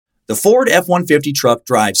The Ford F-150 truck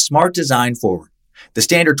drives smart design forward. The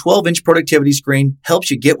standard 12-inch productivity screen helps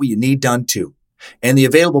you get what you need done too. And the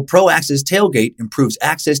available Pro Access tailgate improves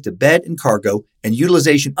access to bed and cargo and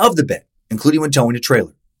utilization of the bed, including when towing a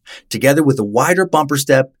trailer. Together with a wider bumper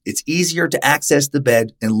step, it's easier to access the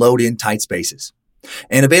bed and load in tight spaces.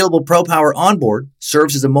 And available Pro Power onboard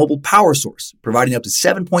serves as a mobile power source, providing up to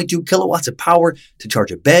 7.2 kilowatts of power to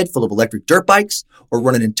charge a bed full of electric dirt bikes or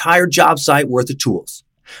run an entire job site worth of tools.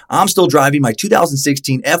 I'm still driving my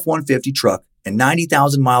 2016 F-150 truck and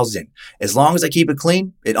 90,000 miles in. As long as I keep it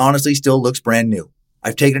clean, it honestly still looks brand new.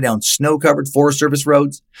 I've taken it down snow-covered Forest Service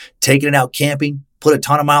roads, taken it out camping, put a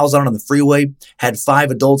ton of miles on it on the freeway, had 5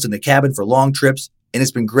 adults in the cabin for long trips, and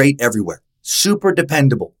it's been great everywhere. Super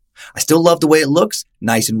dependable. I still love the way it looks,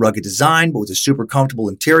 nice and rugged design, but with a super comfortable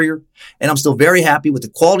interior. And I'm still very happy with the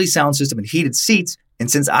quality sound system and heated seats. And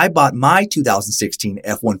since I bought my 2016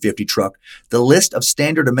 F-150 truck, the list of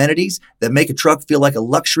standard amenities that make a truck feel like a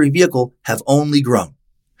luxury vehicle have only grown.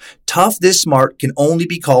 Tough this smart can only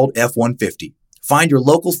be called F-150. Find your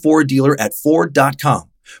local Ford dealer at Ford.com.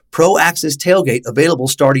 Pro Access tailgate available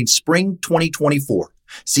starting spring 2024.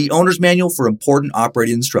 See owner's manual for important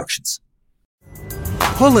operating instructions.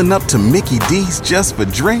 Pulling up to Mickey D's just for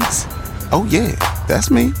drinks? Oh yeah, that's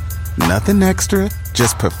me. Nothing extra,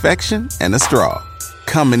 just perfection and a straw.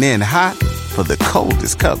 Coming in hot for the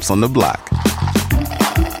coldest cups on the block.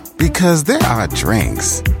 Because there are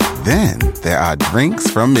drinks. Then there are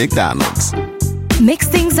drinks from McDonald's. Mix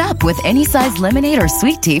things up with any size lemonade or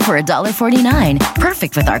sweet tea for $1.49.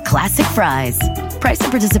 Perfect with our classic fries. Price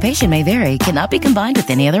and participation may vary. Cannot be combined with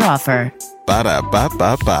any other offer.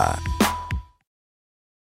 Ba-da-ba-ba-ba.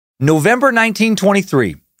 November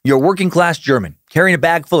 1923. You're a working-class German, carrying a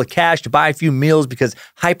bag full of cash to buy a few meals because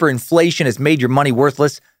hyperinflation has made your money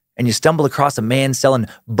worthless, and you stumble across a man selling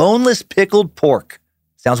boneless pickled pork.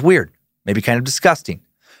 Sounds weird, maybe kind of disgusting,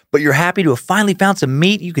 but you're happy to have finally found some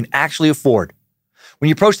meat you can actually afford. When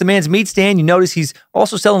you approach the man's meat stand, you notice he's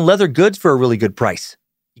also selling leather goods for a really good price.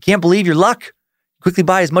 You can't believe your luck. You quickly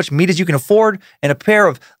buy as much meat as you can afford and a pair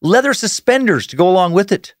of leather suspenders to go along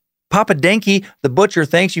with it. Papa Denki, the butcher,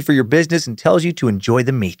 thanks you for your business and tells you to enjoy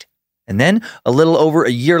the meat. And then, a little over a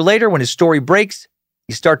year later, when his story breaks,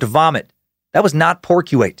 you start to vomit. That was not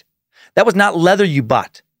pork you ate. That was not leather you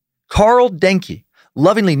bought. Karl Denke,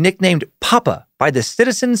 lovingly nicknamed Papa by the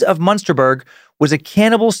citizens of Munsterberg, was a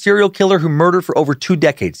cannibal serial killer who murdered for over 2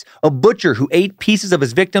 decades, a butcher who ate pieces of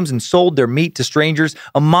his victims and sold their meat to strangers,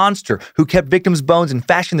 a monster who kept victims' bones and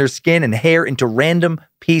fashioned their skin and hair into random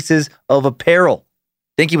pieces of apparel.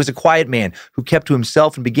 Denke was a quiet man who kept to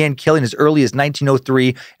himself and began killing as early as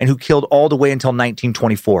 1903 and who killed all the way until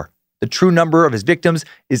 1924. The true number of his victims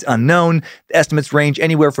is unknown. The estimates range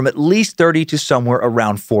anywhere from at least 30 to somewhere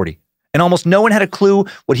around 40. And almost no one had a clue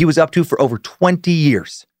what he was up to for over 20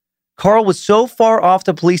 years. Karl was so far off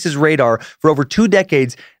the police's radar for over 2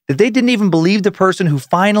 decades that they didn't even believe the person who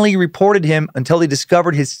finally reported him until they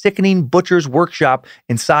discovered his sickening butcher's workshop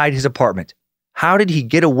inside his apartment. How did he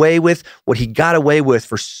get away with what he got away with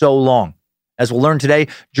for so long? As we'll learn today,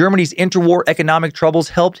 Germany's interwar economic troubles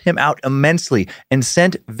helped him out immensely and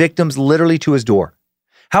sent victims literally to his door.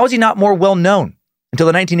 How is he not more well known? Until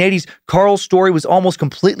the 1980s, Karl's story was almost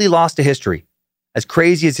completely lost to history. As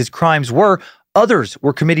crazy as his crimes were, others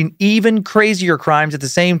were committing even crazier crimes at the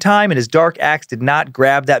same time, and his dark acts did not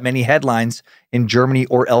grab that many headlines in Germany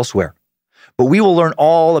or elsewhere. But we will learn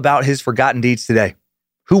all about his forgotten deeds today.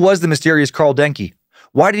 Who was the mysterious Karl Denke?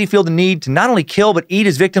 Why did he feel the need to not only kill but eat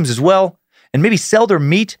his victims as well? And maybe sell their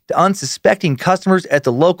meat to unsuspecting customers at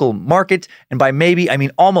the local market? And by maybe, I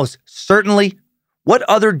mean almost certainly. What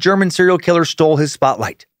other German serial killer stole his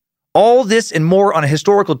spotlight? All this and more on a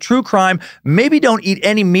historical true crime. Maybe don't eat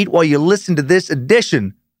any meat while you listen to this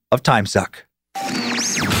edition of Time Suck.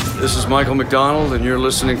 This is Michael McDonald, and you're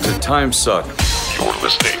listening to Time Suck. You're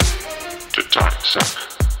listening to Time Suck.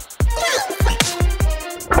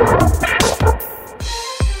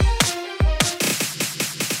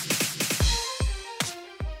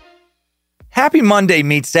 Happy Monday,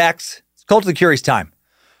 meat sacks. It's Cult of the Curious time.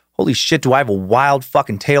 Holy shit, do I have a wild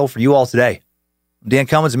fucking tale for you all today. I'm Dan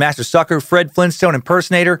Cummins, a master sucker, Fred Flintstone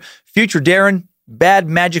impersonator, future Darren, bad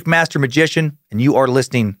magic master magician, and you are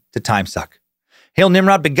listening to Time Suck. Hail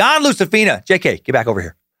Nimrod, begone Lucifina. JK, get back over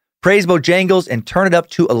here. Praise Bojangles and turn it up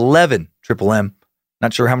to 11, Triple M.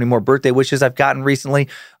 Not sure how many more birthday wishes I've gotten recently.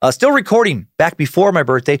 Still recording back before my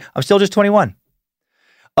birthday. I'm still just 21.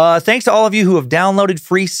 Thanks to all of you who have downloaded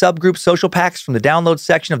free subgroup social packs from the download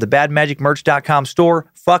section of the badmagicmerch.com store.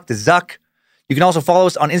 Fuck the Zuck. You can also follow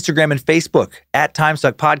us on Instagram and Facebook at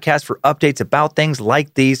TimeSuck Podcast for updates about things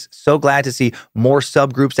like these. So glad to see more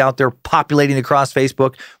subgroups out there populating across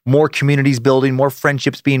Facebook, more communities building, more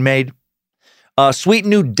friendships being made. Sweet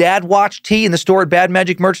new Dad Watch tee in the store at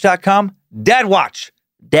badmagicmerch.com. Dad Watch.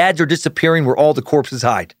 Dads are disappearing where all the corpses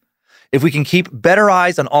hide. If we can keep better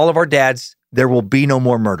eyes on all of our dads, there will be no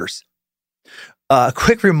more murders. A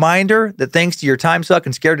quick reminder that thanks to your TimeSuck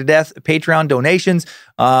and Scared to Death Patreon donations,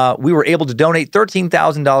 we were able to donate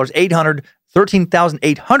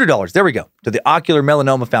 $13,800. There we go, to the Ocular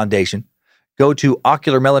Melanoma Foundation. Go to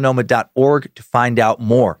ocularmelanoma.org to find out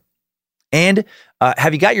more. And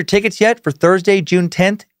have you got your tickets yet for Thursday, June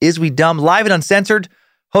 10th? Is We Dumb? Live and uncensored.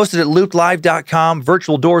 Hosted at loopedlive.com.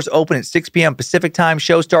 Virtual doors open at 6 p.m. Pacific time.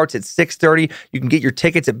 Show starts at 6:30. You can get your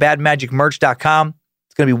tickets at badmagicmerch.com.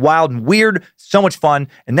 It's going to be wild and weird, so much fun,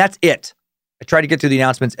 and that's it. I tried to get through the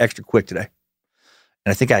announcements extra quick today,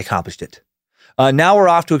 and I think I accomplished it. Now we're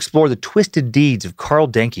off to explore the twisted deeds of Karl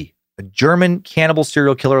Denke, a German cannibal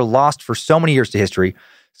serial killer lost for so many years to history.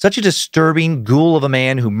 Such a disturbing ghoul of a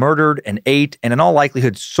man who murdered and ate and in all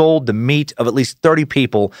likelihood sold the meat of at least 30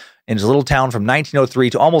 people in his little town from 1903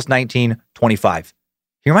 to almost 1925.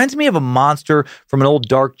 He reminds me of a monster from an old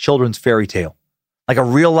dark children's fairy tale, like a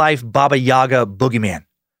real-life Baba Yaga boogeyman.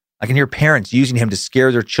 I can hear parents using him to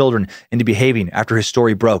scare their children into behaving after his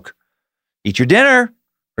story broke. Eat your dinner,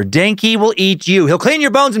 or Denke will eat you. He'll clean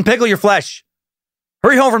your bones and pickle your flesh.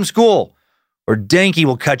 Hurry home from school, or Denke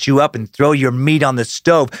will cut you up and throw your meat on the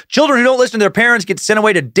stove. Children who don't listen to their parents get sent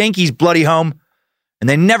away to Denke's bloody home, and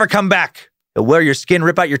they never come back. He'll wear your skin,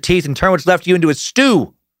 rip out your teeth, and turn what's left of you into a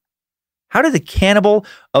stew. How did the cannibal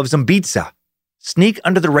of Zumbitsa sneak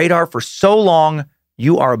under the radar for so long?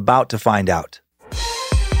 You are about to find out.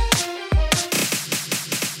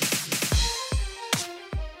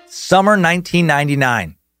 Summer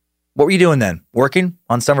 1999. What were you doing then? Working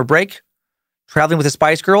on summer break? Traveling with the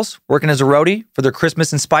Spice Girls? Working as a roadie for their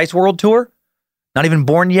Christmas in Spice World tour? Not even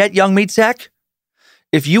born yet, young meat sack?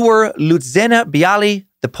 If you were Lutzena Bialy,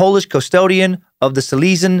 the Polish custodian of the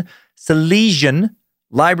Silesian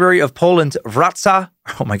Library of Poland's Wrocław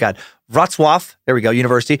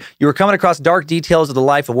University, you were coming across dark details of the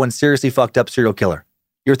life of one seriously fucked up serial killer.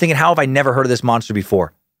 You were thinking, how have I never heard of this monster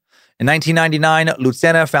before? In 1999,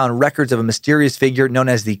 Lutzena found records of a mysterious figure known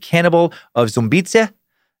as the Cannibal of Zumbitsa,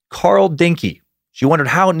 Karl Denke. She wondered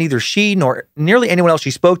how neither she nor nearly anyone else she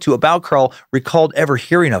spoke to about Karl recalled ever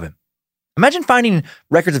hearing of him. Imagine finding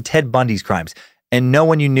records of Ted Bundy's crimes and no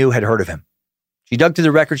one you knew had heard of him. She dug through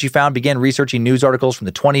the records she found, began researching news articles from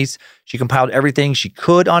the 20s. She compiled everything she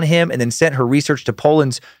could on him and then sent her research to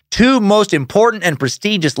Poland's two most important and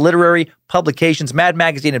prestigious literary publications, Mad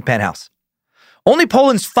Magazine and Penthouse. Only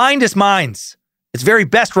Poland's finest minds, its very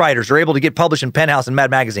best writers, are able to get published in Penthouse and Mad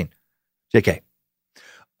Magazine. JK.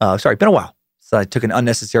 Sorry, been a while. So I took an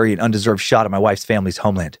unnecessary and undeserved shot at my wife's family's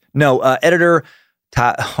homeland. No, editor,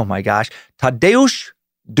 Tadeusz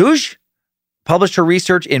Duj published her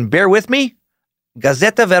research in, bear with me,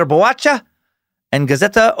 Gazeta Wyborcza and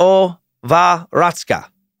Gazeta Owaracka.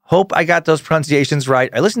 Hope I got those pronunciations right.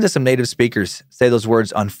 I listened to some native speakers say those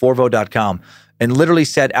words on Forvo.com and literally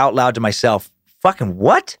said out loud to myself, fucking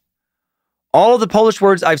what? All of the Polish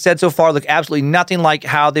words I've said so far look absolutely nothing like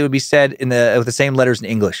how they would be said with the same letters in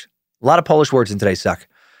English. A lot of Polish words in Today Suck.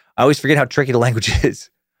 I always forget how tricky the language is.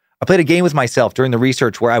 I played a game with myself during the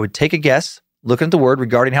research where I would take a guess, look at the word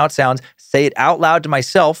regarding how it sounds, say it out loud to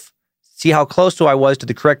myself, see how close I was to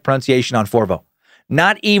the correct pronunciation on Forvo.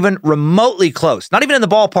 Not even remotely close. Not even in the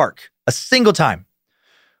ballpark. A single time.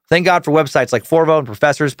 Thank God for websites like Forvo and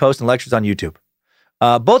professors posting lectures on YouTube.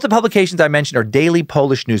 Both the publications I mentioned are daily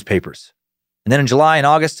Polish newspapers. And then in July and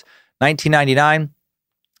August 1999,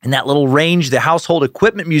 in that little range, the Household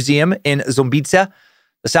Equipment Museum in Zumbitsa,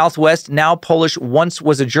 the Southwest, now Polish, once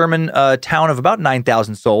was a German town of about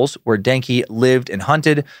 9,000 souls where Denke lived and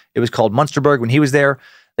hunted. It was called Munsterberg when he was there.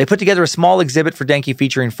 They put together a small exhibit for Denke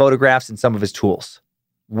featuring photographs and some of his tools.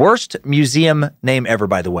 Worst museum name ever,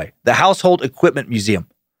 by the way. The Household Equipment Museum.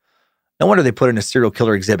 No wonder they put in a serial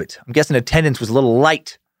killer exhibit. I'm guessing attendance was a little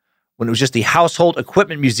light when it was just the Household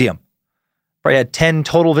Equipment Museum. Probably had 10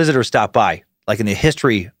 total visitors stop by, like in the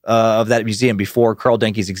history of that museum before Karl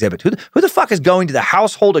Denke's exhibit. Who the fuck is going to the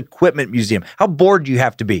Household Equipment Museum? How bored do you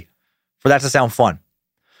have to be for that to sound fun?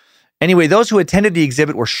 Anyway, those who attended the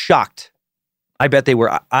exhibit were shocked. I bet they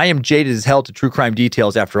were. I am jaded as hell to true crime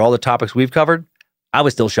details after all the topics we've covered. I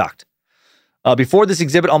was still shocked. Before this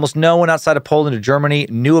exhibit, almost no one outside of Poland or Germany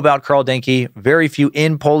knew about Karl Denke. Very few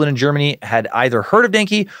in Poland and Germany had either heard of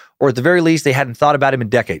Denke, or at the very least, they hadn't thought about him in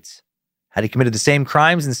decades. Had he committed the same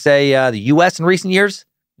crimes in, say, the U.S. in recent years?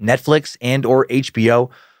 Netflix and or HBO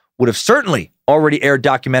would have certainly already aired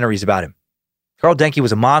documentaries about him. Karl Denke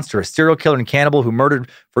was a monster, a serial killer and cannibal who murdered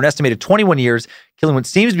for an estimated 21 years, killing what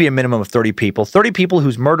seems to be a minimum of 30 people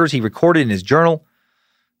whose murders he recorded in his journal.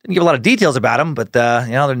 Didn't give a lot of details about them, but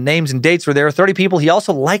their names and dates were there. 30 people he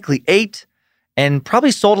also likely ate and probably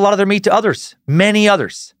sold a lot of their meat to others, many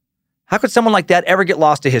others. How could someone like that ever get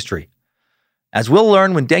lost to history? As we'll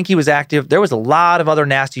learn, when Denke was active, there was a lot of other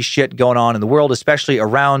nasty shit going on in the world, especially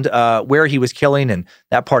around where he was killing in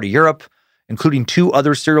that part of Europe, including 2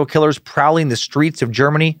 other serial killers prowling the streets of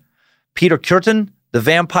Germany. Peter Kürten, the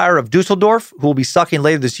vampire of Dusseldorf, who will be sucking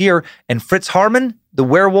later this year, and Fritz Haarmann, the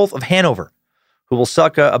werewolf of Hanover, who will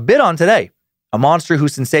suck a bit on today, a monster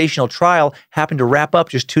whose sensational trial happened to wrap up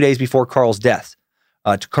just 2 days before Karl's death.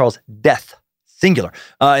 Singular.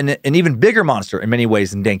 An even bigger monster in many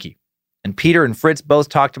ways than Denke. And Peter and Fritz both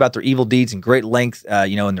talked about their evil deeds in great length,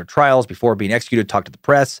 in their trials before being executed, talked to the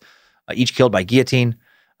press, each killed by guillotine.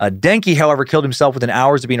 Denke, however, killed himself within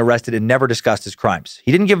hours of being arrested and never discussed his crimes.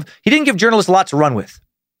 He didn't give journalists a lot to run with.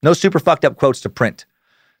 No super fucked up quotes to print.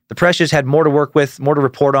 The press just had more to work with, more to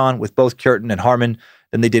report on with both Kürten and Haarmann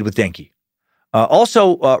than they did with Denke.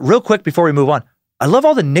 Also, real quick before we move on, I love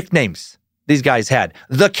all the nicknames these guys had.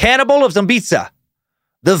 The Cannibal of Zambitsa,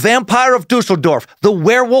 the Vampire of Dusseldorf, the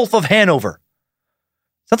Werewolf of Hanover.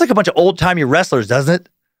 Sounds like a bunch of old-timey wrestlers, doesn't it?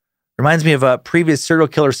 Reminds me of a previous serial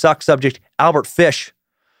killer suck subject, Albert Fish.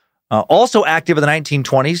 Also active in the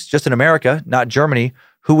 1920s, just in America, not Germany,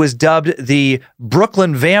 who was dubbed the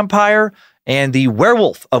Brooklyn Vampire and the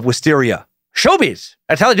Werewolf of Wisteria. Showbiz.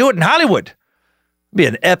 That's how they do it in Hollywood. It'd be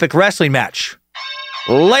an epic wrestling match.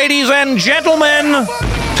 Ladies and gentlemen,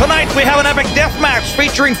 tonight we have an epic death match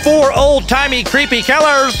featuring 4 old-timey creepy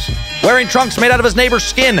killers. Wearing trunks made out of his neighbor's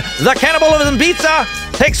skin, the Cannibal of Zambitsa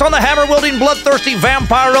takes on the hammer-wielding, bloodthirsty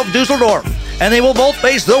Vampire of Dusseldorf. And they will both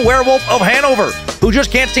face the Werewolf of Hanover, who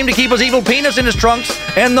just can't seem to keep his evil penis in his trunks.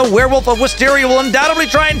 And the Werewolf of Wisteria will undoubtedly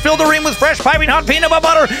try and fill the ring with fresh, piping hot peanut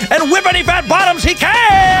butter and whip any fat bottoms he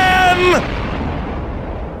can!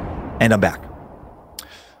 And I'm back.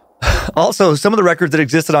 Also, some of the records that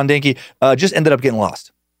existed on Denke just ended up getting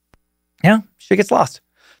lost. Yeah, shit gets lost.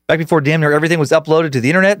 Back before damn near everything was uploaded to the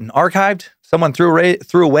internet and archived, someone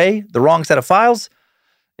threw away the wrong set of files.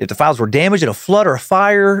 If the files were damaged in a flood or a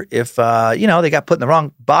fire, if, they got put in the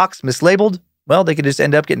wrong box, mislabeled, well, they could just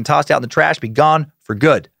end up getting tossed out in the trash, be gone for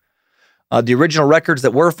good. The original records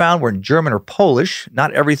that were found were in German or Polish.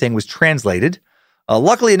 Not everything was translated.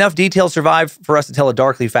 Luckily, enough details survived for us to tell a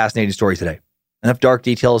darkly fascinating story today. Enough dark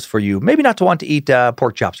details for you maybe not to want to eat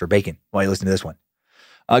pork chops or bacon while you listen to this one.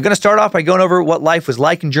 Going to start off by going over what life was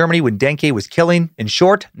like in Germany when Denke was killing. In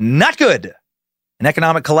short, not good. An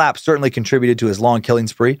economic collapse certainly contributed to his long killing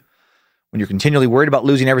spree. When you're continually worried about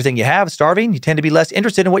losing everything you have, starving, you tend to be less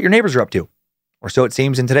interested in what your neighbors are up to. Or so it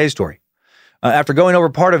seems in today's story. After going over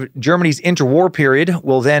part of Germany's interwar period,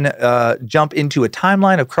 we'll then jump into a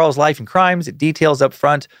timeline of Karl's life and crimes. It details up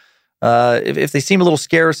front. If they seem a little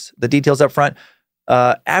scarce, the details up front.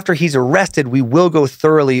 After he's arrested, we will go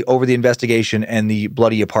thoroughly over the investigation and the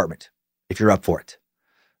bloody apartment, if you're up for it.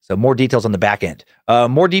 So more details on the back end.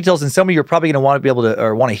 More details than some of you are probably going to want to be able to,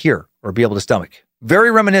 or want to hear, or be able to stomach.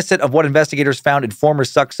 Very reminiscent of what investigators found in former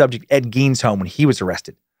suck subject Ed Gein's home when he was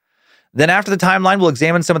arrested. Then after the timeline, we'll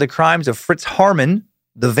examine some of the crimes of Fritz Haarmann,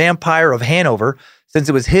 the Vampire of Hanover, since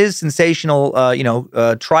it was his sensational,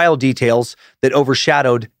 trial details that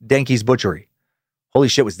overshadowed Denke's butchery. Holy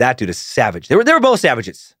shit, was that dude a savage? They were both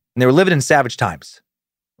savages, and they were living in savage times.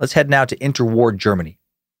 Let's head now to interwar Germany.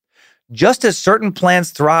 Just as certain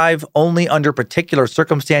plants thrive only under particular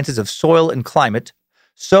circumstances of soil and climate,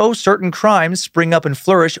 so certain crimes spring up and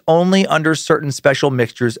flourish only under certain special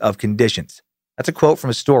mixtures of conditions. That's a quote from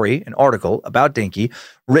a story, an article about Denke,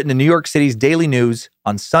 written in New York City's Daily News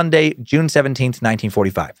on Sunday, June 17th,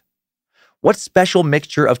 1945. What special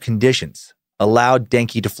mixture of conditions allowed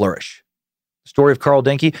Denke to flourish? The story of Karl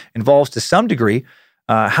Denke involves, to some degree,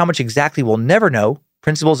 how much exactly we'll never know,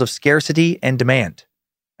 principles of scarcity and demand.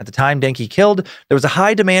 At the time Denke killed, there was a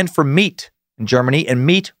high demand for meat in Germany, and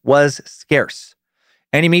meat was scarce.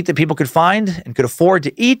 Any meat that people could find and could afford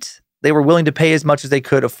to eat, they were willing to pay as much as they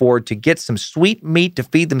could afford to get some sweet meat to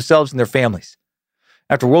feed themselves and their families.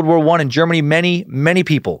 After World War I in Germany, many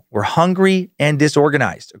people were hungry and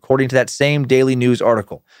disorganized, according to that same Daily News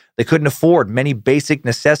article. They couldn't afford many basic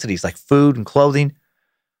necessities like food and clothing.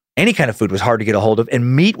 Any kind of food was hard to get a hold of,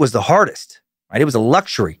 and meat was the hardest. Right? It was a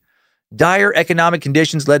luxury. Dire economic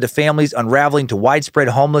conditions led to families unraveling, to widespread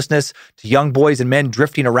homelessness, to young boys and men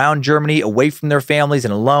drifting around Germany, away from their families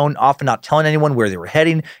and alone, often not telling anyone where they were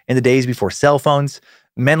heading in the days before cell phones.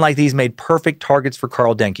 Men like these made perfect targets for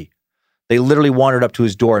Karl Denke. They literally wandered up to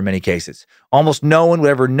his door in many cases. Almost no one would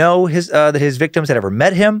ever know that his victims had ever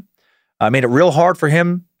met him. Made it real hard for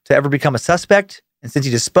him to ever become a suspect. And since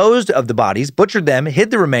he disposed of the bodies, butchered them,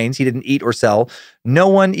 hid the remains he didn't eat or sell, no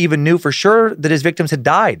one even knew for sure that his victims had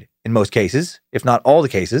died in most cases, if not all the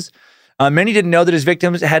cases. Many didn't know that his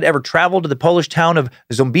victims had ever traveled to the Polish town of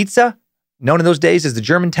Zombitsa, known in those days as the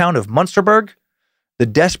German town of Munsterberg. The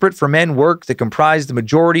desperate for men work that comprised the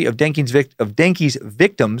majority of Denke's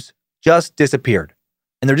victims just disappeared.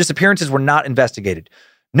 And their disappearances were not investigated.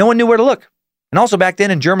 No one knew where to look. And also back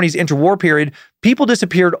then in Germany's interwar period, people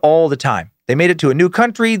disappeared all the time. They made it to a new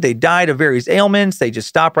country. They died of various ailments. They just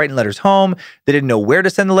stopped writing letters home. They didn't know where to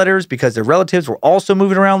send the letters because their relatives were also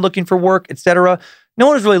moving around looking for work, etc. No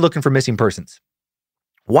one was really looking for missing persons.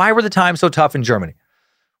 Why were the times so tough in Germany?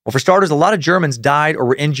 Well, for starters, a lot of Germans died or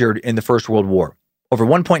were injured in the First World War. Over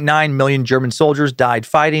 1.9 million German soldiers died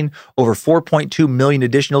fighting. Over 4.2 million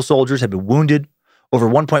additional soldiers had been wounded. Over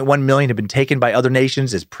 1.1 million had been taken by other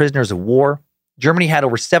nations as prisoners of war. Germany had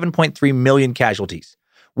over 7.3 million casualties.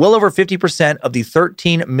 Well over 50% of the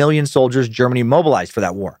 13 million soldiers Germany mobilized for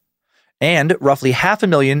that war. And roughly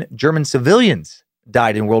 500,000 German civilians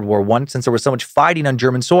died in World War I since there was so much fighting on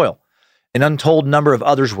German soil. An untold number of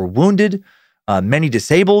others were wounded, many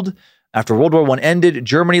disabled. After World War I ended,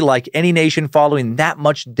 Germany, like any nation following that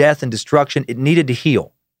much death and destruction, it needed to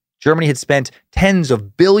heal. Germany had spent tens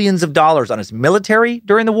of billions of dollars on its military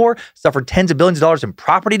during the war, suffered tens of billions of dollars in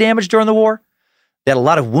property damage during the war. They had a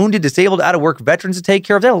lot of wounded, disabled, out-of-work veterans to take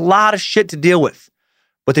care of. They had a lot of shit to deal with.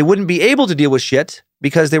 But they wouldn't be able to deal with shit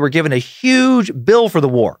because they were given a huge bill for the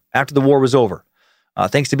war after the war was over,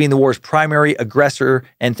 thanks to being the war's primary aggressor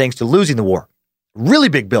and thanks to losing the war. Really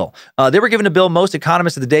big bill. They were given a bill most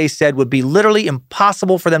economists of the day said would be literally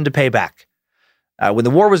impossible for them to pay back. When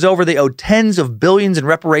the war was over, they owed tens of billions in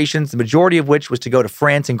reparations, the majority of which was to go to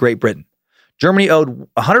France and Great Britain. Germany owed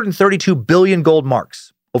 132 billion gold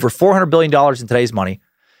marks, over $400 billion in today's money.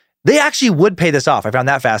 They actually would pay this off. I found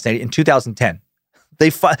that fascinating. In 2010.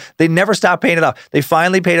 They never stopped paying it off. They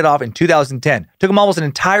finally paid it off in 2010. Took them almost an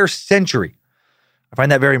entire century. I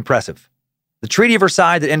find that very impressive. The Treaty of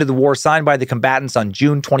Versailles that ended the war, signed by the combatants on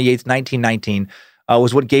June 28, 1919,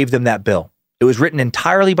 was what gave them that bill. It was written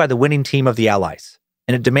entirely by the winning team of the Allies.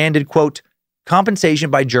 And it demanded, quote,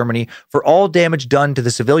 compensation by Germany for all damage done to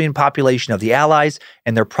the civilian population of the Allies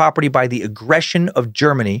and their property by the aggression of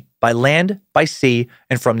Germany by land, by sea,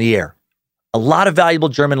 and from the air. A lot of valuable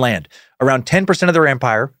German land, around 10% of their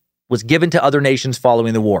empire, was given to other nations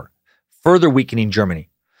following the war, further weakening Germany.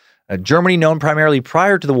 Germany, known primarily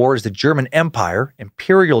prior to the war as the German Empire,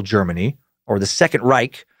 Imperial Germany, or the Second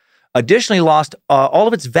Reich, additionally lost all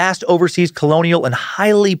of its vast overseas colonial and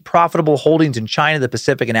highly profitable holdings in China, the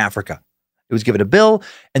Pacific, and Africa. It was given a bill,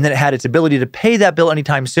 and then it had its ability to pay that bill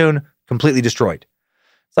anytime soon completely destroyed.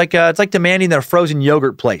 It's like demanding that a frozen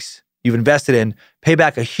yogurt place you've invested in pay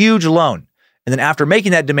back a huge loan, and then after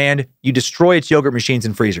making that demand, you destroy its yogurt machines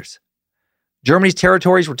and freezers. Germany's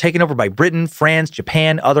territories were taken over by Britain, France,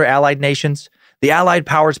 Japan, other allied nations. The allied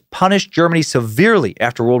powers punished Germany severely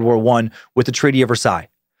after World War I with the Treaty of Versailles.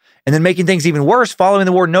 And then making things even worse, following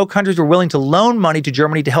the war, no countries were willing to loan money to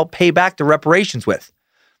Germany to help pay back the reparations with.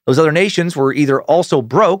 Those other nations were either also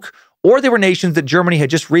broke or they were nations that Germany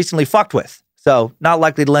had just recently fucked with, so not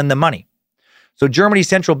likely to lend them money. So Germany's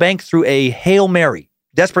central bank threw a Hail Mary.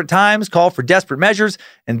 Desperate times called for desperate measures,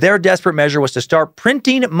 and their desperate measure was to start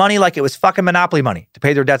printing money like it was fucking Monopoly money to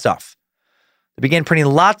pay their debts off. They began printing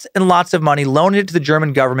lots and lots of money, loaning it to the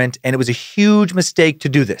German government, and it was a huge mistake to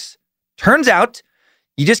do this. Turns out,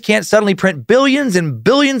 you just can't suddenly print billions and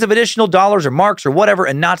billions of additional dollars or marks or whatever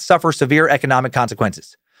and not suffer severe economic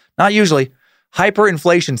consequences. Not usually.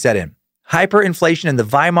 Hyperinflation set in. Hyperinflation in the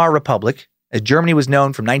Weimar Republic, as Germany was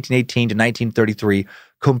known from 1918 to 1933,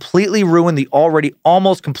 completely ruined the already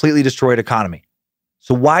almost completely destroyed economy.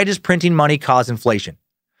 So why does printing money cause inflation?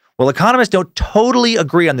 Well, economists don't totally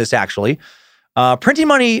agree on this, actually. Printing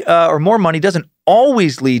money or more money doesn't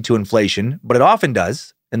always lead to inflation, but it often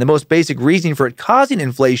does. And the most basic reasoning for it causing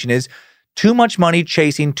inflation is too much money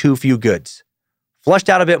chasing too few goods. Flushed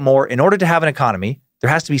out a bit more, in order to have an economy, there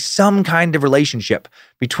has to be some kind of relationship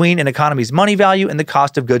between an economy's money value and the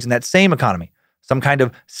cost of goods in that same economy. Some kind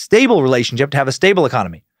of stable relationship to have a stable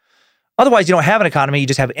economy. Otherwise, you don't have an economy, you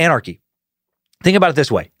just have anarchy. Think about it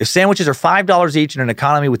this way. If sandwiches are $5 each in an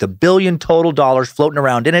economy with $1 billion total dollars floating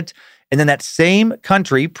around in it, and then that same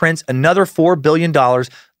country prints another $4 billion,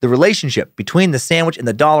 the relationship between the sandwich and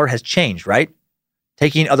the dollar has changed, right?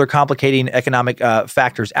 Taking other complicating economic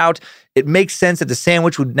factors out, it makes sense that the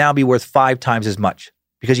sandwich would now be worth 5 times as much.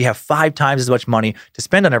 because you have 5 times as much money to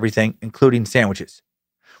spend on everything, including sandwiches.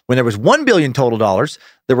 When there was $1 billion total dollars,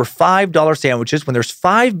 there were $5 sandwiches. When there's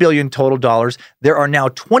 $5 billion total dollars, there are now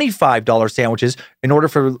 $25 sandwiches in order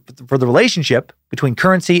for the relationship between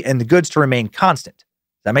currency and the goods to remain constant. Does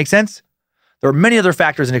that make sense? There are many other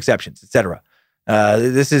factors and exceptions, etc.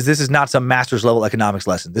 This is not some master's level economics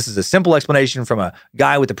lesson. This is a simple explanation from a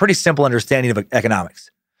guy with a pretty simple understanding of economics.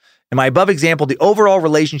 In my above example, the overall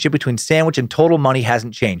relationship between sandwich and total money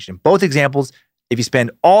hasn't changed. In both examples, if you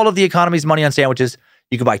spend all of the economy's money on sandwiches,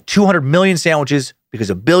 you can buy 200 million sandwiches because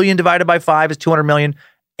a billion divided by 5 is 200 million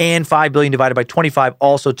and 5 billion divided by 25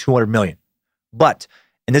 also 200 million. But,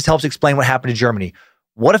 and this helps explain what happened to Germany,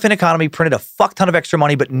 what if an economy printed a fuck ton of extra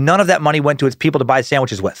money, but none of that money went to its people to buy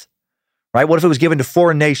sandwiches with? Right? What if it was given to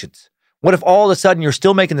foreign nations? What if all of a sudden you're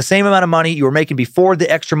still making the same amount of money you were making before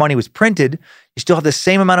the extra money was printed? You still have the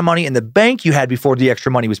same amount of money in the bank you had before the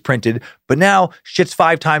extra money was printed, but now shit's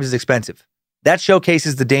 5 times as expensive. That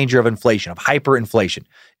showcases the danger of inflation, of hyperinflation.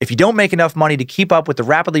 If you don't make enough money to keep up with the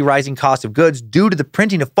rapidly rising cost of goods due to the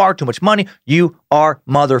printing of far too much money, you are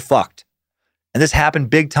motherfucked. And this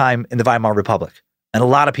happened big time in the Weimar Republic. And a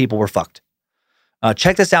lot of people were fucked.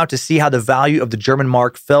 Check this out to see how the value of the German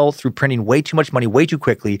mark fell through printing way too much money way too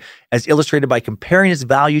quickly, as illustrated by comparing its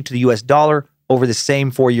value to the US dollar over the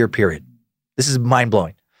same 4-year period. This is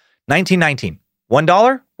mind-blowing. 1919,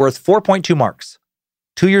 $1 worth 4.2 marks.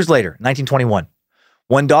 2 years later, 1921,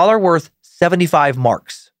 $1 worth 75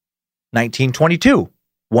 marks. 1922,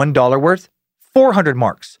 $1 worth 400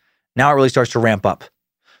 marks. Now it really starts to ramp up.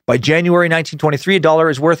 By January 1923,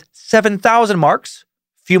 $1 is worth 7,000 marks.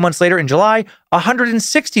 A few months later, in July,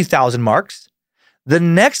 160,000 marks. The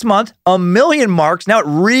next month, 1,000,000 marks. Now it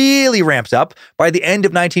really ramps up. By the end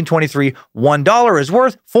of 1923, $1 is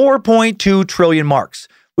worth 4.2 trillion marks,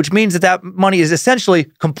 which means that money is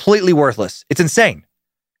essentially completely worthless. It's insane.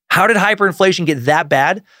 How did hyperinflation get that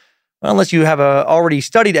bad? Well, unless you have already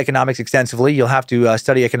studied economics extensively, you'll have to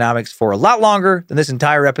study economics for a lot longer than this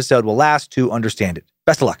entire episode will last to understand it.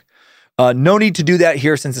 Best of luck. No need to do that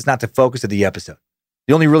here since it's not the focus of the episode.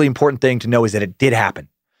 The only really important thing to know is that it did happen,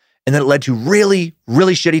 and that it led to really,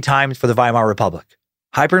 really shitty times for the Weimar Republic.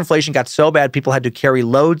 Hyperinflation got so bad people had to carry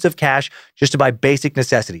loads of cash just to buy basic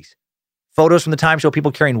necessities. Photos from the time show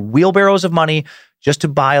people carrying wheelbarrows of money just to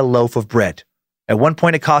buy a loaf of bread. At one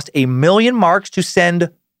point, it cost 1,000,000 marks to send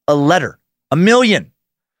a letter. 1,000,000.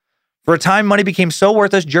 For a time, money became so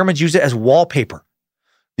worthless, Germans used it as wallpaper.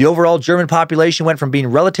 The overall German population went from being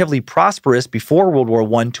relatively prosperous before World War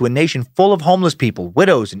I to a nation full of homeless people,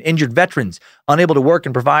 widows, and injured veterans, unable to work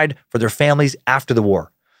and provide for their families after the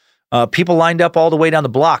war. People lined up all the way down the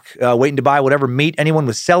block, waiting to buy whatever meat anyone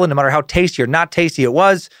was selling, no matter how tasty or not tasty it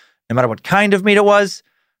was, no matter what kind of meat it was.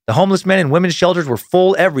 The homeless men and women's shelters were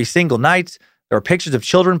full every single night. There are pictures of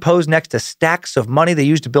children posed next to stacks of money they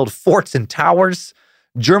used to build forts and towers.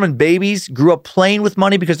 German babies grew up playing with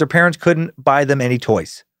money because their parents couldn't buy them any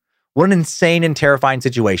toys. What an insane and terrifying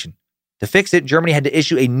situation. To fix it, Germany had to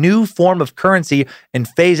issue a new form of currency and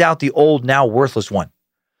phase out the old, now worthless one.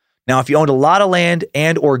 Now, if you owned a lot of land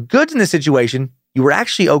and or goods in this situation, you were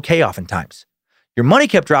actually okay oftentimes. Your money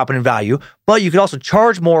kept dropping in value, but you could also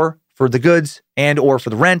charge more for the goods and or for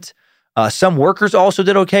the rent. Some workers also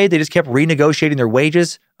did okay. They just kept renegotiating their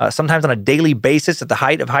wages, sometimes on a daily basis at the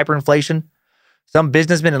height of hyperinflation. Some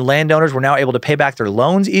businessmen and landowners were now able to pay back their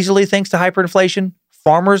loans easily thanks to hyperinflation.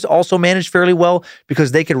 Farmers also managed fairly well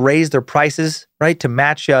because they could raise their prices, right, to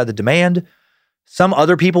match the demand. Some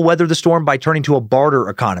other people weathered the storm by turning to a barter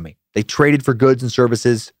economy. They traded for goods and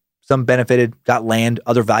services. Some benefited, got land,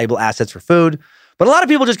 other valuable assets for food. But a lot of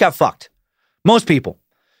people just got fucked. Most people.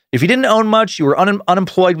 If you didn't own much, you were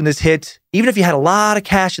unemployed when this hit. Even if you had a lot of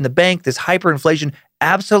cash in the bank, this hyperinflation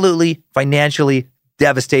absolutely financially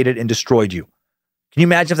devastated and destroyed you. Can you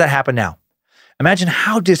imagine if that happened now? Imagine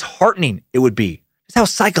how disheartening it would be. Just how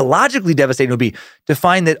psychologically devastating it would be to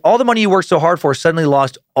find that all the money you worked so hard for suddenly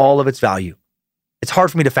lost all of its value. It's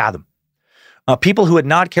hard for me to fathom. People who had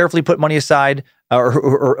not carefully put money aside,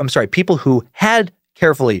 people who had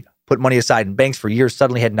carefully put money aside in banks for years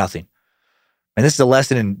suddenly had nothing. And this is a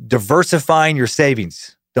lesson in diversifying your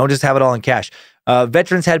savings. Don't just have it all in cash.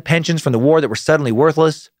 Veterans had pensions from the war that were suddenly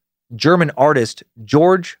worthless. German artist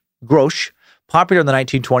George Grosz, popular in the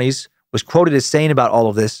 1920s, was quoted as saying about all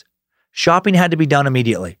of this, shopping had to be done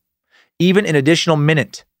immediately. Even an additional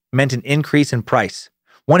minute meant an increase in price.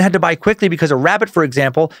 One had to buy quickly because a rabbit, for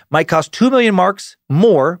example, might cost 2,000,000 marks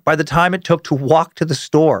more by the time it took to walk to the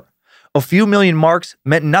store. A few million marks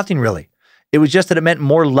meant nothing really. It was just that it meant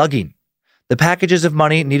more lugging. The packages of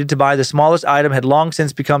money needed to buy the smallest item had long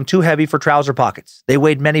since become too heavy for trouser pockets. They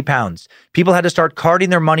weighed many pounds. People had to start carting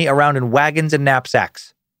their money around in wagons and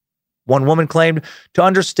knapsacks. One woman claimed, to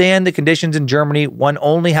understand the conditions in Germany, one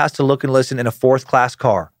only has to look and listen in a fourth-class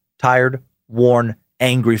car. Tired, worn,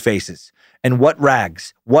 angry faces. And what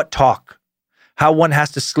rags, what talk. How one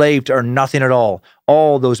has to slave to earn nothing at all.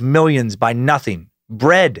 All those millions by nothing.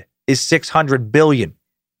 Bread is 600 billion.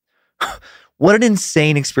 What an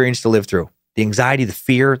insane experience to live through. The anxiety, the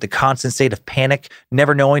fear, the constant state of panic,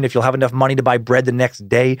 never knowing if you'll have enough money to buy bread the next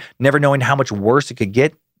day, never knowing how much worse it could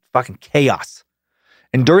get. Fucking chaos.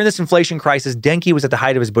 And during this inflation crisis, Denke was at the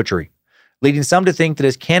height of his butchery, leading some to think that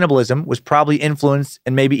his cannibalism was probably influenced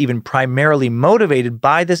and maybe even primarily motivated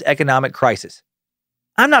by this economic crisis.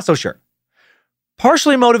 I'm not so sure.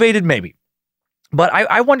 Partially motivated, maybe. But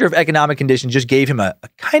I wonder if economic conditions just gave him a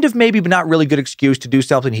kind of maybe but not really good excuse to do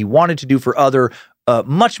something he wanted to do for other,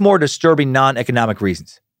 much more disturbing non-economic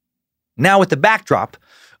reasons. Now, with the backdrop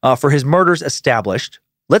for his murders established,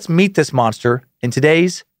 let's meet this monster in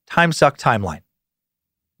today's Time Suck timeline.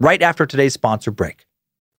 Right after today's sponsor break.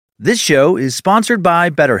 This show is sponsored by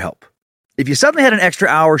BetterHelp. If you suddenly had an extra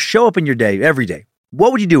hour show up in your day every day,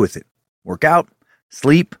 what would you do with it? Work out,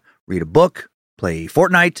 sleep, read a book, play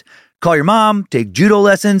Fortnite, call your mom, take judo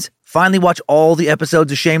lessons, finally watch all the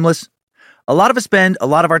episodes of Shameless? A lot of us spend a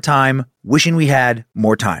lot of our time wishing we had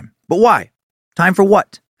more time. But why? Time for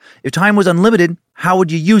what? If time was unlimited, how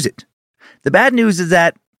would you use it? The bad news is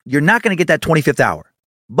that you're not going to get that 25th hour.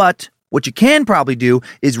 But what you can probably do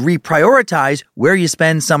is reprioritize where you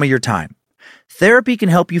spend some of your time. Therapy can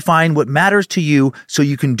help you find what matters to you so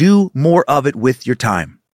you can do more of it with your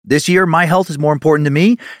time. This year, my health is more important to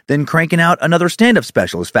me than cranking out another stand-up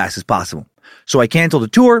special as fast as possible. So I canceled a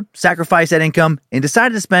tour, sacrificed that income, and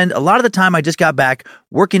decided to spend a lot of the time I just got back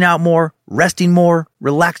working out more, resting more,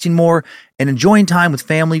 relaxing more, and enjoying time with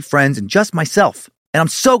family, friends, and just myself. And I'm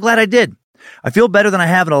so glad I did. I feel better than I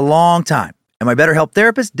have in a long time. And my BetterHelp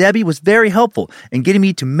therapist, Debbie, was very helpful in getting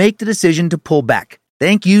me to make the decision to pull back.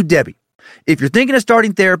 Thank you, Debbie. If you're thinking of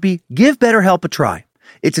starting therapy, give BetterHelp a try.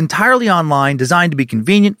 It's entirely online, designed to be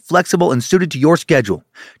convenient, flexible, and suited to your schedule.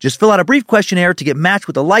 Just fill out a brief questionnaire to get matched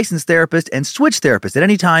with a licensed therapist and switch therapists at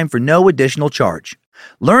any time for no additional charge.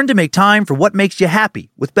 Learn to make time for what makes you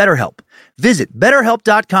happy with BetterHelp. Visit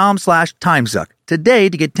BetterHelp.com/timesuck today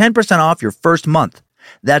to get 10% off your first month.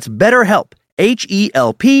 That's BetterHelp,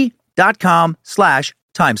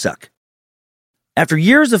 HELP.com/timesuck. After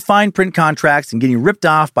years of fine print contracts and getting ripped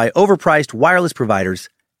off by overpriced wireless providers,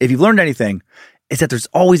 if you've learned anything, it's that there's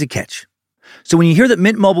always a catch. So when you hear that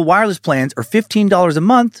Mint Mobile wireless plans are $15 a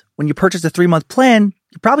month when you purchase a 3-month plan,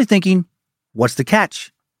 you're probably thinking, what's the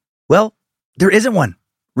catch? Well, there isn't one.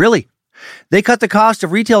 Really. They cut the cost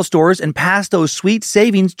of retail stores and pass those sweet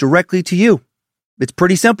savings directly to you. It's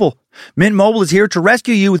pretty simple. Mint Mobile is here to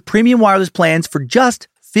rescue you with premium wireless plans for just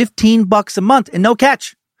 $15 a month and no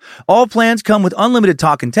catch. All plans come with unlimited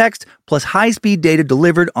talk and text, plus high-speed data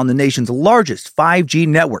delivered on the nation's largest 5G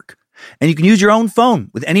network. And you can use your own phone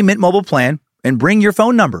with any Mint Mobile plan and bring your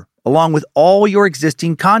phone number along with all your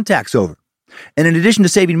existing contacts over. And in addition to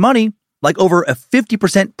saving money, like over a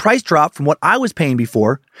 50% price drop from what I was paying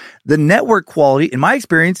before, the network quality, in my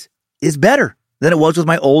experience, is better than it was with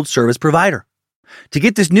my old service provider. To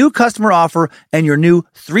get this new customer offer and your new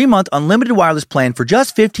 3-month unlimited wireless plan for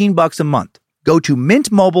just $15 a month, go to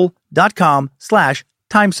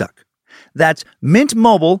mintmobile.com/timesuck. That's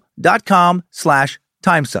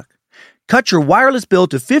mintmobile.com/timesuck. Cut your wireless bill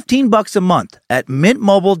to $15 a month at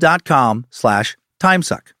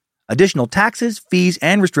mintmobile.com/timesuck. Additional taxes, fees,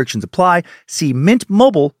 and restrictions apply. See Mint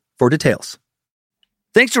Mobile for details.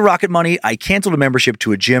 Thanks to Rocket Money, I canceled a membership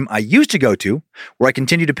to a gym I used to go to, where I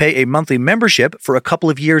continued to pay a monthly membership for a couple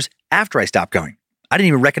of years after I stopped going. I didn't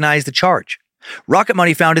even recognize the charge. Rocket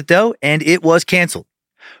Money found it, though, and it was canceled.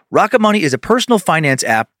 Rocket Money is a personal finance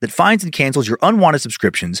app that finds and cancels your unwanted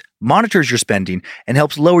subscriptions, monitors your spending, and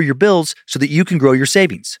helps lower your bills so that you can grow your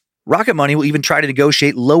savings. Rocket Money will even try to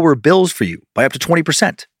negotiate lower bills for you by up to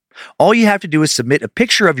 20%. All you have to do is submit a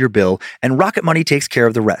picture of your bill, and Rocket Money takes care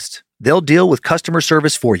of the rest. They'll deal with customer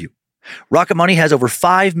service for you. Rocket Money has over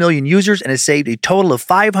 5 million users and has saved a total of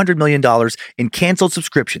 $500 million in canceled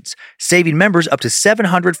subscriptions, saving members up to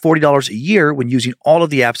 $740 a year when using all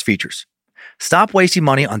of the app's features. Stop wasting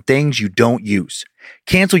money on things you don't use.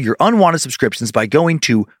 Cancel your unwanted subscriptions by going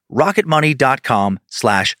to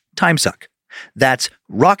rocketmoney.com/timesuck. That's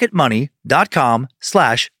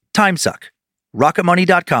rocketmoney.com/timesuck.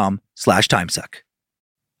 rocketmoney.com/timesuck.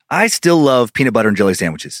 I still love peanut butter and jelly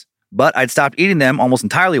sandwiches, but I'd stopped eating them almost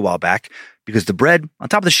entirely a while back because the bread, on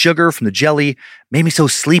top of the sugar from the jelly, made me so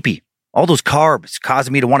sleepy. All those carbs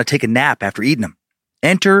causing me to want to take a nap after eating them.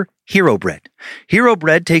 Enter Hero Bread. Hero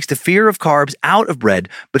Bread takes the fear of carbs out of bread,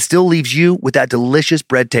 but still leaves you with that delicious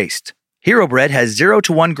bread taste. Hero Bread has 0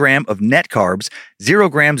 to 1 gram of net carbs, 0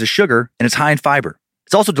 grams of sugar, and it's high in fiber.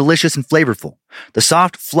 It's also delicious and flavorful. The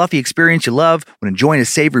soft, fluffy experience you love when enjoying a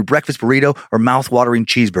savory breakfast burrito or mouth-watering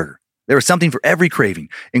cheeseburger. There is something for every craving,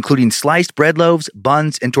 including sliced bread loaves,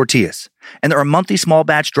 buns, and tortillas. And there are monthly small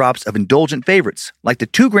batch drops of indulgent favorites, like the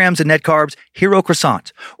 2 grams of net carbs Hero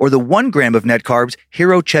Croissant, or the 1 gram of net carbs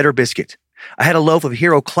Hero Cheddar Biscuit. I had a loaf of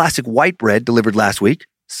Hero Classic White Bread delivered last week.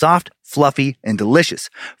 Soft, fluffy, and delicious.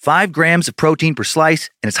 5 grams of protein per slice,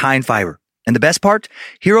 and it's high in fiber. And the best part?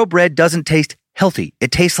 Hero Bread doesn't taste healthy.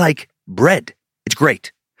 It tastes like bread. It's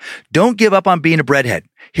great. Don't give up on being a breadhead.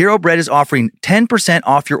 Hero Bread is offering 10%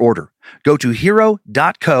 off your order. Go to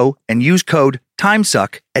hero.co and use code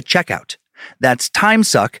TIMESUCK at checkout. That's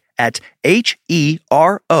TIMESUCK at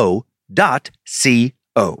HERO.co.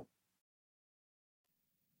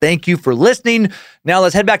 Thank you for listening. Now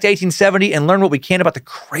let's head back to 1870 and learn what we can about the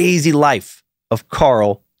crazy life of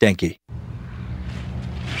Karl Denke.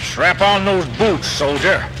 Strap on those boots,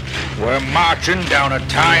 soldier. We're marching down a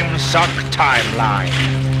time-suck timeline.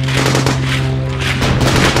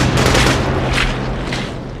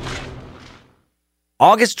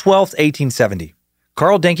 August 12th, 1870.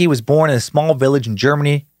 Karl Denke was born in a small village in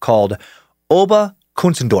Germany called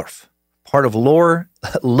Ober-Kunzendorf, part of Lower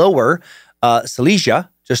Silesia,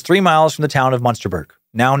 just 3 miles from the town of Münsterberg,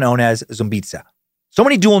 now known as Zumbica. So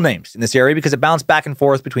many dual names in this area because it bounced back and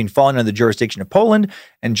forth between falling under the jurisdiction of Poland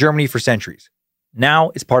and Germany for centuries. Now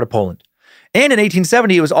it's part of Poland. And in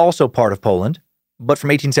 1870, it was also part of Poland. But from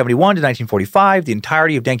 1871 to 1945, the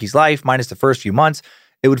entirety of Denke's life, minus the first few months,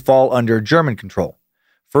 it would fall under German control.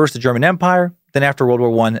 First, the German Empire, then after World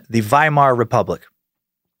War I, the Weimar Republic.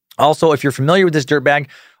 Also, if you're familiar with this dirtbag,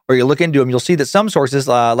 or you look into him, you'll see that some sources,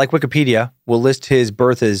 like Wikipedia, will list his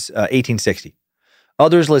birth as 1860.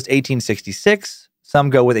 Others list 1866. Some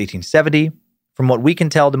go with 1870. From what we can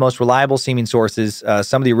tell, the most reliable seeming sources,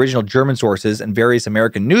 some of the original German sources and various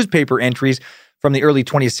American newspaper entries from the early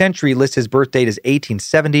 20th century list his birth date as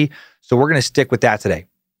 1870, so we're going to stick with that today.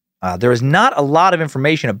 There is not a lot of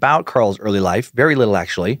information about Karl's early life, very little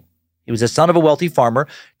actually. He was the son of a wealthy farmer,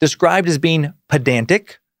 described as being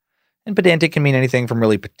pedantic, and pedantic can mean anything from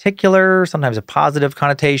really particular, sometimes a positive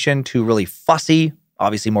connotation, to really fussy,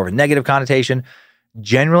 obviously more of a negative connotation.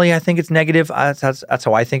 Generally, I think it's negative. That's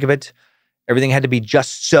how I think of it. Everything had to be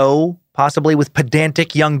just so, possibly with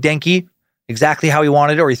pedantic young Denke, exactly how he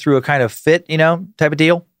wanted it, or he threw a kind of fit, type of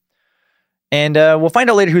deal. And we'll find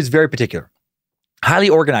out later he was very particular. Highly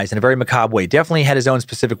organized in a very macabre way. Definitely had his own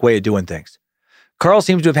specific way of doing things. Karl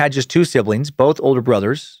seems to have had just 2 siblings, both older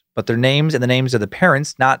brothers, but their names and the names of the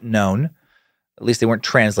parents not known. At least they weren't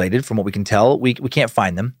translated from what we can tell. We can't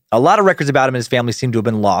find them. A lot of records about him and his family seem to have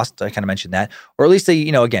been lost. I kind of mentioned that. Or at least they,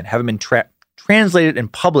 again, haven't been translated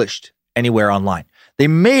and published anywhere online. They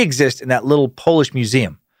may exist in that little Polish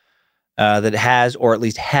museum that has, or at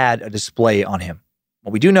least had, a display on him.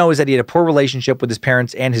 What we do know is that he had a poor relationship with his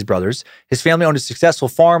parents and his brothers. His family owned a successful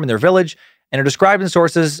farm in their village and are described in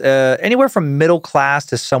sources anywhere from middle class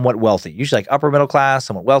to somewhat wealthy, usually like upper middle class,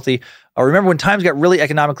 somewhat wealthy. Remember when times got really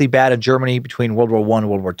economically bad in Germany between World War I and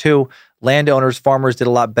World War II, landowners, farmers did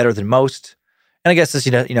a lot better than most. And I guess this,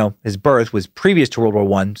 his birth was previous to World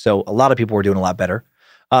War I, so a lot of people were doing a lot better.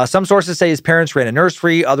 Some sources say his parents ran a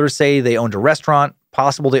nursery. Others say they owned a restaurant.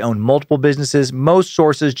 Possible they owned multiple businesses. Most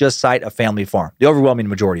sources just cite a family farm, the overwhelming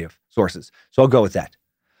majority of sources. So I'll go with that.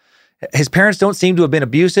 His parents don't seem to have been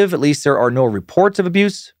abusive. At least there are no reports of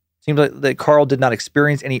abuse. Seems like that Karl did not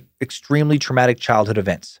experience any extremely traumatic childhood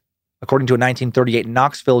events. According to a 1938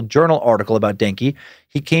 Knoxville Journal article about Denke,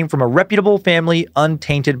 he came from a reputable family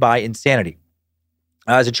untainted by insanity.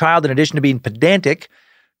 As a child, in addition to being pedantic,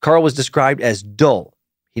 Karl was described as dull.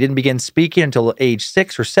 He didn't begin speaking until age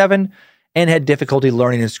 6 or 7 and had difficulty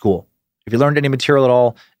learning in school. If he learned any material at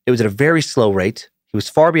all, it was at a very slow rate. He was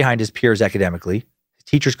far behind his peers academically. His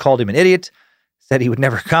teachers called him an idiot, said he would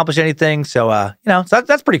never accomplish anything. So, so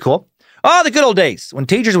that's pretty cool. Oh, the good old days when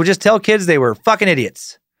teachers would just tell kids they were fucking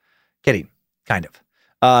idiots. Kidding, kind of.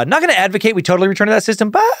 Not going to advocate we totally return to that system,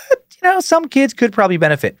 but, some kids could probably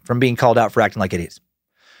benefit from being called out for acting like idiots.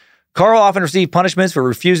 Karl often received punishments for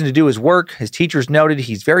refusing to do his work. His teachers noted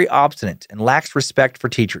he's very obstinate and lacks respect for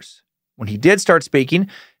teachers. When he did start speaking,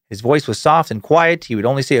 his voice was soft and quiet. He would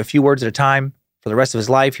only say a few words at a time. For the rest of his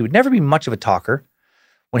life, he would never be much of a talker.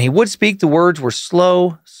 When he would speak, the words were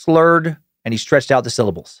slow, slurred, and he stretched out the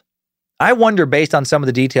syllables. I wonder, based on some of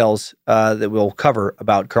the details that we'll cover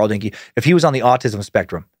about Karl Dinky, if he was on the autism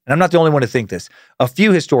spectrum. And I'm not the only one to think this. A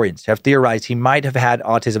few historians have theorized he might have had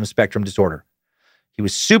autism spectrum disorder. He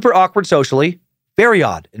was super awkward socially, very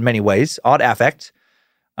odd in many ways, odd affect,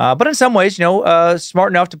 but in some ways,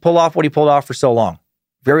 smart enough to pull off what he pulled off for so long.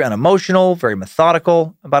 Very unemotional, very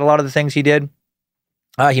methodical about a lot of the things he did.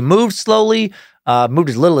 He moved slowly, moved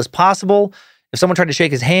as little as possible. If someone tried to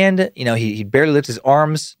shake his hand, he barely lifts his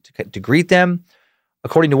arms to greet them.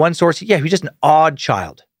 According to one source, he was just an odd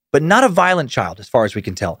child, but not a violent child as far as we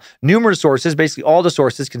can tell. Numerous sources, basically all the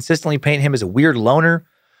sources, consistently paint him as a weird loner.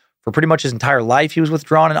 For pretty much his entire life, he was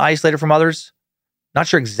withdrawn and isolated from others. Not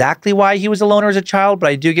sure exactly why he was a loner as a child, but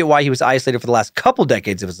I do get why he was isolated for the last couple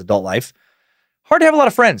decades of his adult life. Hard to have a lot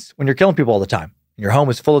of friends when you're killing people all the time. And your home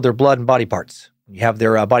is full of their blood and body parts. You have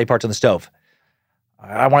their body parts on the stove.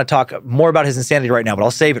 I want to talk more about his insanity right now, but I'll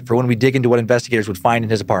save it for when we dig into what investigators would find in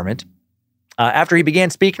his apartment. After he began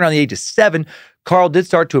speaking around the age of 7, Karl did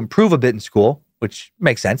start to improve a bit in school, which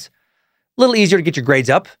makes sense. A little easier to get your grades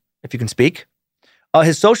up if you can speak.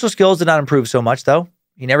 His social skills did not improve so much, though.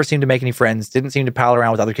 He never seemed to make any friends, didn't seem to pal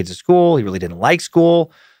around with other kids at school. He really didn't like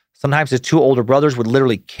school. Sometimes his 2 older brothers would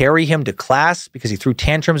literally carry him to class because he threw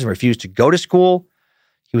tantrums and refused to go to school.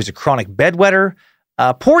 He was a chronic bedwetter.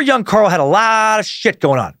 Poor young Karl had a lot of shit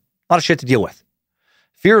going on, a lot of shit to deal with.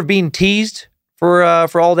 Fear of being teased for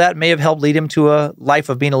all that may have helped lead him to a life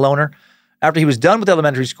of being a loner. After he was done with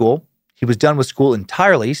elementary school, he was done with school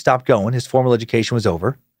entirely, stopped going. His formal education was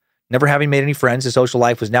over. Never having made any friends, his social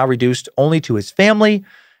life was now reduced only to his family.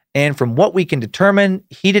 And from what we can determine,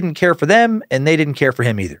 he didn't care for them and they didn't care for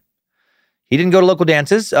him either. He didn't go to local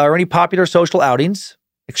dances or any popular social outings.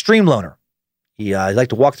 Extreme loner. He liked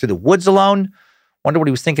to walk through the woods alone. Wonder what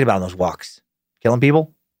he was thinking about on those walks. Killing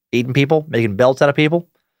people? Eating people? Making belts out of people?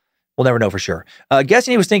 We'll never know for sure.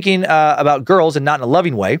 Guessing he was thinking about girls and not in a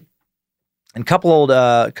loving way. In a couple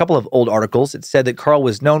of old articles, it said that Karl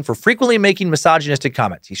was known for frequently making misogynistic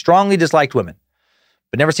comments. He strongly disliked women,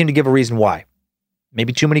 but never seemed to give a reason why.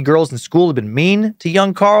 Maybe too many girls in school had been mean to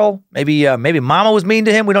young Karl. Maybe Mama was mean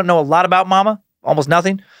to him. We don't know a lot about Mama. Almost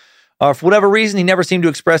nothing. For whatever reason, he never seemed to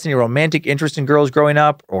express any romantic interest in girls growing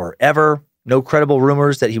up or ever. No credible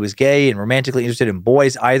rumors that he was gay and romantically interested in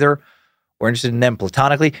boys either, or interested in them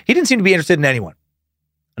platonically. He didn't seem to be interested in anyone.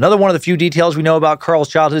 Another one of the few details we know about Karl's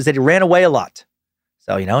childhood is that he ran away a lot.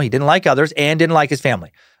 So, he didn't like others and didn't like his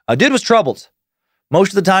family. Dude was troubled. Most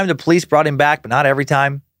of the time, the police brought him back, but not every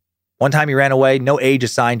time. One time he ran away, no age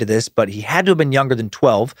assigned to this, but he had to have been younger than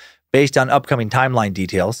 12 based on upcoming timeline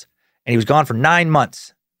details. And he was gone for 9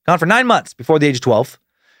 months. Gone for 9 months before the age of 12.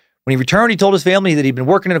 When he returned, he told his family that he'd been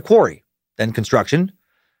working in a quarry, then construction.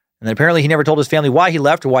 And then apparently he never told his family why he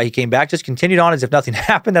left or why he came back, just continued on as if nothing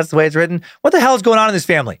happened. That's the way it's written. What the hell is going on in this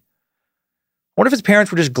family? I wonder if his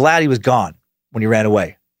parents were just glad he was gone when he ran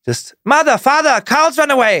away. Just, Mother, Father, Karl's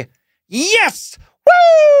run away. Yes!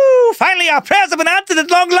 Woo! Finally our prayers have been answered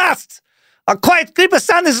at long last. Our quiet creeper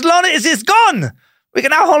son is gone. We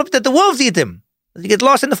can now hope that the wolves eat him. He gets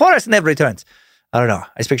lost in the forest and never returns. I don't know.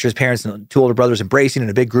 I just picture his parents and 2 older brothers embracing in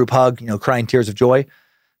a big group hug, crying tears of joy.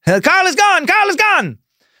 Karl is gone! Karl is gone!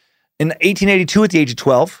 In 1882, at the age of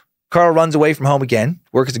 12, Karl runs away from home again,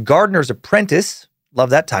 works as a gardener's apprentice. Love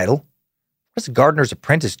that title. What does a gardener's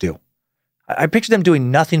apprentice do? I picture them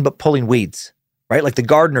doing nothing but pulling weeds, right? Like the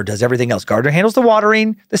gardener does everything else. Gardener handles the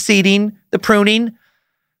watering, the seeding, the pruning.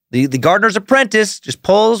 The gardener's apprentice just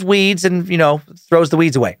pulls weeds and, throws the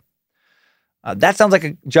weeds away. That sounds like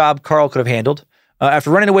a job Karl could have handled. After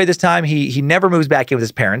running away this time, he never moves back in with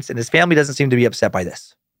his parents, and his family doesn't seem to be upset by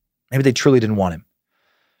this. Maybe they truly didn't want him.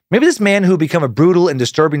 Maybe this man who became a brutal and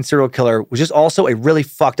disturbing serial killer was just also a really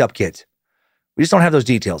fucked up kid. We just don't have those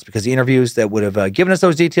details because the interviews that would have given us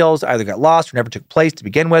those details either got lost or never took place to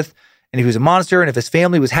begin with. And if he was a monster and if his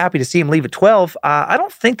family was happy to see him leave at 12, I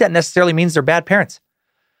don't think that necessarily means they're bad parents.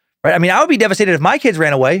 Right? I mean, I would be devastated if my kids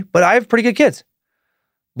ran away, but I have pretty good kids.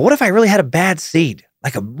 But what if I really had a bad seed?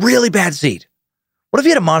 Like a really bad seed? What if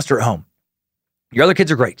you had a monster at home? Your other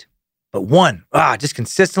kids are great, but one, just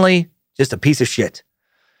consistently, just a piece of shit.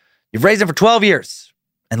 You've raised them for 12 years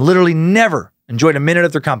and literally never enjoyed a minute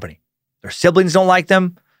of their company. Their siblings don't like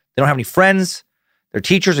them. They don't have any friends. Their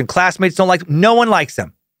teachers and classmates don't like them. No one likes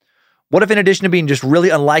them. What if in addition to being just really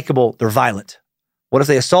unlikable, they're violent? What if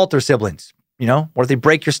they assault their siblings? What if they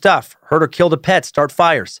break your stuff, hurt or kill the pets, start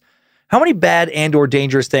fires? How many bad and or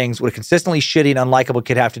dangerous things would a consistently shitty and unlikable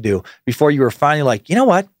kid have to do before you were finally like, you know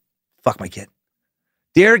what? Fuck my kid.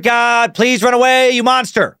 Dear God, please run away, you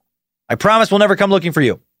monster. I promise we'll never come looking for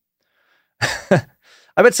you.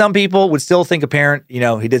 I bet some people would still think a parent,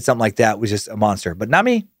 he did something like that was just a monster, but not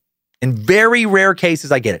me. In very rare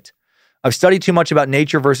cases, I get it. I've studied too much about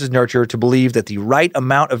nature versus nurture to believe that the right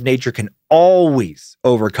amount of nature can always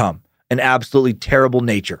overcome an absolutely terrible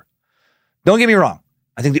nature. Don't get me wrong.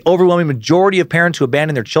 I think the overwhelming majority of parents who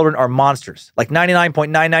abandon their children are monsters, like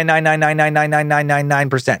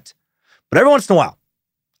 99.99999999999%. But every once in a while,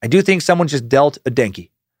 I do think someone just dealt a denki.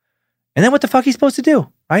 And then what the fuck are you supposed to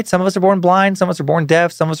do, right? Some of us are born blind. Some of us are born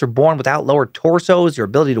deaf. Some of us are born without lower torsos or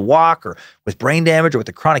ability to walk, or with brain damage, or with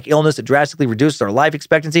a chronic illness that drastically reduces our life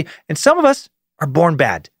expectancy. And some of us are born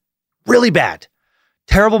bad, really bad,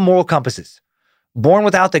 terrible moral compasses, born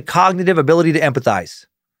without the cognitive ability to empathize,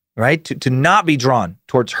 right? To not be drawn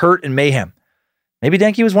towards hurt and mayhem. Maybe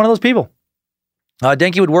Denki was one of those people.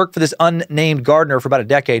 Denki would work for this unnamed gardener for about a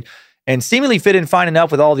decade and seemingly fit in fine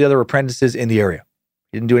enough with all the other apprentices in the area.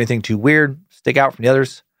 He didn't do anything too weird, stick out from the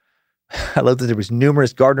others. I love that there was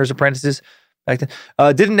numerous gardener's apprentices back then.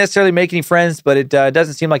 Didn't necessarily make any friends, but it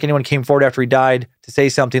doesn't seem like anyone came forward after he died to say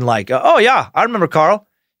something like, oh yeah, I remember Carl.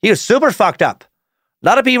 He was super fucked up. A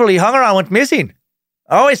lot of people he hung around went missing.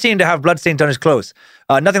 Always seemed to have bloodstains on his clothes.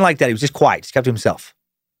 Nothing like that. He was just quiet. Just kept to himself.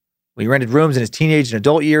 When he rented rooms in his teenage and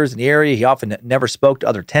adult years in the area, he often never spoke to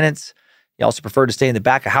other tenants. He also preferred to stay in the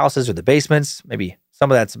back of houses or the basements. Maybe some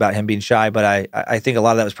of that's about him being shy, but I think a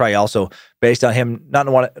lot of that was probably also based on him not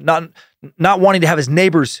wanting to have his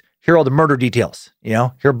neighbors hear all the murder details,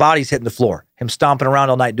 hear bodies hitting the floor, him stomping around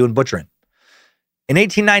all night doing butchering. In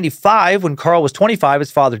 1895, when Carl was 25,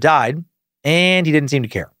 his father died, and he didn't seem to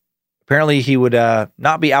care. Apparently, he would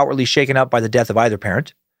not be outwardly shaken up by the death of either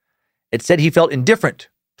parent. It said he felt indifferent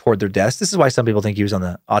toward their deaths. This is why some people think he was on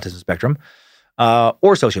the autism spectrum,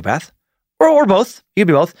 or sociopath. Or both. He could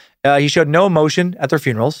be both. He showed no emotion at their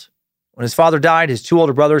funerals. When his father died, his two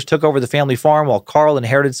older brothers took over the family farm while Carl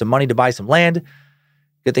inherited some money to buy some land.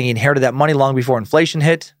 Good thing he inherited that money long before inflation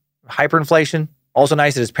hit. Hyperinflation. Also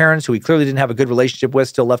nice that his parents, who he clearly didn't have a good relationship with,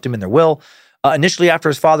 still left him in their will. Initially, after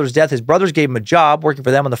his father's death, his brothers gave him a job working for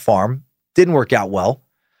them on the farm. Didn't work out well.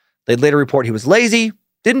 They'd later report he was lazy,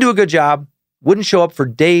 didn't do a good job, wouldn't show up for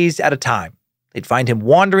days at a time. They'd find him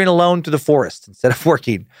wandering alone through the forest instead of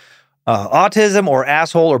working. Autism or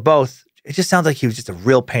asshole or both, it just sounds like he was just a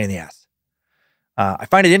real pain in the ass. I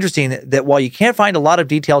find it interesting that while you can't find a lot of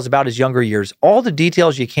details about his younger years, all the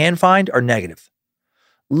details you can find are negative.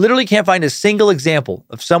 Literally can't find a single example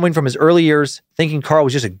of someone from his early years thinking Carl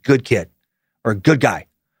was just a good kid or a good guy,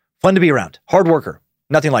 fun to be around, hard worker,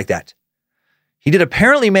 nothing like that. He did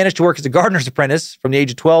apparently manage to work as a gardener's apprentice from the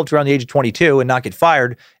age of 12 to around the age of 22 and not get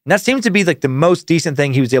fired. And that seems to be like the most decent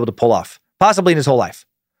thing he was able to pull off, possibly in his whole life.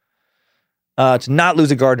 To not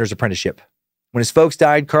lose a gardener's apprenticeship. When his folks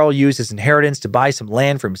died, Carl used his inheritance to buy some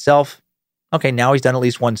land for himself. Okay, now he's done at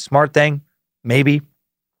least one smart thing, maybe.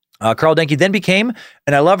 Carl Denki then became,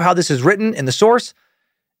 and I love how this is written in the source,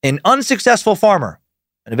 an unsuccessful farmer.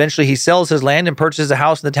 And eventually he sells his land and purchases a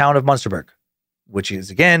house in the town of Munsterberg, which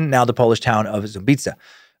is, again, now the Polish town of Zębica.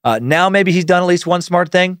 Now maybe he's done at least one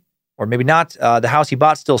smart thing, or maybe not. The house he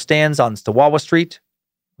bought still stands on Stawawa Street.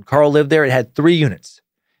 When Carl lived there, it had 3 units.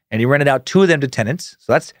 And he rented out 2 of them to tenants.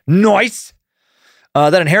 So that's nice.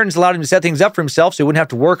 That inheritance allowed him to set things up for himself so he wouldn't have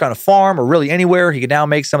to work on a farm or really anywhere. He could now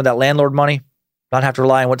make some of that landlord money, not have to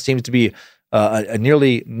rely on what seems to be a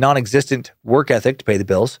nearly non-existent work ethic to pay the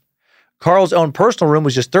bills. Carl's own personal room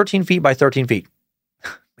was just 13 feet by 13 feet.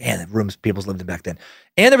 Man, the rooms people lived in back then.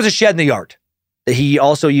 And there was a shed in the yard that he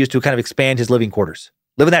also used to kind of expand his living quarters.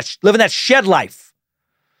 Living that shed life.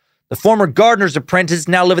 The former gardener's apprentice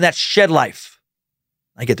now living that shed life.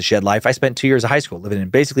 I get the shed life. I spent 2 years of high school living in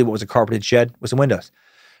basically what was a carpeted shed with some windows.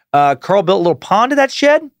 Carl built a little pond to that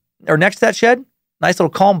shed, or next to that shed. Nice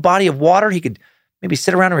little calm body of water. He could maybe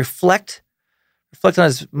sit around and reflect on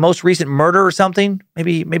his most recent murder or something.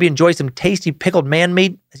 Maybe enjoy some tasty pickled man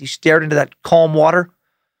meat as he stared into that calm water.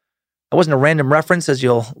 That wasn't a random reference, as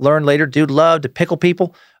you'll learn later. Dude loved to pickle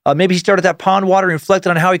people. Maybe he started that pond water and reflected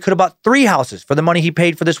on how he could have bought 3 houses for the money he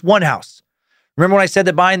paid for this one house. Remember when I said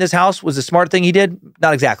that buying this house was the smart thing he did?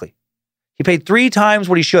 Not exactly. He paid 3 times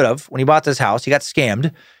what he should have when he bought this house. He got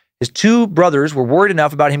scammed. His 2 brothers were worried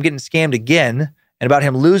enough about him getting scammed again and about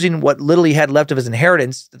him losing what little he had left of his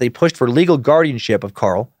inheritance that they pushed for legal guardianship of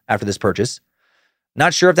Carl after this purchase.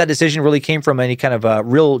 Not sure if that decision really came from any kind of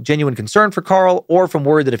real genuine concern for Carl or from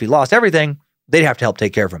worry that if he lost everything, they'd have to help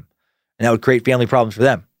take care of him. And that would create family problems for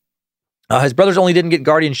them. His brothers only didn't get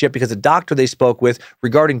guardianship because a doctor they spoke with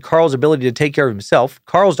regarding Carl's ability to take care of himself,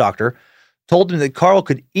 Carl's doctor, told him that Carl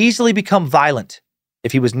could easily become violent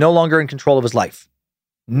if he was no longer in control of his life.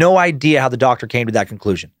 No idea how the doctor came to that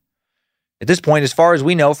conclusion. At this point, as far as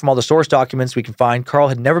we know from all the source documents we can find, Carl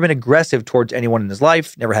had never been aggressive towards anyone in his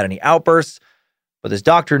life, never had any outbursts. But this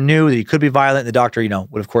doctor knew that he could be violent. And the doctor,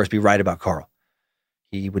 would of course be right about Carl.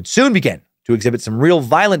 He would soon begin to exhibit some real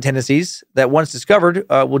violent tendencies that, once discovered,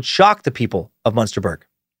 would shock the people of Munsterberg.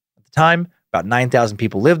 At the time, about 9,000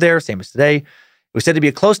 people lived there, same as today. It was said to be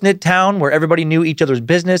a close-knit town where everybody knew each other's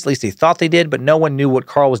business. At least they thought they did, but no one knew what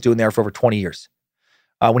Carl was doing there for over 20 years.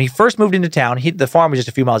 When he first moved into town, the farm was just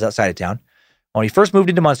a few miles outside of town. When he first moved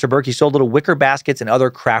into Munsterberg, he sold little wicker baskets and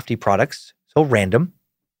other crafty products. So random.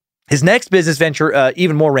 His next business venture,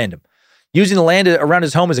 even more random. Using the land around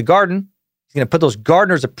his home as a garden, he's going to put those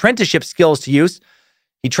gardener's apprenticeship skills to use.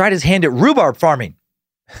 He tried his hand at rhubarb farming,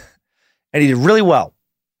 and he did really well.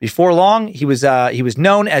 Before long, he was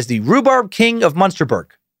known as the Rhubarb King of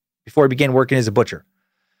Munsterberg before he began working as a butcher.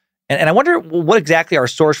 And I wonder what exactly our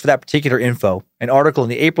source for that particular info, an article in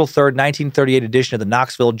the April 3rd, 1938 edition of the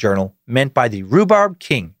Knoxville Journal, meant by the Rhubarb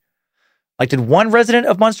King. Like, did one resident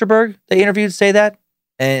of Munsterberg they interviewed say that?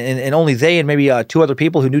 And only they and maybe two other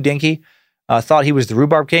people who knew Dinky thought he was the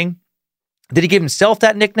Rhubarb King? Did he give himself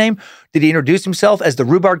that nickname? Did he introduce himself as the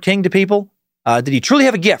Rhubarb King to people? Did he truly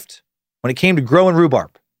have a gift when it came to growing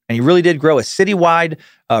rhubarb? And he really did grow a citywide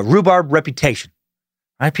rhubarb reputation.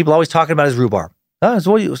 Right? People always talking about his rhubarb.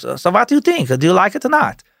 So what do you think? Do you like it or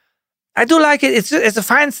not? I do like it. It's a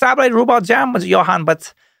fine strawberry rhubarb jam, Johan,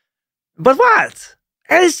 but what?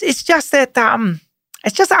 It's just that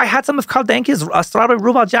I had some of Carl Denke's strawberry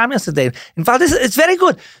rhubarb jam yesterday. In fact, it's very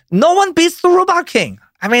good. No one beats the Rhubarb King.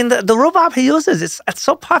 I mean, the rhubarb he uses, it's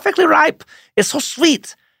so perfectly ripe. It's so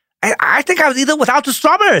sweet. I think I would eat it without the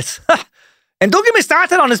strawberries. And don't get me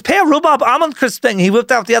started on his pear rhubarb almond crisp thing he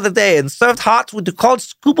whipped out the other day and served hot with the cold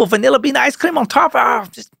scoop of vanilla bean ice cream on top.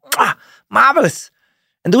 Just marvelous.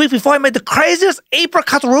 And the week before, he made the craziest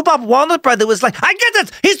apricot rhubarb walnut bread that was like, I get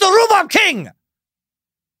it! He's the Rhubarb King!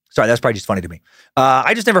 Sorry, that's probably just funny to me.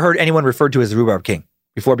 I just never heard anyone referred to as the Rhubarb King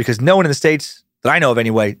before, because no one in the States that I know of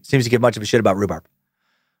anyway seems to give much of a shit about rhubarb.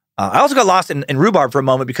 I also got lost in rhubarb for a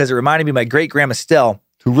moment because it reminded me of my great-grandma Stell,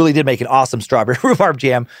 who really did make an awesome strawberry rhubarb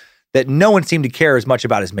jam that no one seemed to care as much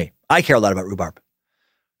about as me. I care a lot about rhubarb.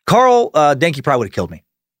 Carl Denke probably would have killed me.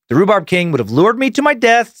 The Rhubarb King would have lured me to my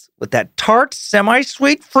death with that tart,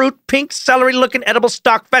 semi-sweet fruit, pink celery-looking edible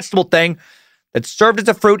stock vegetable thing that's served as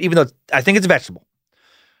a fruit, even though I think it's a vegetable.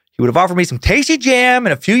 He would have offered me some tasty jam,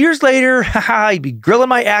 and a few years later, he'd be grilling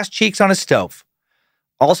my ass cheeks on his stove.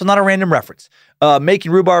 Also not a random reference.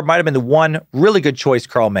 Making rhubarb might have been the one really good choice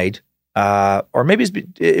Carl made, or maybe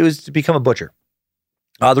it was to become a butcher.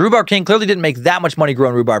 The Rhubarb King clearly didn't make that much money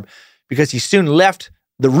growing rhubarb because he soon left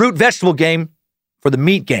the root vegetable game for the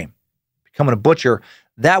meat game. Becoming a butcher,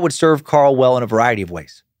 that would serve Carl well in a variety of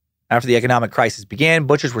ways. After the economic crisis began,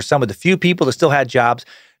 butchers were some of the few people that still had jobs.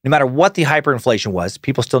 No matter what the hyperinflation was,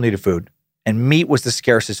 people still needed food, and meat was the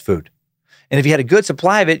scarcest food. And if you had a good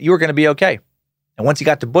supply of it, you were going to be okay. And once he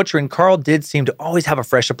got to butchering, Carl did seem to always have a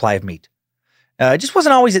fresh supply of meat. It just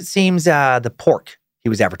wasn't always, it seems, the pork he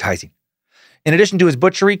was advertising. In addition to his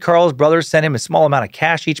butchery, Carl's brothers sent him a small amount of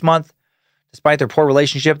cash each month. Despite their poor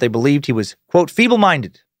relationship, they believed he was, quote,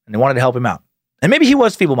 feeble-minded, and they wanted to help him out. And maybe he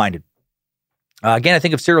was feeble-minded. Again, I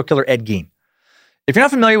think of serial killer Ed Gein. If you're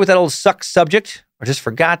not familiar with that old suck subject, or just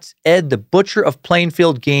forgot, Ed, the butcher of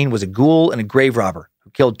Plainfield Gein, was a ghoul and a grave robber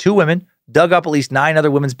who killed 2 women, dug up at least 9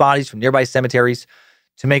 other women's bodies from nearby cemeteries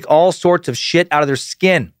to make all sorts of shit out of their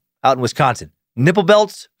skin out in Wisconsin. Nipple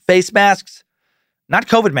belts, face masks, not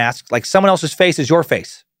COVID masks, like someone else's face is your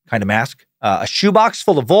face kind of mask. A shoebox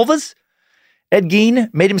full of vulvas. Ed Gein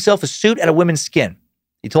made himself a suit out of women's skin.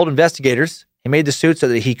 He told investigators he made the suit so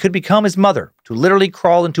that he could become his mother, to literally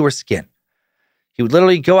crawl into her skin. He would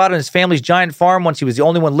literally go out on his family's giant farm once he was the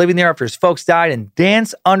only one living there after his folks died and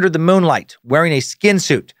dance under the moonlight wearing a skin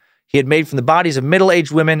suit he had made from the bodies of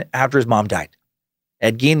middle-aged women after his mom died.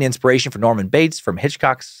 Ed Gein, the inspiration for Norman Bates from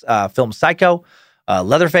Hitchcock's film Psycho,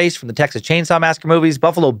 Leatherface from the Texas Chainsaw Massacre movies,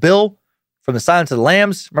 Buffalo Bill from The Silence of the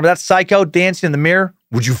Lambs. Remember that psycho dancing in the mirror?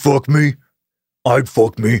 Would you fuck me? I'd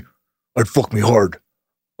fuck me. I'd fuck me hard.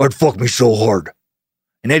 I'd fuck me so hard.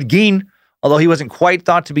 And Ed Gein, although he wasn't quite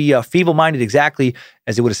thought to be feeble-minded exactly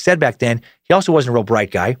as they would have said back then, he also wasn't a real bright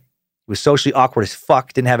guy. He was socially awkward as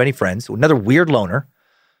fuck, didn't have any friends, another weird loner.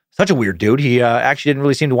 Such a weird dude. He actually didn't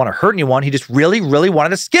really seem to want to hurt anyone. He just really, really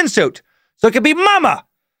wanted a skin suit so it could be mama.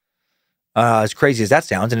 As crazy as that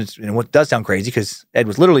sounds, and what does sound crazy, because Ed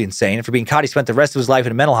was literally insane. And for being caught, he spent the rest of his life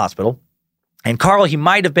in a mental hospital. And Carl, he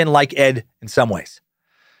might have been like Ed in some ways.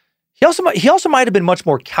 He also might have been much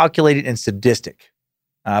more calculated and sadistic.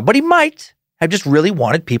 But he might have just really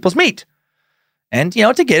wanted people's meat. And,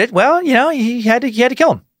 to get it, well, he had to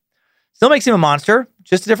kill him. Still makes him a monster,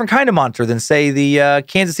 just a different kind of monster than, say, the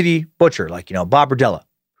Kansas City butcher, like, Bob Berdella,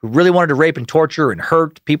 who really wanted to rape and torture and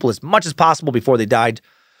hurt people as much as possible before they died.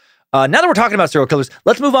 Now that we're talking about serial killers,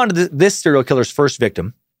 let's move on to this serial killer's first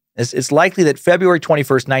victim. It's likely that February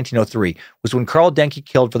 21st, 1903 was when Karl Denke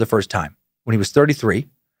killed for the first time, when he was 33.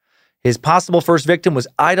 His possible first victim was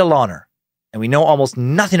Ida Launer, and we know almost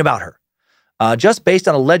nothing about her. Just based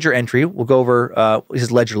on a ledger entry, we'll go over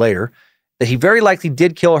his ledger later, that he very likely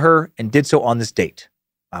did kill her and did so on this date.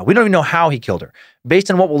 We don't even know how he killed her. Based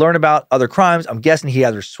on what we'll learn about other crimes, I'm guessing he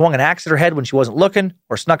either swung an axe at her head when she wasn't looking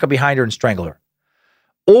or snuck up behind her and strangled her.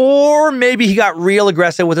 Or maybe he got real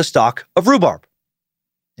aggressive with a stalk of rhubarb.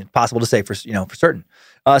 It's possible to say for certain.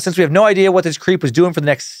 Since we have no idea what this creep was doing for the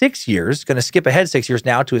next 6 years, going to skip ahead 6 years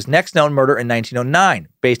now to his next known murder in 1909,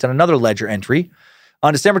 based on another ledger entry.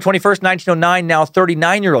 On December 21st, 1909, now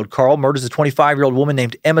 39-year-old Karl murders a 25-year-old woman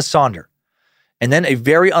named Emma Sonder. And then a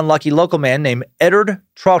very unlucky local man named Eddard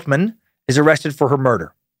Trautmann is arrested for her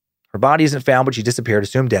murder. Her body isn't found, but she disappeared,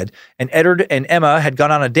 assumed dead. And Eddard and Emma had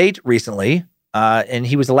gone on a date recently, and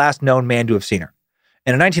he was the last known man to have seen her.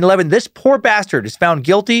 And in 1911, this poor bastard is found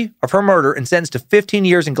guilty of her murder and sentenced to 15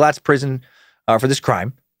 years in Glatz prison for this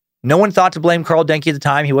crime. No one thought to blame Karl Denke at the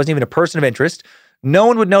time. He wasn't even a person of interest. No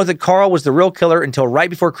one would know that Karl was the real killer until right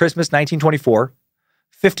before Christmas 1924.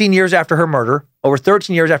 15 years after her murder, over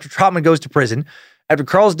 13 years after Trautmann goes to prison, after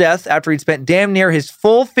Karl's death, after he'd spent damn near his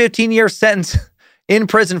full 15-year sentence in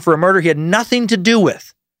prison for a murder he had nothing to do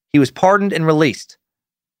with, he was pardoned and released.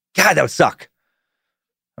 God, that would suck.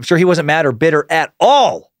 I'm sure he wasn't mad or bitter at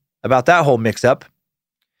all about that whole mix-up.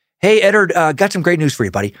 Hey, Eddard, got some great news for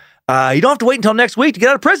you, buddy. You don't have to wait until next week to get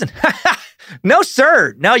out of prison. No,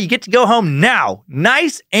 sir. No, you get to go home now,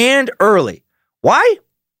 nice and early. Why?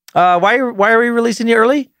 Why are we releasing you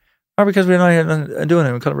early? Or because we're not doing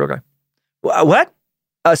it. We're calling a real guy. What?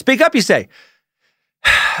 Speak up, you say.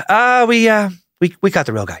 We caught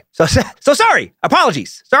the real guy. So sorry.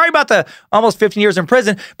 Apologies. Sorry about the almost 15 years in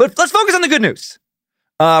prison. But let's focus on the good news.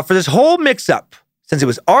 For this whole mix-up, since it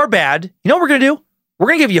was our bad, you know what we're going to do? We're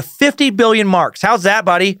going to give you 50 billion marks. How's that,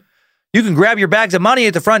 buddy? You can grab your bags of money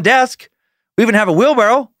at the front desk. We even have a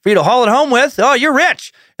wheelbarrow for you to haul it home with. Oh, you're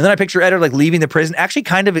rich. And then I picture Eddard like leaving the prison, actually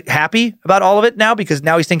kind of happy about all of it now because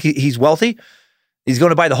now he's thinking he's wealthy. He's going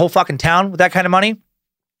to buy the whole fucking town with that kind of money. And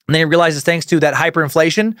then he realizes thanks to that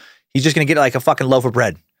hyperinflation, he's just going to get like a fucking loaf of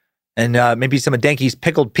bread and maybe some of Denke's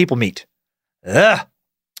pickled people meat. Back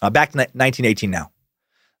to 1918 now.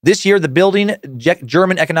 This year, the building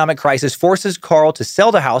German economic crisis forces Karl to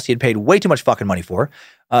sell the house he had paid way too much fucking money for.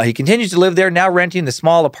 He continues to live there, now renting the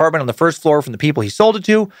small apartment on the first floor from the people he sold it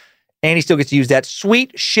to, and he still gets to use that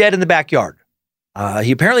sweet shed in the backyard.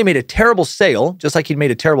 He apparently made a terrible sale, just like he'd made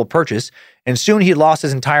a terrible purchase, and soon he had lost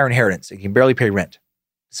his entire inheritance and can barely pay rent.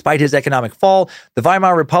 Despite his economic fall, the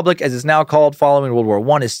Weimar Republic, as it's now called following World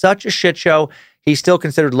War I, is such a shit show, he's still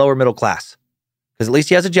considered lower middle class. Because at least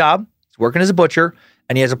he has a job, he's working as a butcher,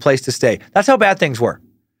 and he has a place to stay. That's how bad things were.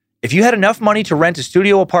 If you had enough money to rent a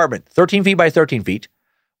studio apartment, 13 feet by 13 feet,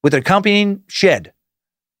 with an accompanying shed,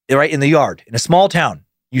 right in the yard, in a small town,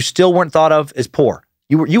 you still weren't thought of as poor.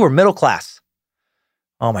 You were middle class.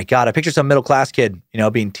 Oh my God, I picture some middle class kid,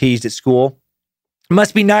 being teased at school.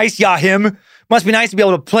 Must be nice, him. Must be nice to be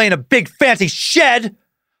able to play in a big fancy shed.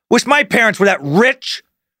 Wish my parents were that rich.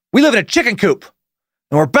 We live in a chicken coop,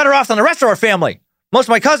 and we're better off than the rest of our family. Most of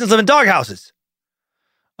my cousins live in doghouses.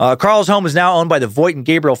 Karl's home is now owned by the Voigt and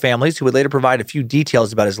Gabriel families, who would later provide a few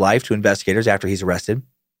details about his life to investigators after he's arrested.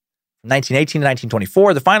 From 1918 to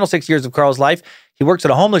 1924, the final 6 years of Karl's life, he works at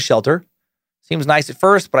a homeless shelter. Seems nice at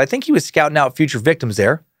first, but I think he was scouting out future victims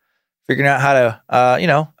there, figuring out how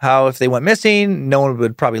to, how if they went missing, no one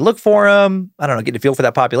would probably look for him. I don't know, getting a feel for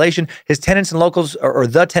that population. His tenants and locals, or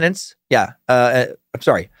the tenants, the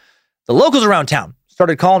locals around town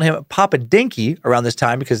started calling him Papa Denke around this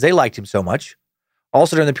time because they liked him so much.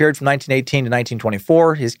 Also, during the period from 1918 to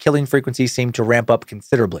 1924, his killing frequency seemed to ramp up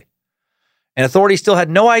considerably. And authorities still had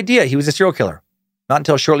no idea he was a serial killer, not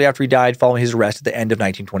until shortly after he died following his arrest at the end of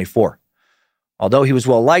 1924. Although he was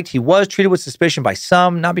well-liked, he was treated with suspicion by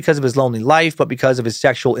some, not because of his lonely life, but because of his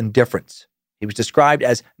sexual indifference. He was described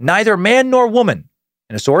as neither man nor woman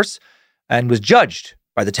in a source, and was judged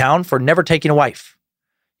by the town for never taking a wife.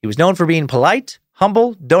 He was known for being polite,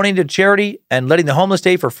 humble, donating to charity, and letting the homeless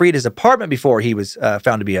stay for free at his apartment before he was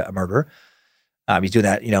found to be a murderer. He's doing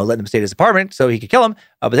that, letting them stay at his apartment so he could kill him,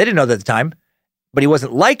 but they didn't know that at the time. But he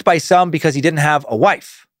wasn't liked by some because he didn't have a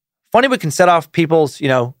wife. Funny what can set off people's,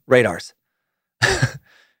 radars.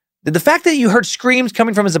 Did the fact that you heard screams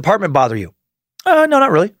coming from his apartment bother you? No,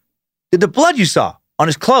 not really. Did the blood you saw on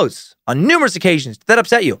his clothes on numerous occasions, did that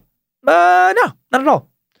upset you? No, not at all.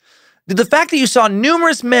 Did the fact that you saw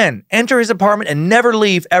numerous men enter his apartment and never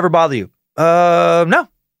leave ever bother you? No.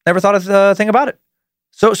 Never thought a thing about it.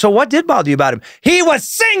 So what did bother you about him? He was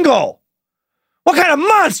single! What kind of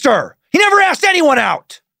monster? He never asked anyone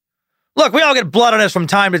out. Look, we all get blood on us from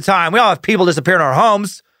time to time. We all have people disappear in our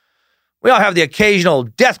homes. We all have the occasional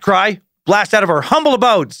death cry blast out of our humble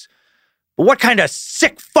abodes. But what kind of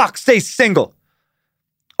sick fuck stays single?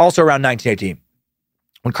 Also around 1918.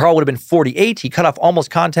 When Carl would have been 48, he cut off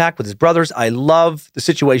almost contact with his brothers. I love the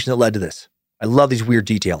situation that led to this. I love these weird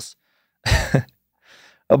details.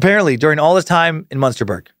 Apparently, during all his time in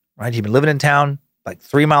Munsterberg, right, he'd been living in town like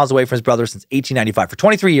 3 miles away from his brother since 1895 for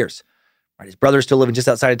 23 years. Right, his brother's still living just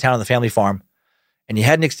outside of town on the family farm, and he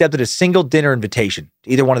hadn't accepted a single dinner invitation to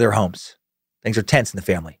either one of their homes. Things are tense in the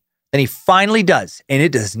family. Then he finally does, and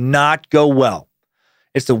it does not go well.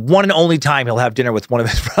 It's the one and only time he'll have dinner with one of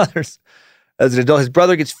his brothers. As an adult, his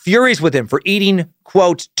brother gets furious with him for eating,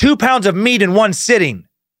 quote, 2 pounds of meat in one sitting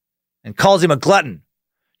and calls him a glutton.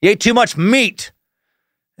 He ate too much meat.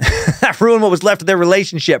 That ruined what was left of their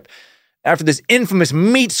relationship. After this infamous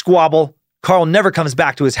meat squabble, Carl never comes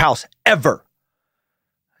back to his house, ever.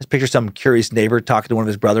 Just picture some curious neighbor talking to one of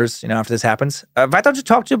his brothers, after this happens. Why don't you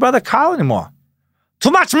talk to your brother Carl anymore? Too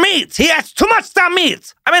much meat! He eats too much damn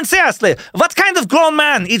meat! I mean, seriously, what kind of grown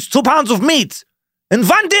man eats 2 pounds of meat in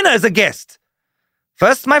one dinner as a guest?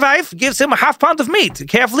 First, my wife gives him a half pound of meat,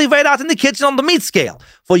 carefully weighed out in the kitchen on the meat scale,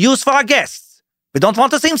 for use for our guests. We don't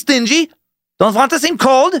want to seem stingy, don't want to seem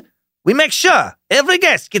cold. We make sure every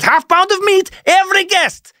guest gets half pound of meat, every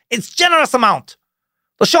guest. It's generous amount.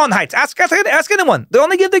 The Schoenheits, ask anyone. They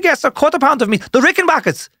only give the guests a quarter pound of meat. The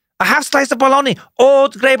Rickenbackers, a half slice of bologna,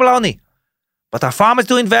 old grey bologna. But our farm is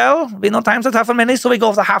doing well. We know times are tough for many, so we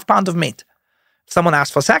go for the half pound of meat. If someone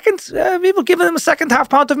asks for a second, we will give them a second half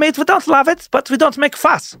pound of meat. We don't love it, but we don't make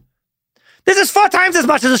fuss. This is 4 times as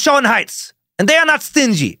much as the Schoenheits, and they are not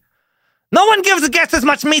stingy. No one gives the guests as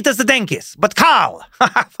much meat as the Denkis, but Carl,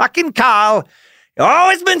 fucking Carl, you've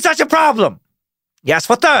always been such a problem. He asks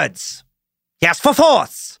for thirds. He asks for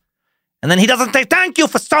fourths. And then he doesn't say thank you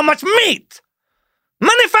for so much meat.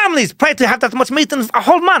 Many families pray to have that much meat in a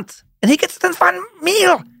whole month, and he gets it in one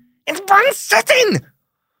meal, in one sitting.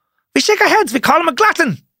 We shake our heads, we call him a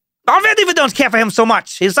glutton. Already we don't care for him so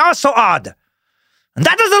much. He's all so odd. And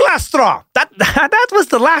that is the last straw. That was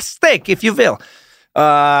the last steak, if you will.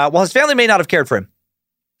 While his family may not have cared for him,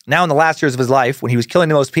 now in the last years of his life, when he was killing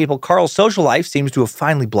the most people, Carl's social life seems to have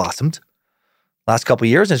finally blossomed. Last couple of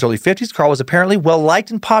years, in his early 50s, Carl was apparently well-liked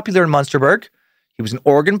and popular in Munsterberg. He was an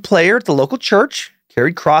organ player at the local church,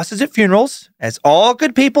 carried crosses at funerals, as all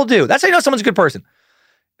good people do. That's how you know someone's a good person.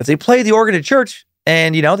 If they play the organ at church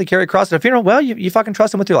and, they carry a cross at a funeral, well, you fucking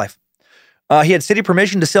trust them with your life. He had city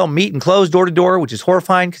permission to sell meat and clothes door to door, which is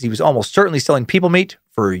horrifying because he was almost certainly selling people meat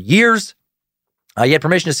for years. He had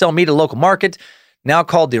permission to sell meat at a local market, now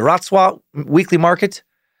called the Ratswa Weekly Market.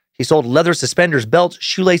 He sold leather suspenders, belts,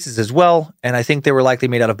 shoelaces as well, and I think they were likely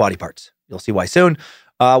made out of body parts. You'll see why soon.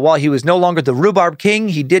 While he was no longer the rhubarb king,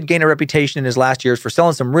 he did gain a reputation in his last years for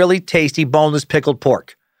selling some really tasty, boneless pickled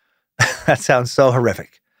pork. That sounds so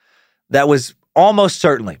horrific. That was almost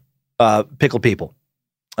certainly pickled people.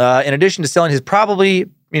 In addition to selling his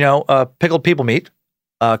probably, pickled people meat,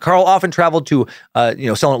 Carl often traveled to, selling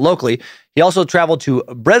it locally. He also traveled to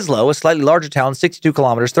Breslau, a slightly larger town, 62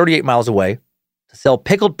 kilometers, 38 miles away, to sell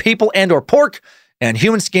pickled people and or pork and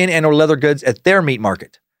human skin and or leather goods at their meat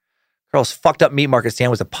market. Carl's fucked up meat market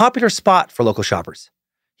stand was a popular spot for local shoppers.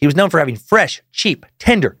 He was known for having fresh, cheap,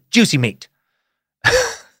 tender, juicy meat.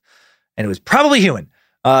 And it was probably human.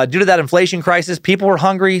 Due to that inflation crisis, people were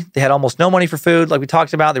hungry. They had almost no money for food, like we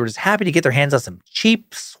talked about. They were just happy to get their hands on some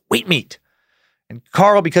cheap, sweet meat. And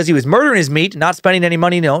Carl, because he was murdering his meat, not spending any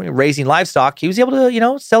money, raising livestock, he was able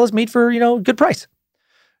to, sell his meat for, good price.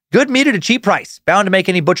 Good meat at a cheap price, bound to make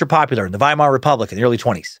any butcher popular in the Weimar Republic in the early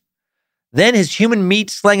 20s. Then his human meat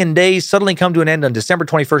slinging days suddenly come to an end on December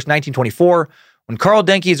 21st, 1924, when Carl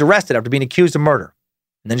Denke is arrested after being accused of murder.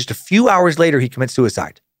 And then just a few hours later, he commits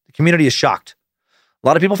suicide. The community is shocked. A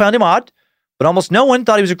lot of people found him odd, but almost no one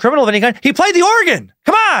thought he was a criminal of any kind. He played the organ!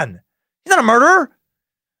 Come on! He's not a murderer!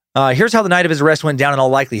 Here's how the night of his arrest went down in all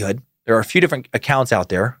likelihood. There are a few different accounts out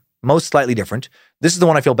there, most slightly different. This is the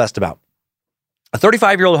one I feel best about. A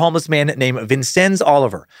 35-year-old homeless man named Vincenz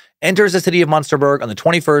Oliver enters the city of Munsterberg on the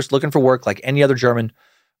 21st looking for work like any other German.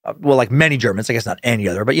 Like many Germans, I guess not any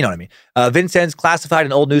other, but you know what I mean. Vincenz, classified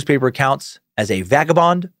in old newspaper accounts as a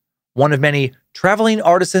vagabond, one of many traveling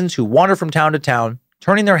artisans who wander from town to town,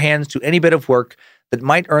 turning their hands to any bit of work that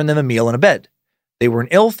might earn them a meal and a bed. They were an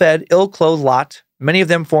ill-fed, ill-clothed lot, many of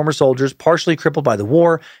them former soldiers, partially crippled by the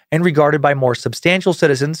war and regarded by more substantial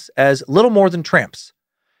citizens as little more than tramps.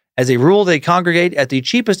 As a rule, they congregate at the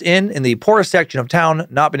cheapest inn in the poorest section of town,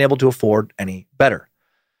 not being able to afford any better.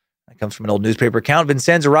 That comes from an old newspaper account.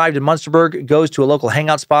 Vincennes arrived in Munsterberg, goes to a local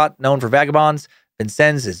hangout spot known for vagabonds.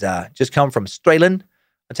 Vincennes has just come from Strehlen,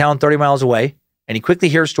 a town 30 miles away, and he quickly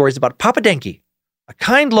hears stories about Papa Denki, a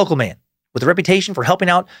kind local man with a reputation for helping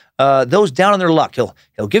out those down on their luck.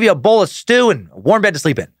 He'll give you a bowl of stew and a warm bed to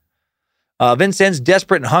sleep in. Vincennes,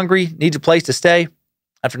 desperate and hungry, needs a place to stay.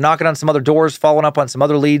 After knocking on some other doors, following up on some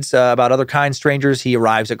other leads about other kind strangers, he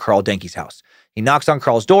arrives at Carl Denki's house. He knocks on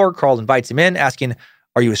Carl's door. Carl invites him in, asking,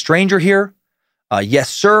 "Are you a stranger here?" "Yes,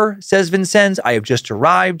 sir," says Vincennes. "I have just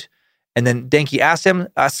arrived." And then Denki asks him,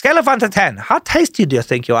 "Scale of 1 to 10, how tasty do you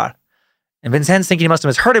think you are?" And Vincennes, thinking he must have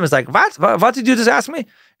misheard him, is like, What did you just ask me?"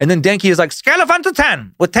 And then Denki is like, "Scale of 1 to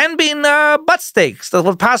 10, with 10 being butt steaks that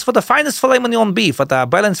will pass for the finest filet mignon beef at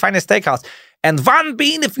Berlin's finest steakhouse. And 1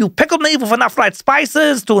 being if you pickled me with enough right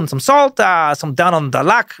spices, doing some salt, some down on the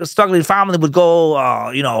luck, struggling family would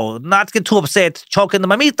go, not get too upset, choke into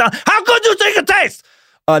my meat. How good do you think it tastes?"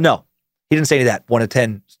 No, he didn't say any of that 1 to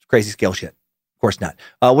 10 crazy scale shit. Of course not.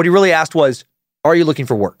 What he really asked was, "Are you looking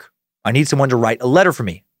for work? I need someone to write a letter for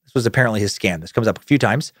me." This was apparently his scam. This comes up a few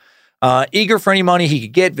times. Eager for any money he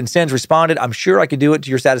could get, Vincennes responded, "I'm sure I could do it to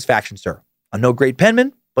your satisfaction, sir. I'm no great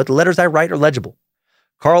penman, but the letters I write are legible."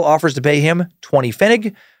 Carl offers to pay him 20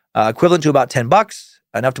 pfennig, equivalent to about $10,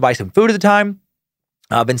 enough to buy some food at the time.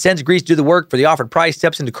 Vincennes agrees to do the work for the offered price,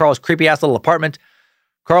 steps into Carl's creepy-ass little apartment.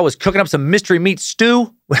 Carl was cooking up some mystery meat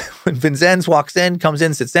stew when Vincennes walks in, comes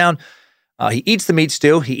in, sits down. He eats the meat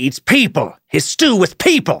stew. He eats people. His stew with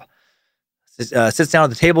people. Sits down at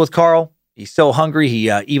the table with Carl. He's so hungry,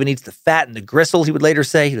 he even eats the fat and the gristle, he would later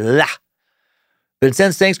say. Lah.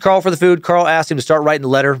 Vincennes thanks Carl for the food. Carl asks him to start writing the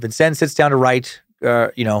letter. Vincennes sits down to write,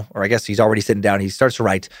 or I guess he's already sitting down. He starts to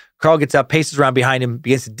write. Carl gets up, paces around behind him,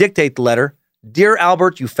 begins to dictate the letter. "Dear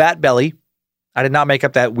Albert, you fat belly." I did not make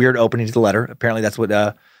up that weird opening to the letter. Apparently that's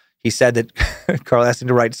what he said that Carl asked him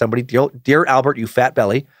to write to somebody. "Dear Albert, you fat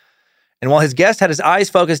belly." And while his guest had his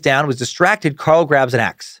eyes focused down, was distracted, Carl grabs an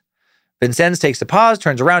axe. Vincennes takes a pause,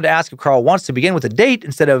 turns around to ask if Carl wants to begin with a date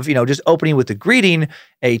instead of, just opening with the greeting.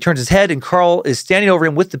 He turns his head and Carl is standing over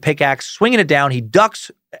him with the pickaxe, swinging it down. He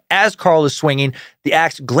ducks as Carl is swinging. The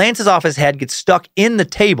axe glances off his head, gets stuck in the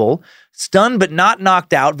table. Stunned but not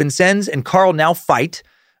knocked out, Vincennes and Carl now fight.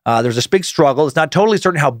 There's a big struggle. It's not totally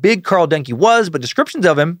certain how big Carl Denki was, but descriptions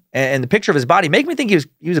of him and the picture of his body make me think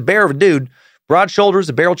he was a bear of a dude. Broad shoulders,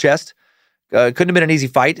 a barrel chest. Couldn't have been an easy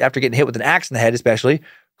fight after getting hit with an axe in the head, especially.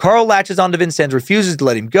 Carl latches onto Vincennes, refuses to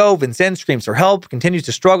let him go. Vincennes screams for help, continues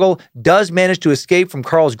to struggle, does manage to escape from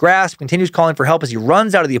Carl's grasp, continues calling for help as he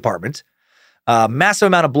runs out of the apartment. Massive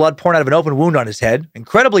amount of blood pouring out of an open wound on his head.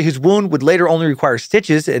 Incredibly, his wound would later only require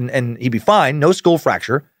stitches and he'd be fine. No skull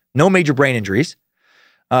fracture, no major brain injuries.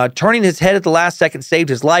 Turning his head at the last second saved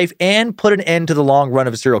his life and put an end to the long run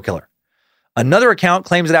of a serial killer. Another account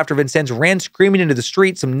claims that after Vincennes ran screaming into the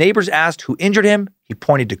street, some neighbors asked who injured him. He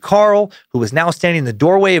pointed to Carl, who was now standing in the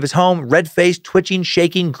doorway of his home, red-faced, twitching,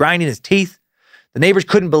 shaking, grinding his teeth. The neighbors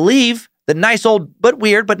couldn't believe that nice old, but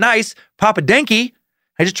weird, but nice, Papa Denki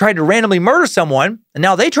had just tried to randomly murder someone, and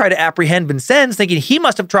now they try to apprehend Vincennes, thinking he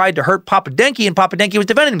must have tried to hurt Papa Denki, and Papa Denki was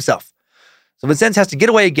defending himself. So Vincennes has to get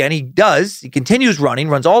away again. He does. He continues running,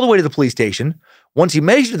 runs all the way to the police station. Once he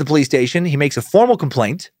makes it to the police station, he makes a formal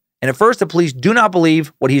complaint. And at first, the police do not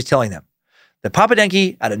believe what he's telling them. That Papa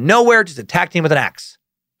Denki, out of nowhere, just attacked him with an axe.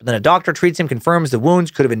 But then a doctor treats him, confirms the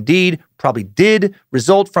wounds could have indeed, probably did,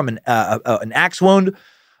 result from an axe wound.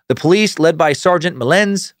 The police, led by Sergeant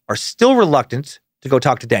Melens, are still reluctant to go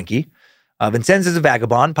talk to Denki. Vincennes is a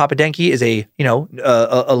vagabond. Papa Denki is a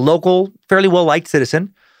local, fairly well-liked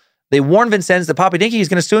citizen. They warn Vincennes that Papa Denki is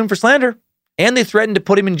going to sue him for slander. And they threaten to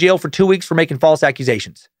put him in jail for 2 weeks for making false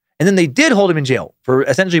accusations. And then they did hold him in jail for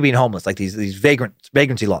essentially being homeless, like these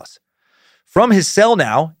vagrancy laws. From his cell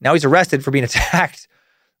now he's arrested for being attacked.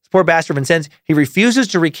 This poor bastard Vincennes, he refuses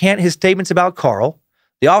to recant his statements about Carl.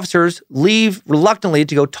 The officers leave reluctantly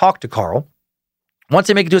to go talk to Carl. Once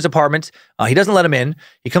they make it to his apartment, he doesn't let him in.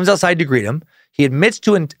 He comes outside to greet him. He admits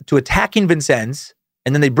to attacking Vincennes,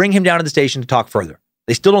 and then they bring him down to the station to talk further.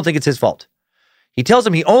 They still don't think it's his fault. He tells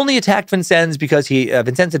him he only attacked Vincennes because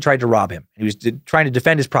Vincennes had tried to rob him. He was trying to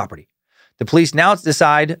defend his property. The police now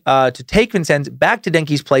decide to take Vincennes back to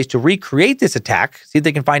Denki's place to recreate this attack, see if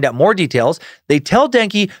they can find out more details. They tell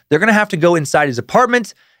Denki they're going to have to go inside his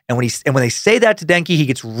apartment, and when they say that to Denki, he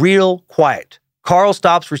gets real quiet. Carl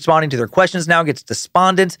stops responding to their questions now, gets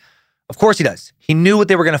despondent. Of course he does. He knew what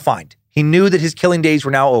they were going to find. He knew that his killing days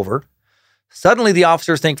were now over. Suddenly, the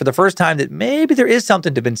officers think for the first time that maybe there is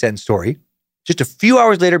something to Vincennes' story. Just a few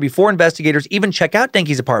hours later, before investigators even check out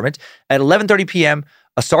Denke's apartment, at 11:30 p.m.,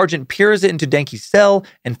 a sergeant peers into Denke's cell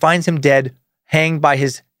and finds him dead, hanged by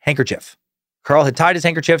his handkerchief. Carl had tied his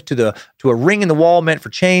handkerchief to a ring in the wall meant for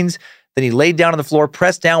chains. Then he laid down on the floor,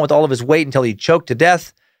 pressed down with all of his weight until he choked to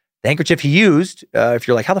death. The handkerchief he used, if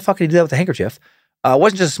you're like, how the fuck did he do that with a handkerchief?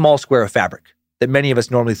 Wasn't just a small square of fabric that many of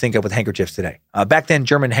us normally think of with handkerchiefs today. Back then,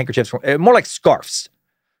 German handkerchiefs were more like scarves,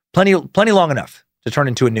 plenty long enough to turn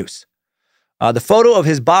into a noose. The photo of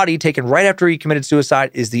his body taken right after he committed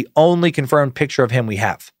suicide is the only confirmed picture of him we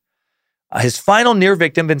have. His final near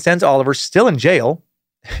victim, Vincennes Oliver, still in jail.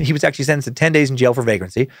 He was actually sentenced to 10 days in jail for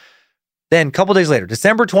vagrancy. Then, a couple days later,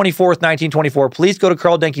 December 24th, 1924, police go to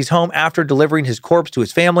Karl Denke's home after delivering his corpse to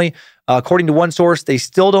his family. According to one source, they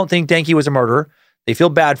still don't think Denke was a murderer. They feel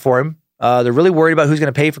bad for him. They're really worried about who's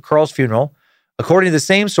going to pay for Karl's funeral. According to the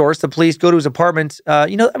same source, the police go to his apartment. They're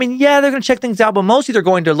going to check things out, but mostly they're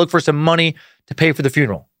going to look for some money to pay for the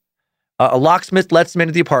funeral. A locksmith lets them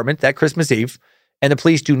into the apartment that Christmas Eve, and the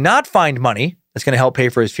police do not find money that's going to help pay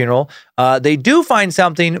for his funeral. They do find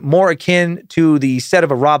something more akin to the set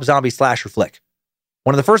of a Rob Zombie slasher flick.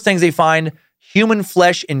 One of the first things they find, human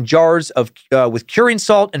flesh in jars with curing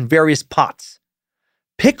salt and various pots.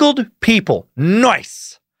 Pickled people.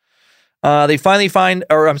 Nice. They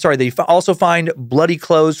also find bloody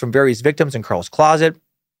clothes from various victims in Karl's closet.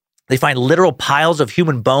 They find literal piles of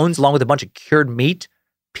human bones along with a bunch of cured meat,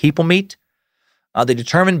 people meat. They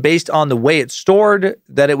determined based on the way it's stored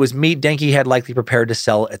that it was meat Denke had likely prepared to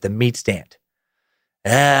sell at the meat stand.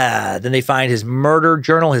 Then they find his murder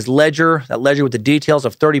journal, his ledger, that ledger with the details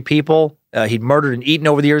of 30 people he'd murdered and eaten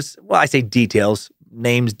over the years. Well, I say details,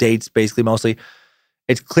 names, dates, basically mostly.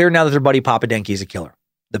 It's clear now that their buddy Papa Denke is a killer.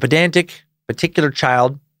 The pedantic, particular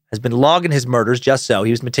child has been logging his murders just so.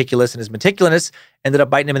 He was meticulous, and his meticulousness ended up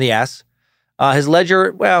biting him in the ass. His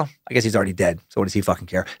ledger, well, I guess he's already dead, so what does he fucking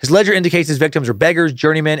care? His ledger indicates his victims are beggars,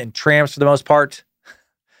 journeymen, and tramps for the most part.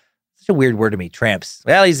 Such a weird word to me, tramps.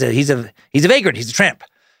 Well, he's a vagrant, he's a tramp.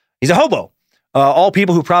 He's a hobo. All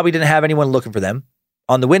people who probably didn't have anyone looking for them.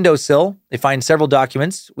 On the windowsill, they find several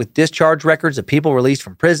documents with discharge records of people released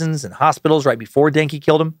from prisons and hospitals right before Denke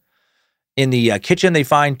killed him. In the kitchen, they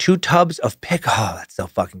find 2 tubs of that's so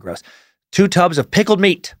fucking gross. 2 tubs of pickled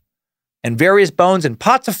meat and various bones and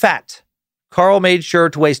pots of fat. Carl made sure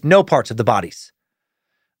to waste no parts of the bodies.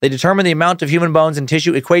 They determined the amount of human bones and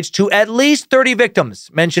tissue equates to at least 30 victims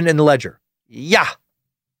mentioned in the ledger. Yeah.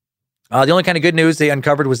 The only kind of good news they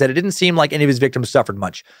uncovered was that it didn't seem like any of his victims suffered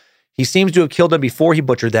much. He seems to have killed them before he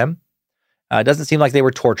butchered them. It doesn't seem like they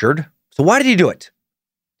were tortured. So why did he do it?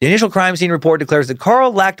 The initial crime scene report declares that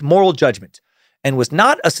Carl lacked moral judgment and was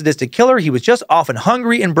not a sadistic killer. He was just often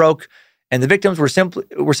hungry and broke, and the victims were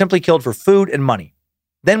simply killed for food and money.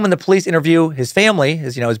 Then when the police interview his family,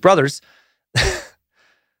 his brothers,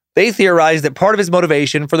 they theorized that part of his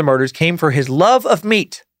motivation for the murders came for his love of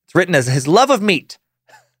meat. It's written as his love of meat.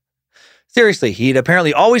 Seriously, he'd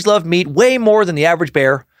apparently always loved meat way more than the average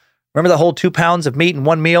bear. Remember the whole 2 pounds of meat in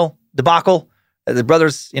one meal debacle at the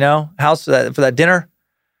brothers, house for that dinner?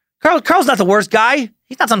 Carl's not the worst guy.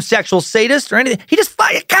 He's not some sexual sadist or anything. He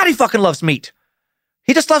fucking loves meat.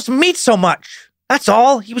 He just loves meat so much. That's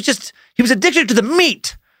all. He was addicted to the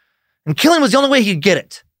meat. And killing was the only way he could get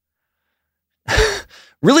it.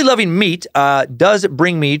 Really loving meat does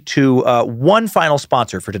bring me to one final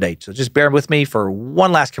sponsor for today. So just bear with me for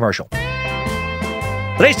one last commercial.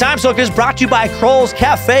 Today's Time Suck is brought to you by Kroll's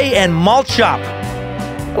Cafe and Malt Shop.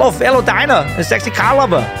 Hello, fellow diner and sexy car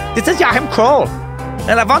lover. This is Joachim Kroll.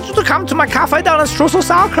 And I want you to come to my cafe down in Strusel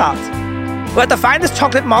Sauerkraut. We have the finest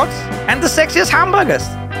chocolate malts and the sexiest hamburgers.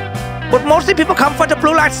 But mostly people come for the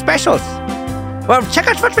blue light specials. Well, check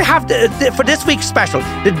out what we have for this week's special.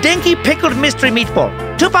 The Denke Pickled Mystery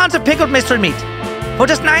Meatball. 2 pounds of pickled mystery meat for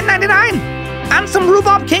just $9.99. And some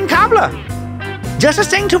rhubarb king cobbler. Just a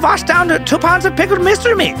thing to wash down the 2 pounds of pickled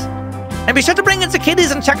mystery meat. And be sure to bring in the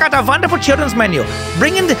kiddies and check out our wonderful children's menu.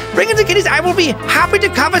 Bring in the kiddies. I will be happy to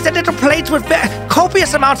cover the little plates with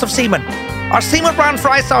copious amounts of semen. Our semen brown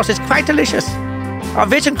fry sauce is quite delicious. Our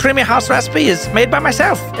rich and creamy house recipe is made by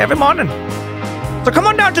myself every morning. So come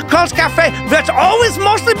on down to Kroll's Cafe, where it's always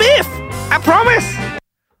mostly beef. I promise.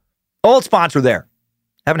 Old sponsor there.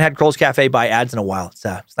 Haven't had Kroll's Cafe buy ads in a while. It's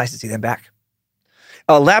nice to see them back.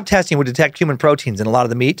 Lab testing would detect human proteins in a lot of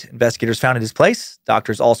the meat investigators found at his place.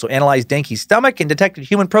 Doctors also analyzed Denke's stomach and detected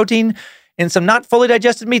human protein in some not fully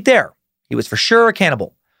digested meat there. He was for sure a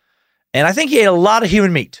cannibal. And I think he ate a lot of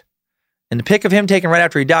human meat. In the pic of him taken right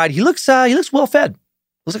after he died, he looks well fed.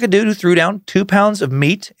 Looks like a dude who threw down 2 pounds of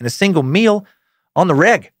meat in a single meal on the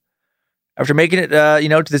reg. After making it,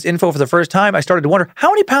 to this info for the first time, I started to wonder, how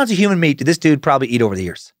many pounds of human meat did this dude probably eat over the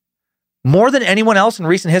years? More than anyone else in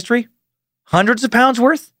recent history? Hundreds of pounds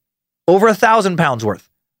worth? Over 1,000 pounds worth?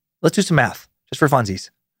 Let's do some math, just for funsies.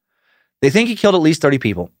 They think he killed at least 30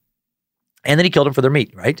 people. And then he killed them for their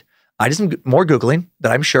meat, right? I did some more Googling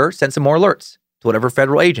that I'm sure sent some more alerts to whatever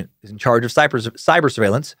federal agent is in charge of cyber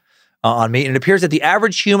surveillance on meat. And it appears that the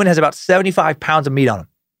average human has about 75 pounds of meat on him.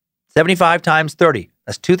 75 times 30.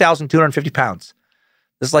 That's 2,250 pounds.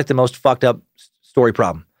 This is like the most fucked up story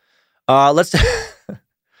problem.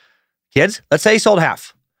 Kids, let's say he sold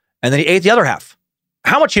half and then he ate the other half.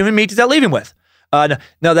 How much human meat does that leave him with?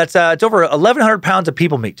 No, that's it's over 1,100 pounds of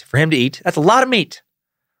people meat for him to eat. That's a lot of meat.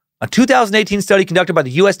 A 2018 study conducted by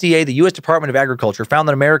the USDA, the U.S. Department of Agriculture, found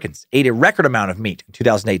that Americans ate a record amount of meat in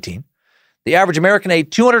 2018. The average American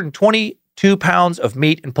ate 222 pounds of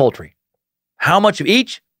meat and poultry. How much of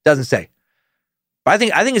each? Doesn't say. But I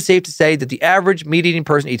think it's safe to say that the average meat-eating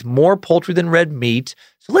person eats more poultry than red meat.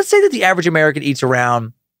 So let's say that the average American eats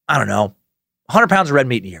around, 100 pounds of red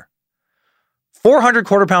meat in a year. 400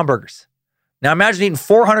 quarter-pound burgers. Now imagine eating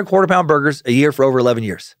 400 quarter-pound burgers a year for over 11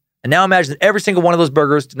 years. And now imagine that every single one of those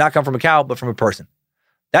burgers did not come from a cow, but from a person.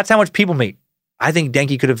 That's how much people meat I think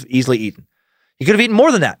Denke could have easily eaten. He could have eaten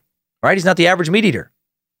more than that, right? He's not the average meat eater.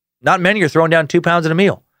 Not many are throwing down 2 pounds in a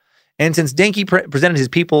meal. And since Denke presented his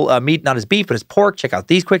people meat not as beef, but as pork, check out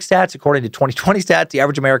these quick stats. According to 2020 stats, the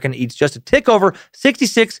average American eats just a tick over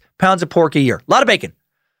 66 pounds of pork a year. A lot of bacon,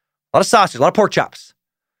 a lot of sausage, a lot of pork chops.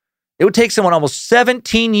 It would take someone almost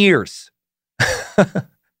 17 years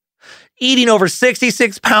eating over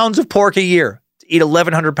 66 pounds of pork a year to eat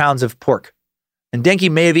 1,100 pounds of pork. And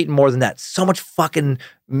Denke may have eaten more than that. So much fucking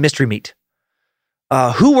mystery meat.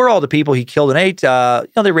 Who were all the people he killed and ate?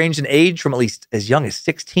 They ranged in age from at least as young as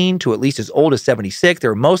 16 to at least as old as 76. They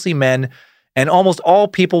were mostly men and almost all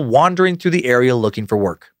people wandering through the area looking for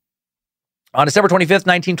work. On December 25th,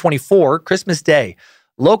 1924, Christmas Day,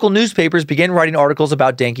 local newspapers began writing articles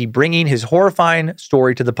about Denke, bringing his horrifying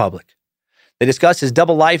story to the public. They discussed his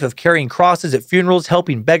double life of carrying crosses at funerals,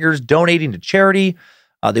 helping beggars, donating to charity.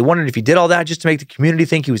 They wondered if he did all that just to make the community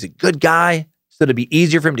think he was a good guy, so it'd be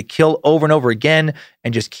easier for him to kill over and over again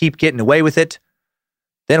and just keep getting away with it.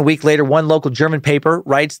 Then a week later, one local German paper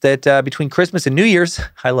writes that between Christmas and New Year's,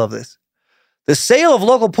 I love this, the sale of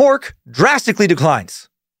local pork drastically declines.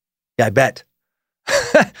 Yeah, I bet.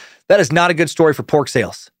 That is not a good story for pork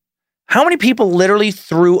sales. How many people literally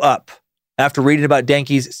threw up after reading about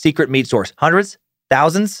Denke's secret meat source? Hundreds?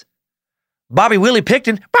 Thousands? Bobby Willie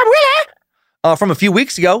Picton, from a few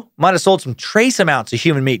weeks ago, might have sold some trace amounts of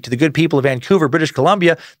human meat to the good people of Vancouver, British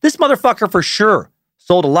Columbia. This motherfucker for sure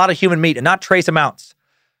sold a lot of human meat and not trace amounts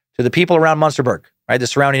to the people around Munsterberg, right, the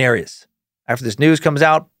surrounding areas. After this news comes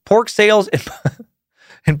out, pork sales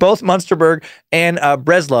in both Munsterberg and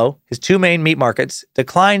Breslau, his two main meat markets,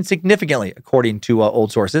 declined significantly, according to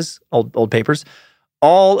old sources, old papers.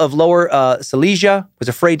 All of Lower Silesia was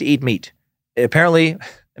afraid to eat meat. Apparently,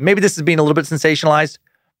 maybe this is being a little bit sensationalized,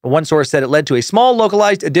 but one source said it led to a small,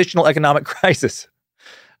 localized, additional economic crisis.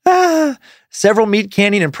 Several meat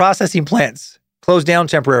canning and processing plants closed down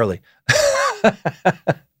temporarily.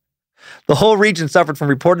 The whole region suffered from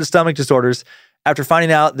reported stomach disorders after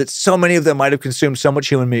finding out that so many of them might have consumed so much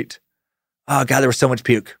human meat. Oh, God, there was so much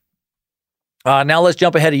puke. Now let's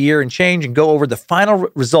jump ahead a year and change and go over the final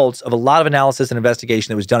results of a lot of analysis and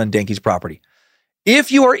investigation that was done in Denke's property.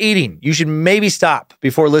 If you are eating, you should maybe stop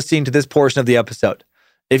before listening to this portion of the episode.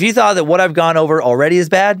 If you thought that what I've gone over already is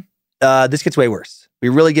bad, this gets way worse. We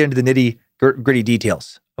really get into the nitty-gritty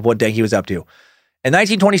details of what Denke was up to. In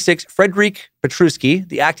 1926, Frederick Petruski,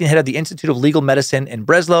 the acting head of the Institute of Legal Medicine in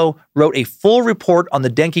Breslau, wrote a full report on the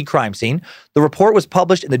Denke crime scene. The report was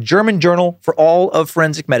published in the German Journal for All of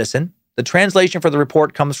Forensic Medicine. The translation for the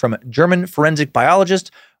report comes from German forensic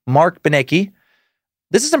biologist Mark Benecke.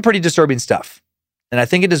 This is some pretty disturbing stuff, and I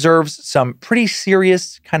think it deserves some pretty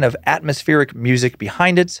serious kind of atmospheric music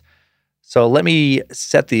behind it. So let me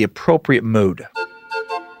set the appropriate mood.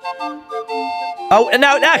 Oh,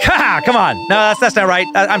 no, come on. No, that's not right.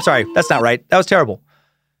 I'm sorry. That's not right. That was terrible.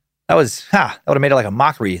 That would have made it like a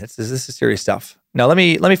mockery. This is serious stuff. No, let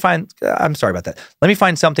me find, I'm sorry about that. Let me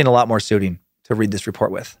find something a lot more suiting to read this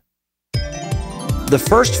report with. The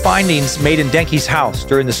first findings made in Denke's house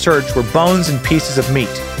during the search were bones and pieces of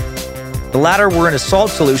meat. The latter were in a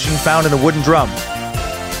salt solution found in a wooden drum.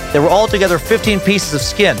 There were altogether 15 pieces of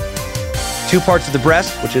skin, 2 parts of the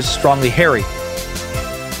breast, which is strongly hairy.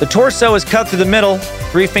 The torso is cut through the middle,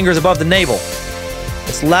 3 fingers above the navel.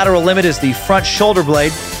 Its lateral limit is the front shoulder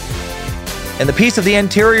blade, and the piece of the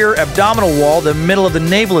anterior abdominal wall, the middle of the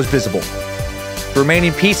navel, is visible. The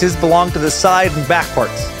remaining pieces belong to the side and back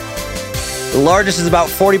parts. The largest is about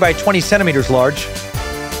 40 by 20 centimeters large.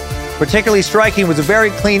 Particularly striking was a very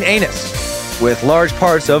clean anus with large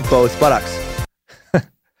parts of both buttocks.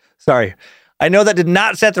 Sorry. I know that did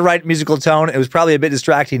not set the right musical tone. It was probably a bit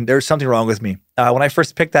distracting. There's something wrong with me. When I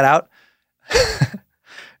first picked that out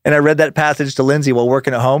and I read that passage to Lindsay while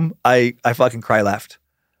working at home, I fucking cry laughed.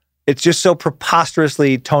 It's just so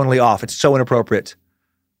preposterously tonally off. It's so inappropriate.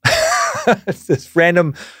 It's this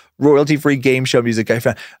random royalty-free game show music I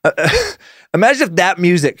found. Imagine if that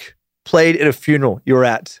music played at a funeral you were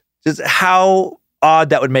at. Just how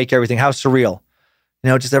odd that would make everything. How surreal.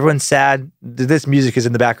 You know, just everyone's sad. This music is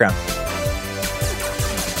in the background.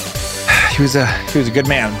 He was a good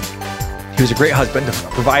man. He was a great husband, a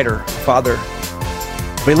provider, a father.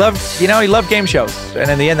 But he loved game shows.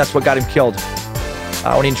 And in the end, that's what got him killed.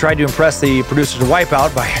 When he tried to impress the producers of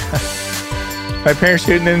Wipeout by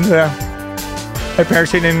parachuting into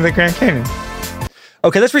the Grand Canyon.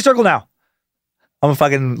 Okay, let's recircle now. I'm a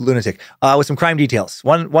fucking lunatic. With some crime details.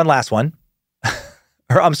 One last one.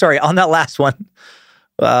 On that last one.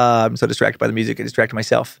 I'm so distracted by the music, I distracted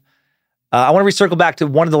myself. I want to recircle back to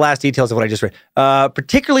one of the last details of what I just read.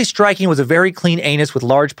 Particularly striking was a very clean anus with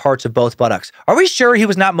large parts of both buttocks. Are we sure he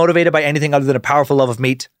was not motivated by anything other than a powerful love of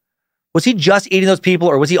meat? Was he just eating those people,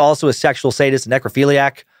 or was he also a sexual sadist and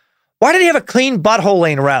necrophiliac? Why did he have a clean butthole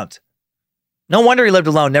laying around? No wonder he lived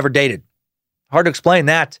alone, never dated. Hard to explain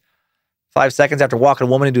that. 5 seconds after walking a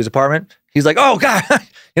woman into his apartment, he's like, oh, God,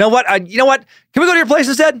 you know what? Can we go to your place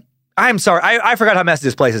instead? I'm sorry. I forgot how messy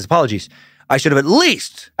this place is. Apologies. I should have at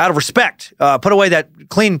least, out of respect, put away that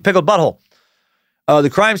clean pickled butthole. The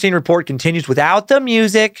crime scene report continues without the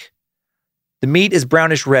music. The meat is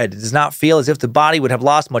brownish red. It does not feel as if the body would have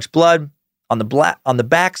lost much blood. On the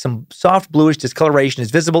back, some soft bluish discoloration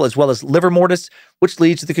is visible, as well as liver mortis, which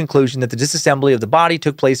leads to the conclusion that the disassembly of the body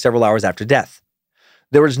took place several hours after death.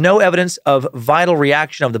 There was no evidence of vital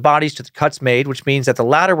reaction of the bodies to the cuts made, which means that the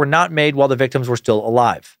latter were not made while the victims were still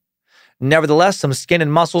alive. Nevertheless, some skin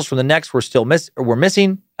and muscles from the necks were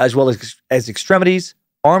missing, as well as extremities,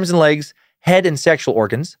 arms and legs, head and sexual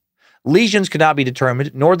organs. Lesions could not be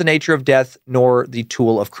determined, nor the nature of death, nor the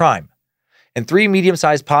tool of crime. In 3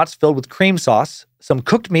 medium-sized pots filled with cream sauce, some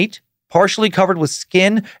cooked meat, partially covered with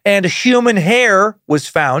skin and human hair, was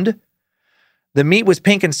found. The meat was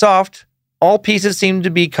pink and soft. All pieces seemed to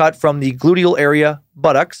be cut from the gluteal area,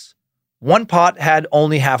 buttocks. One pot had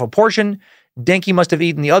only half a portion. Denke must have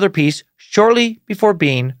eaten the other piece shortly before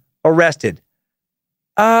being arrested.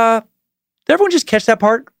 Did everyone just catch that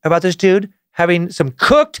part about this dude having some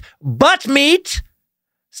cooked butt meat,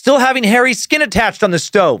 still having hairy skin attached on the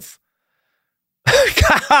stove?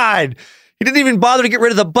 God, he didn't even bother to get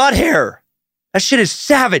rid of the butt hair. That shit is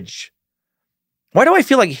savage. Why do I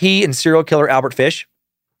feel like he and serial killer Albert Fish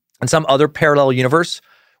in some other parallel universe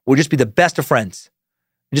would just be the best of friends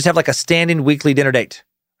and just have like a standing weekly dinner date?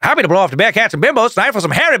 Happy to blow off the Bearcats and Bimbos tonight for some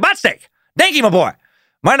hairy butt steak. Thank you, my boy.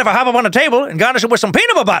 Mind if I hop up on the table and garnish it with some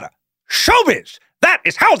peanut butter? Showbiz. That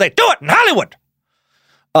is how they do it in Hollywood.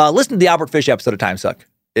 Listen to the Albert Fish episode of Time Suck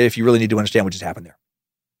if you really need to understand what just happened there.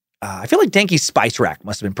 I feel like Denke's spice rack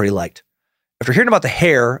must have been pretty light. After hearing about the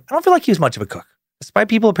hair, I don't feel like he was much of a cook. Despite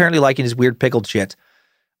people apparently liking his weird pickled shit,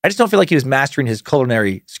 I just don't feel like he was mastering his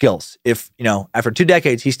culinary skills. If, after 2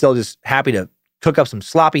 decades, he's still just happy to cook up some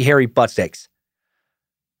sloppy, hairy butt steaks.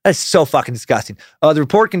 That's so fucking disgusting. The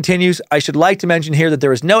report continues. I should like to mention here that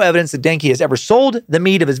there is no evidence that Denke has ever sold the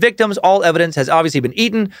meat of his victims. All evidence has obviously been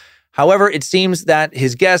eaten. However, it seems that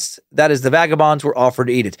his guests, that is the vagabonds, were offered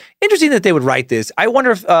to eat it. Interesting that they would write this. I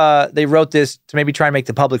wonder if they wrote this to maybe try and make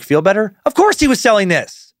the public feel better. Of course he was selling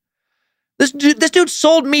this. This dude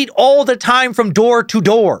sold meat all the time from door to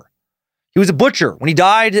door. He was a butcher. When he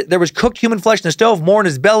died, there was cooked human flesh in the stove, more in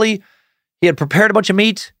his belly. He had prepared a bunch of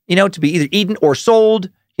meat, to be either eaten or sold.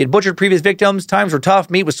 He had butchered previous victims. Times were tough.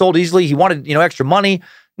 Meat was sold easily. He wanted, extra money.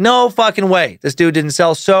 No fucking way. This dude didn't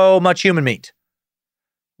sell so much human meat.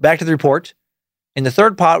 Back to the report. In the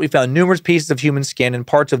third pot, we found numerous pieces of human skin and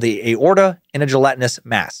parts of the aorta in a gelatinous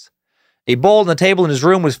mass. A bowl on the table in his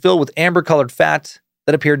room was filled with amber-colored fat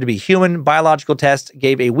that appeared to be human. Biological tests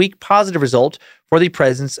gave a weak positive result for the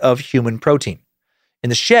presence of human protein. In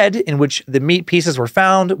the shed in which the meat pieces were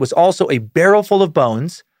found was also a barrel full of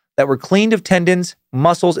bones that were cleaned of tendons,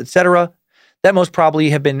 muscles, etc., that most probably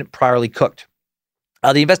have been priorly cooked.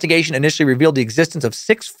 The investigation initially revealed the existence of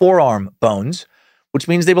 6 forearm bones, which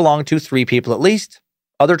means they belonged to 3 people at least.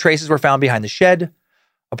 Other traces were found behind the shed.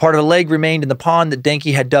 A part of a leg remained in the pond that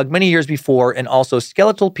Denke had dug many years before, and also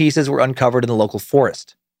skeletal pieces were uncovered in the local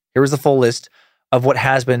forest. Here is the full list of what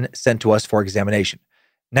has been sent to us for examination.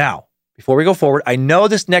 Now, before we go forward, I know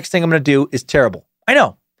this next thing I'm going to do is terrible. I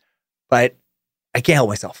know, but I can't help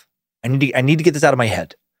myself. I need to get this out of my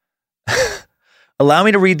head. Allow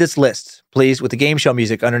me to read this list, please, with the game show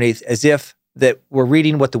music underneath, as if that we're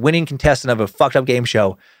reading what the winning contestant of a fucked up game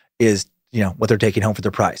show is, what they're taking home for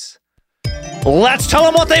their prize. Let's tell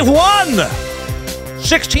them what they've won!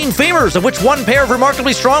 16 femurs, of which 1 pair of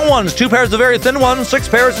remarkably strong ones, 2 pairs of very thin ones, 6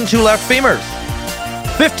 pairs and 2 left femurs.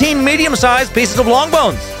 15 medium-sized pieces of long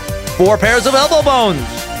bones, 4 pairs of elbow bones,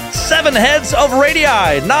 7 heads of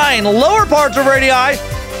radii, 9 lower parts of radii,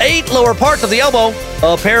 8 lower parts of the elbow,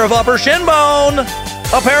 a pair of upper shin bone,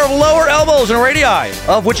 a pair of lower elbows and radii,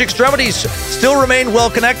 of which extremities still remain well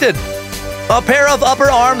connected, a pair of upper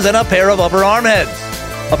arms and a pair of upper arm heads,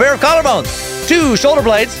 a pair of collarbones, 2 shoulder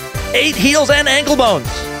blades, 8 heels and ankle bones,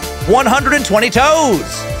 120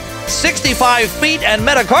 toes, 65 feet and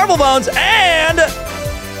metacarpal bones, and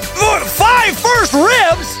 5 first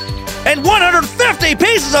ribs, and 150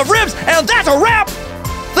 pieces of ribs, and that's a wrap!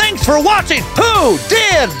 Thanks for watching. Who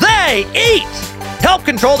did they eat? Help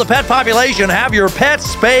control the pet population. Have your pets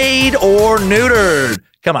spayed or neutered.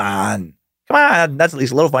 Come on. That's at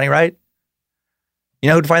least a little funny, right? You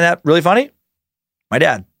know who'd find that really funny? My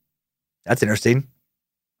dad. That's interesting,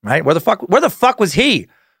 right? Where the fuck was he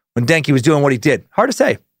when Denki was doing what he did? Hard to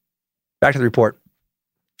say. Back to the report.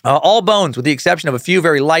 All bones, with the exception of a few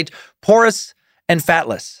very light, porous, and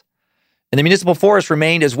fatless. In the municipal forest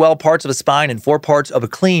remained as well parts of a spine and 4 parts of a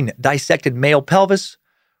clean, dissected male pelvis,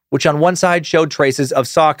 which on one side showed traces of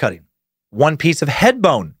saw cutting. 1 piece of head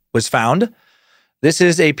bone was found. This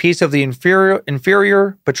is a piece of the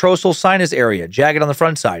inferior petrosal sinus area, jagged on the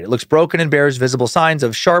front side. It looks broken and bears visible signs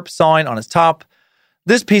of sharp sawing on its top.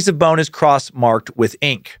 This piece of bone is cross-marked with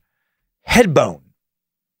ink. Head bone.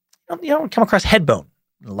 You don't come across head bone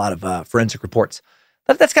in a lot of forensic reports.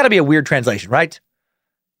 That's got to be a weird translation, right?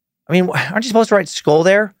 I mean, aren't you supposed to write skull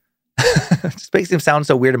there? It just makes him sound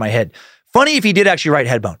so weird in my head. Funny if he did actually write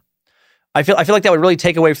head bone. I feel like that would really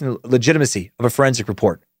take away from the legitimacy of a forensic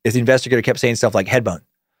report if the investigator kept saying stuff like head bone.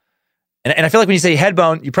 And I feel like when you say head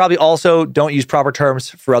bone, you probably also don't use proper terms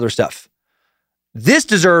for other stuff. This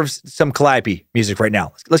deserves some Calliope music right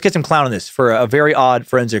now. Let's get some clown on this for a very odd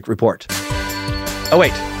forensic report. Oh,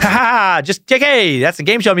 wait. Just JK. That's the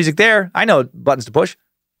game show music there. I know buttons to push.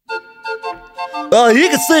 You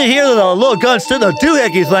can see here that the little gun's to the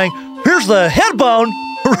doohickey thing. Here's the head bone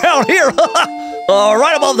around here.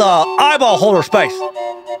 Right above the eyeball holder space.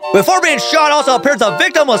 Before being shot, also appears the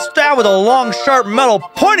victim was stabbed with a long, sharp, metal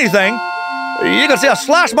pointy thing. You can see a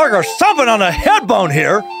slash mark or something on the head bone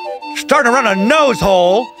here. Starting around a nose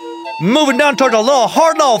hole. Moving down towards a little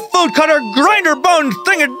hard little food cutter grinder bone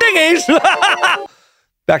thingy-dingies.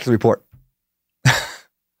 Back to the report.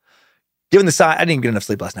 Given the size, I didn't get enough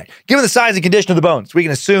sleep last night. Given the size and condition of the bones, we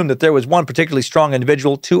can assume that there was one particularly strong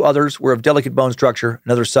individual, 2 others were of delicate bone structure,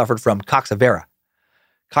 and others suffered from coxa-vara.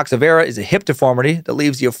 Coxa-vara is a hip deformity that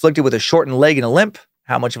leaves the afflicted with a shortened leg and a limp.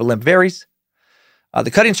 How much of a limp varies.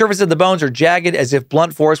 The cutting surfaces of the bones are jagged as if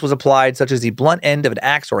blunt force was applied, such as the blunt end of an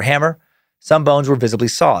axe or hammer. Some bones were visibly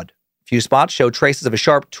sawed. A few spots show traces of a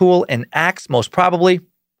sharp tool and axe, most probably.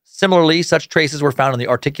 Similarly, such traces were found on the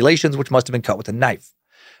articulations, which must have been cut with a knife.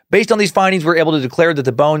 Based on these findings, we're able to declare that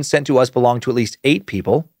the bones sent to us belong to at least 8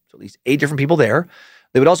 people, so at least 8 different people there.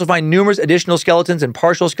 They would also find numerous additional skeletons and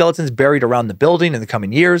partial skeletons buried around the building in the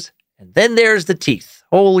coming years. And then there's the teeth.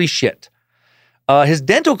 Holy shit. His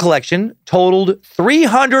dental collection totaled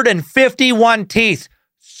 351 teeth.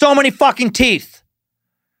 So many fucking teeth.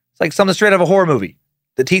 It's like something straight out of a horror movie.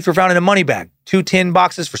 The teeth were found in a money bag, 2 tin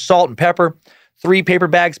boxes for salt and pepper, 3 paper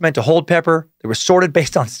bags meant to hold pepper. They were sorted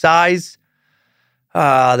based on size.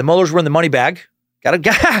 The molars were in the money bag.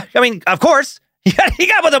 I mean, of course. You got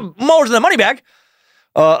to put the molars in the money bag.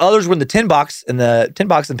 Others were in the tin box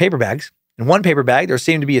and paper bags. In one paper bag, there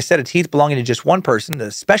seemed to be a set of teeth belonging to just one person, a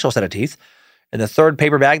special set of teeth. In the third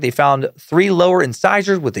paper bag, they found 3 lower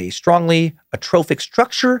incisors with a strongly atrophic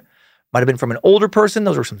structure. Might have been from an older person.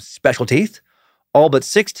 Those were some special teeth. All but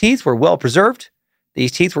 6 teeth were well preserved.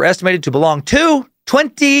 These teeth were estimated to belong to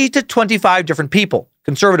 20 to 25 different people,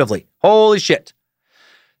 conservatively. Holy shit.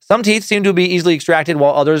 Some teeth seemed to be easily extracted,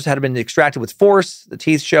 while others had been extracted with force. The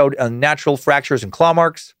teeth showed unnatural fractures and claw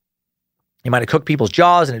marks. You might have cooked people's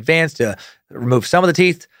jaws in advance to remove some of the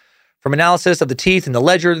teeth. From analysis of the teeth in the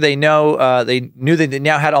ledger, they knew that they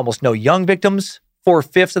now had almost no young victims.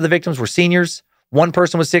 4/5 of the victims were seniors. One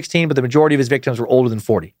person was 16, but the majority of his victims were older than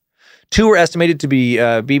 40. 2 were estimated to be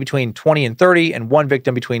between 20 and 30, and 1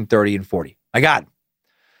 victim between 30 and 40. My God.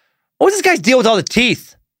 What was this guy's deal with all the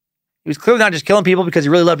teeth? He was clearly not just killing people because he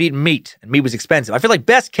really loved eating meat, and meat was expensive. I feel like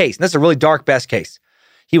best case, and this is a really dark best case,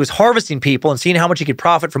 he was harvesting people and seeing how much he could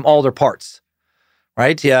profit from all their parts,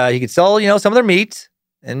 right? He could sell, some of their meat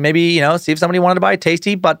and maybe, see if somebody wanted to buy a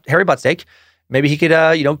tasty hairy butt steak. Maybe he could,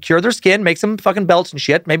 cure their skin, make some fucking belts and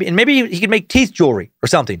shit. Maybe he could make teeth jewelry or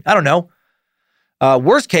something. I don't know.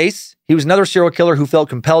 Worst case, he was another serial killer who felt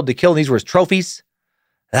compelled to kill, and these were his trophies.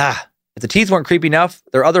 If the teeth weren't creepy enough,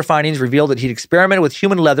 their other findings revealed that he'd experimented with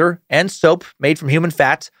human leather and soap made from human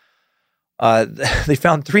fat. They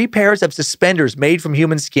found 3 pairs of suspenders made from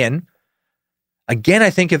human skin. Again, I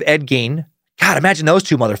think of Ed Gein. God, imagine those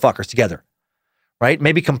 2 motherfuckers together, right?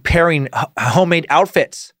 Maybe comparing homemade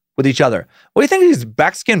outfits with each other. What do you think of these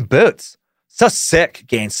backskin boots? So sick,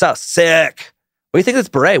 Gein, so sick. What do you think of this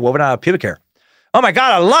beret woven out of pubic hair? Oh my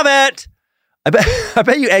God, I love it. I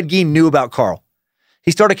bet you Ed Gein knew about Carl. He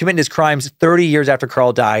started committing his crimes 30 years after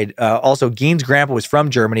Carl died. Also, Gein's grandpa was from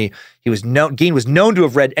Germany. Gein was known to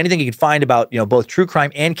have read anything he could find about, both true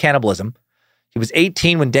crime and cannibalism. He was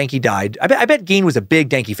 18 when Denke died. I bet Gein was a big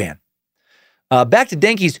Denke fan. Back to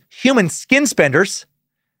Denke's human skin spenders.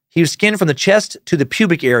 He was skinned from the chest to the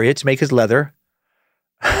pubic area to make his leather.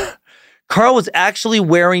 Carl was actually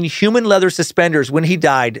wearing human leather suspenders when he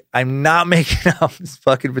died. I'm not making up this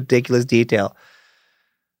fucking ridiculous detail.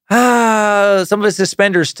 Some of his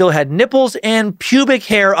suspenders still had nipples and pubic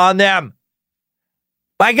hair on them.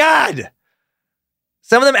 My God.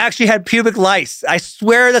 Some of them actually had pubic lice. I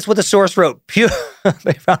swear that's what the source wrote.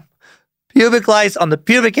 They found pubic lice on the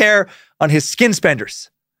pubic hair on his skin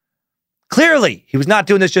spenders. Clearly, he was not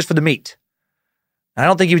doing this just for the meat. I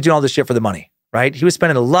don't think he was doing all this shit for the money, right? He was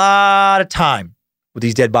spending a lot of time with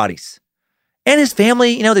these dead bodies. And his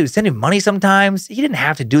family, they would send him money sometimes. He didn't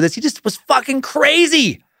have to do this. He just was fucking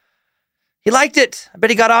crazy. He liked it. I bet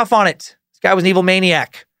he got off on it. This guy was an evil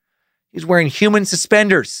maniac. He was wearing human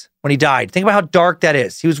suspenders when he died. Think about how dark that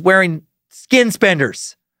is. He was wearing skin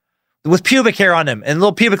spenders with pubic hair on them and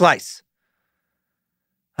little pubic lice.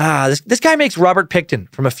 This guy makes Robert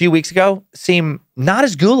Pickton from a few weeks ago seem not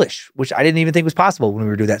as ghoulish, which I didn't even think was possible when we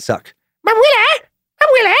were doing that suck. Mom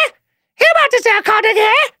Willie, hear about this there car dig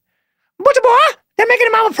here? Butcher boy, they're making a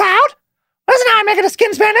mama proud. Listen, I'm making the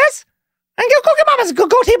skin spenders. And go get mama's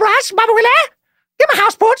goatee brush, Mama Willie. Get my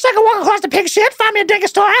house porch so I can walk across the pig shit, find me a Denke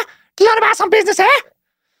store to learn about some business here.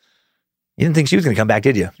 You didn't think she was going to come back,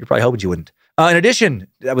 did you? You're probably hoping she wouldn't. In addition,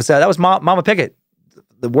 that was Mama Pickett,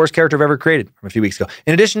 the worst character I've ever created from a few weeks ago.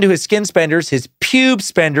 In addition to his skin spenders, his pube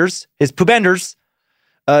spenders, his pubenders,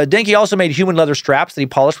 Denke also made human leather straps that he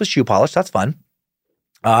polished with shoe polish. That's fun.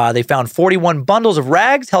 They found 41 bundles of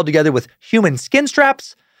rags held together with human skin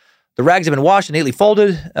straps. The rags have been washed and neatly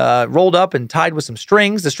folded, rolled up and tied with some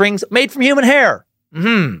strings. The strings made from human hair.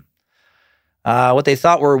 What they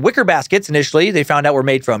thought were wicker baskets initially, they found out were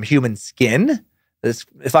made from human skin. This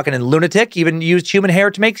fucking lunatic even used human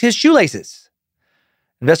hair to make his shoelaces.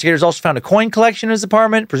 Investigators also found a coin collection in his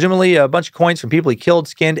apartment, presumably a bunch of coins from people he killed,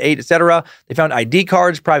 skinned, ate, etc. They found ID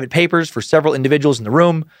cards, private papers for several individuals in the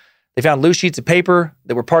room. They found loose sheets of paper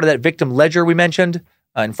that were part of that victim ledger we mentioned.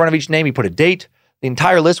 In front of each name, he put a date. The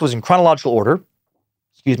entire list was in chronological order.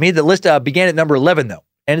 The list began at number 11, though,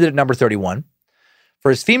 ended at number 31.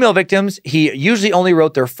 For his female victims, he usually only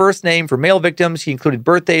wrote their first name. For male victims, he included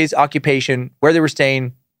birthdays, occupation, where they were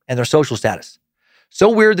staying, and their social status. So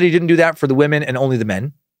weird that he didn't do that for the women and only the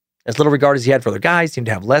men. As little regard as he had for other guys, seemed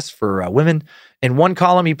to have less for women. In one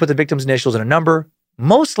column, he put the victim's initials and a number.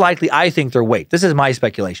 Most likely, I think their weight. This is my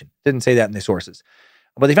speculation. Didn't say that in the sources.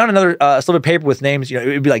 But they found another slip of paper with names. It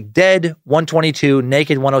would be like dead 122,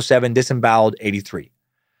 naked 107, disemboweled 83.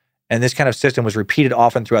 And this kind of system was repeated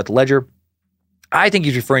often throughout the ledger. I think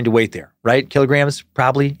he's referring to weight there, right? Kilograms,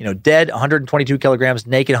 probably. Dead 122 kilograms,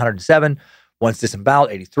 naked 107, once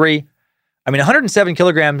disemboweled 83. 107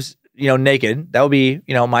 kilograms, naked, that would be,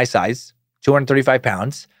 my size, 235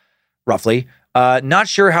 pounds, roughly. Not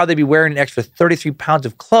sure how they'd be wearing an extra 33 pounds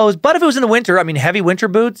of clothes, but if it was in the winter, heavy winter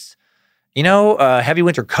boots, heavy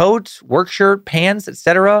winter coat, work shirt, pants,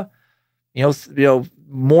 etc.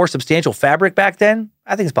 More substantial fabric back then.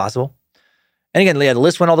 I think it's possible. And again, the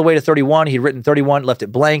list went all the way to 31. He'd written 31, left it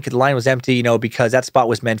blank. The line was empty, because that spot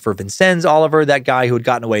was meant for Vincennes Oliver, that guy who had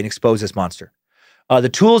gotten away and exposed this monster. The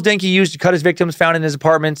tools Denke used to cut his victims found in his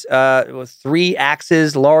apartment, 3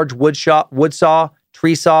 axes, large wood saw,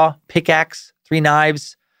 tree saw, pickaxe, 3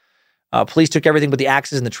 knives. Police took everything but the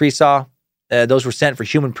axes and the tree saw. Those were sent for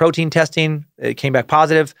human protein testing. It came back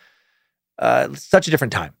positive. Such a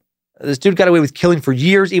different time. This dude got away with killing for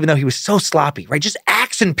years, even though he was so sloppy, right? Just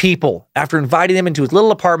axing people after inviting them into his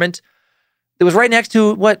little apartment. It was right next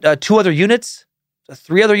to, 2 other units?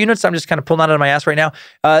 3 other units. I'm just kind of pulling that out of my ass right now.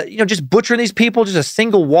 Just butchering these people, just a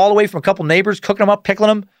single wall away from a couple neighbors, cooking them up, pickling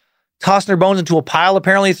them. tossing their bones into a pile,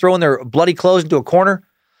 apparently throwing their bloody clothes into a corner.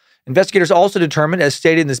 Investigators also determined, as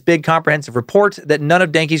stated in this big comprehensive report, that none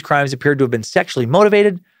of Denke's crimes appeared to have been sexually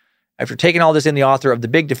motivated. After taking all this in, the author of the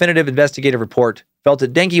big definitive investigative report felt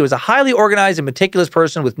that Denke was a highly organized and meticulous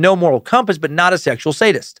person with no moral compass, but not a sexual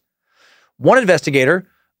sadist. One investigator,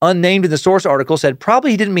 unnamed in the source article, said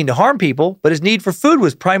probably he didn't mean to harm people, but his need for food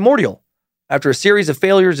was primordial. After a series of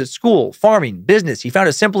failures at school, farming, business, he found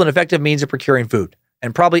a simple and effective means of procuring food,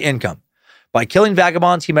 and probably income. By killing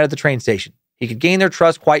vagabonds he met at the train station. He could gain their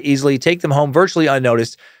trust quite easily, take them home virtually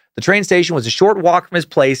unnoticed. The train station was a short walk from his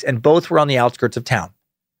place, and both were on the outskirts of town.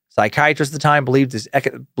 Psychiatrists at the time believed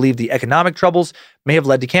the economic troubles may have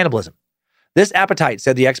led to cannibalism. This appetite,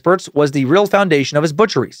 said the experts, was the real foundation of his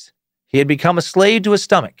butcheries. He had become a slave to his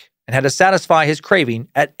stomach and had to satisfy his craving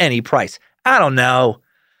at any price. I don't know.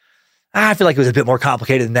 I feel like it was a bit more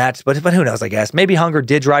complicated than that, but who knows, I guess. Maybe hunger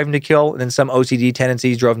did drive him to kill, and then some OCD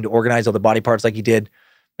tendencies drove him to organize all the body parts like he did.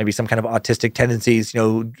 Maybe some kind of autistic tendencies,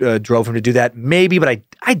 drove him to do that. Maybe, but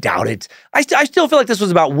I doubt it. I still feel like this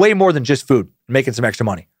was about way more than just food, making some extra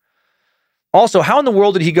money. Also, how in the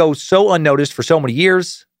world did he go so unnoticed for so many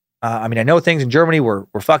years? I know things in Germany were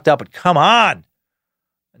fucked up, but come on.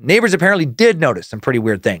 Neighbors apparently did notice some pretty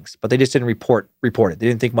weird things, but they just didn't report it. They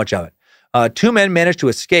didn't think much of it. Two men managed to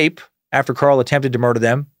escape after Carl attempted to murder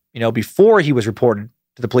them, before he was reported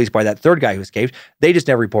to the police by that third guy who escaped. They just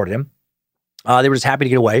never reported him. They were just happy to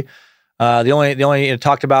get away. They only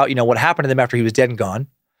talked about, what happened to them after he was dead and gone.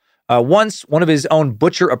 Once, one of his own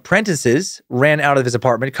butcher apprentices ran out of his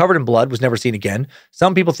apartment, covered in blood, was never seen again.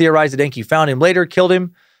 Some people theorized that Denke found him later, killed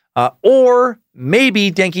him, or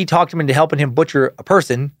maybe Denke talked him into helping him butcher a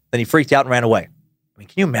person, then he freaked out and ran away. Can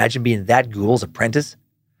you imagine being that ghoul's apprentice?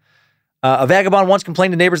 A vagabond once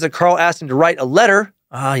complained to neighbors that Carl asked him to write a letter.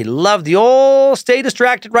 He loved the old stay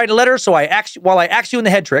distracted, write a letter, so while I axe you in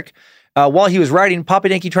the head trick. While he was writing, Papa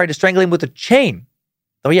Denke tried to strangle him with a chain.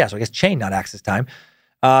 Oh yeah, so I guess chain, not axe this time.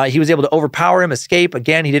 He was able to overpower him, escape.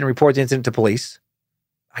 Again, he didn't report the incident to police.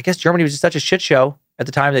 I guess Germany was just such a shit show at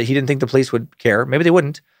the time that he didn't think the police would care. Maybe they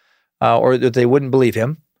wouldn't, or that they wouldn't believe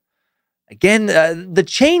him. Again, the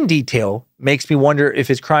chain detail makes me wonder if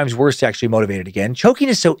his crimes were sexually motivated again. Choking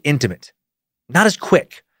is so intimate, not as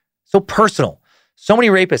quick, so personal. So many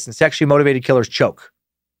rapists and sexually motivated killers choke.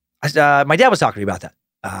 My dad was talking to me about that.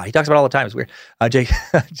 He talks about it all the time. It's weird.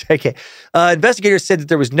 JK. Investigators said that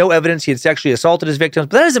there was no evidence he had sexually assaulted his victims,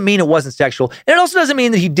 but that doesn't mean it wasn't sexual. And it also doesn't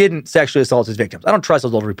mean that he didn't sexually assault his victims. I don't trust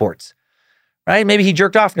those old reports, right? Maybe he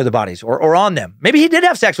jerked off near the bodies or on them. Maybe he did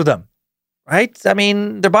have sex with them, right?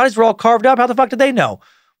 Their bodies were all carved up. How the fuck did they know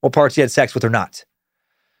what parts he had sex with or not?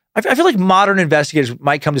 I feel like modern investigators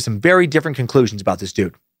might come to some very different conclusions about this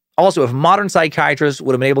dude. Also, if modern psychiatrists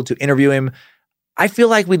would have been able to interview him, I feel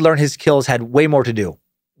like we'd learn his kills had way more to do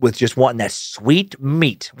with just wanting that sweet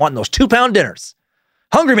meat, wanting those 2-pound dinners.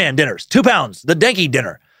 Hungry Man dinners, 2 pounds, the Denke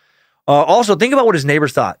dinner. Also, think about what his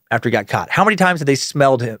neighbors thought after he got caught. How many times had they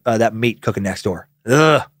smelled that meat cooking next door?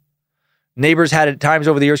 Ugh. Neighbors had at times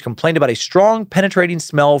over the years complained about a strong, penetrating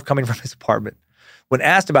smell coming from his apartment. When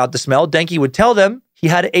asked about the smell, Denke would tell them he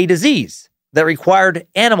had a disease that required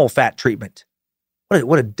animal fat treatment.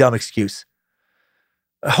 What a dumb excuse.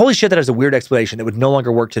 Holy shit, that is a weird explanation that would no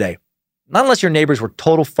longer work today. Not unless your neighbors were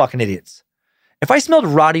total fucking idiots. If I smelled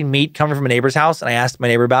rotting meat coming from a neighbor's house and I asked my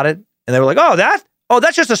neighbor about it, and they were like,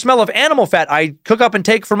 that's just a smell of animal fat I cook up and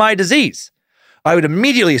take for my disease, I would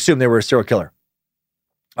immediately assume they were a serial killer.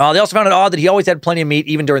 They also found it odd that he always had plenty of meat,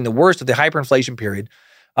 even during the worst of the hyperinflation period.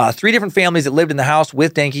 3 different families that lived in the house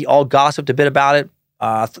with Denke all gossiped a bit about it.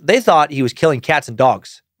 They thought he was killing cats and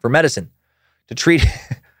dogs for medicine to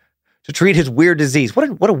treat his weird disease.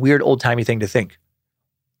 What a weird old-timey thing to think.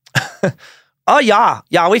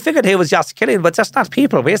 We figured he was just killing, but just not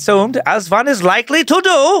people. We assumed, as one is likely to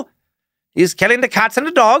do, he's killing the cats and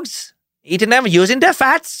the dogs, eating them, using their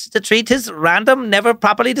fats to treat his random, never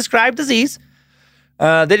properly described disease.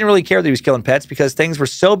 They didn't really care that he was killing pets because things were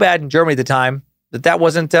so bad in Germany at the time that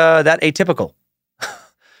wasn't that atypical.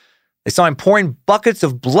 They saw him pouring buckets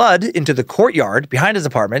of blood into the courtyard behind his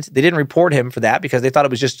apartment. They didn't report him for that because they thought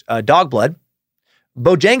it was just dog blood.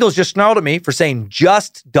 Bojangles just snarled at me for saying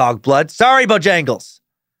just dog blood. Sorry, Bojangles.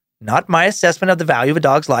 Not my assessment of the value of a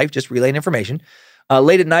dog's life, just relaying information.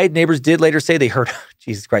 Late at night, neighbors did later say they heard,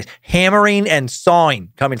 Jesus Christ, hammering and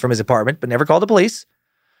sawing coming from his apartment, but never called the police.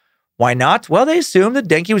 Why not? Well, they assumed that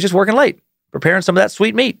Denke was just working late, preparing some of that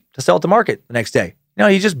sweet meat to sell at the market the next day.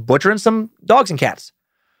 He's just butchering some dogs and cats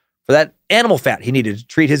for that animal fat he needed to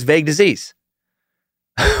treat his vague disease.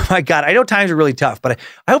 My God, I know times are really tough, but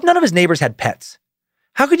I hope none of his neighbors had pets.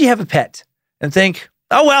 How could you have a pet and think,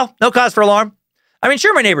 oh, well, no cause for alarm? I mean,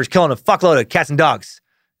 sure, my neighbor's killing a fuckload of cats and dogs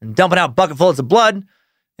and dumping out bucketfuls of blood.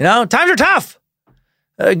 You know, times are tough.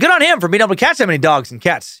 Good on him for being able to catch that many dogs and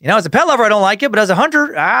cats. You know, as a pet lover, I don't like it, but as a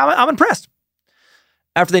hunter, I'm impressed.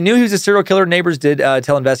 After they knew he was a serial killer, neighbors did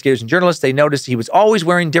tell investigators and journalists they noticed he was always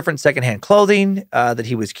wearing different secondhand clothing, that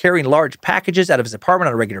he was carrying large packages out of his apartment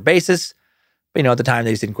on a regular basis. But, you know, at the time,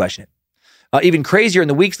 they just didn't question it. Even crazier, in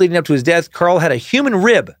the weeks leading up to his death, Carl had a human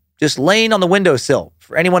rib just laying on the windowsill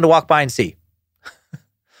for anyone to walk by and see.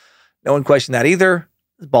 No one questioned that either.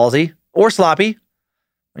 It was ballsy or sloppy.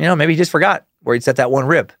 You know, maybe he just forgot where he'd set that one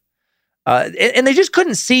rib. And they just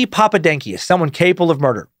couldn't see Papa Denki as someone capable of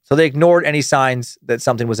murder. So they ignored any signs that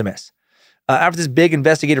something was amiss. After this big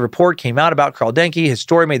investigative report came out about Karl Denki, his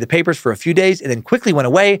story made the papers for a few days and then quickly went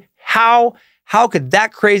away. How could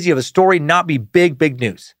that crazy of a story not be big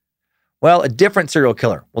news? Well, a different serial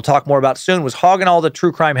killer we'll talk more about soon was hogging all the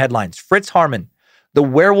true crime headlines. Fritz Harman, the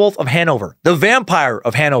werewolf of Hanover, the vampire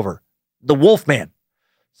of Hanover, the Wolfman.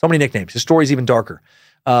 So many nicknames. His story's even darker.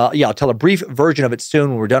 I'll tell a brief version of it soon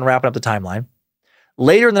when we're done wrapping up the timeline.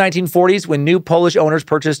 Later in the 1940s, when new Polish owners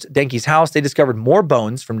purchased Denki's house, they discovered more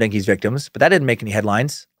bones from Denki's victims, but that didn't make any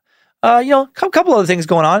headlines. A couple other things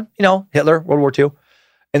going on. You know, Hitler, World War II.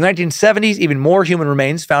 In the 1970s, even more human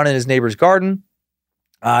remains found in his neighbor's garden.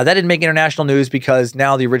 That didn't make international news because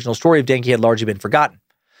now the original story of Denki had largely been forgotten.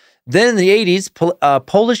 Then in the 80s,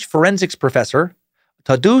 Polish forensics professor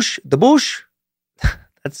Tadeusz Dabusz,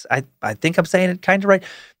 I think I'm saying it kind of right,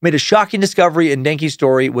 made a shocking discovery, and Denki's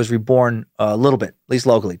story was reborn a little bit, at least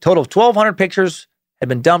locally. Total of 1,200 pictures had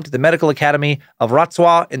been dumped at the Medical Academy of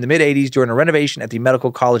Wrocław in the mid-'80s during a renovation at the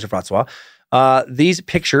Medical College of Wrocław. These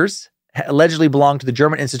pictures allegedly belonged to the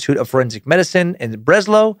German Institute of Forensic Medicine in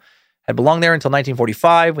Breslau, had belonged there until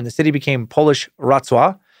 1945 when the city became Polish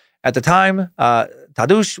Wrocław. At the time,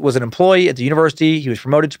 Tadeusz was an employee at the university. He was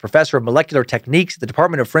promoted to professor of molecular techniques at the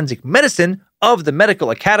Department of Forensic Medicine of the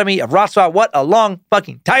Medical Academy of Wrocław. What a long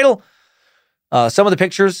fucking title. Some of the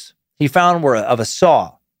pictures he found were of a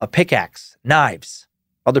saw, a pickaxe, knives.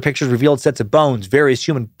 Other pictures revealed sets of bones, various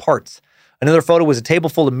human parts. Another photo was a table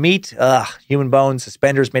full of meat, human bones,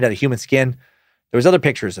 suspenders made out of human skin. There was other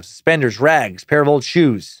pictures of suspenders, rags, pair of old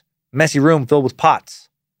shoes, messy room filled with pots,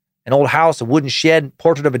 an old house, a wooden shed,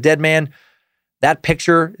 portrait of a dead man. That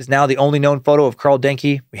picture is now the only known photo of Karl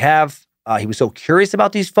Denki we have. He was so curious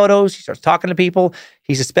about these photos. He starts talking to people.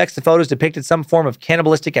 He suspects the photos depicted some form of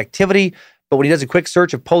cannibalistic activity, but when he does a quick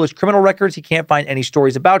search of Polish criminal records, he can't find any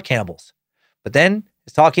stories about cannibals. But then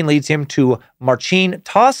his talking leads him to Marcin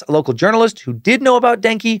Toss, a local journalist who did know about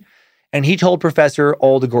Denki, and he told Professor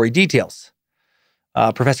all the gory details.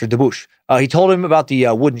 Professor Dabusz. He told him about the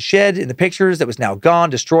wooden shed in the pictures that was now gone,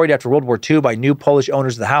 destroyed after World War II by new Polish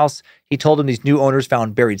owners of the house. He told him these new owners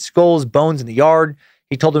found buried skulls, bones in the yard.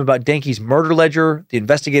 He told him about Denki's murder ledger, the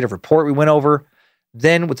investigative report we went over.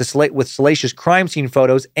 Then, with salacious crime scene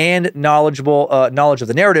photos and knowledge of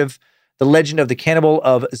the narrative, the legend of the cannibal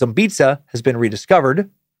of Zębica has been rediscovered.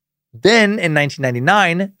 Then, in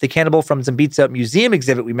 1999, the Cannibal from Zębica museum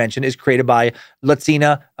exhibit we mentioned is created by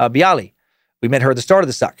Lucina Biali. We met her at the start of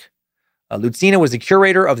the suck. Lucina was the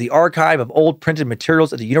curator of the archive of old printed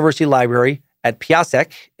materials at the University Library at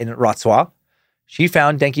Piasek in Wrocław. She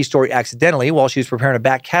found Denki's story accidentally while she was preparing a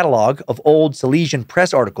back catalog of old Silesian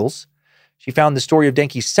press articles. She found the story of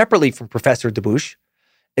Denki separately from Professor Dabusz.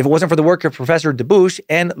 If it wasn't for the work of Professor Dabusz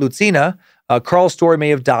and Lucina, Karl's story may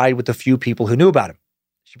have died with the few people who knew about him.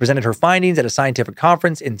 She presented her findings at a scientific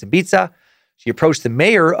conference in Zębica. She approached the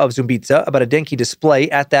mayor of Zębica about a Denki display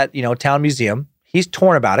at that, town museum. He's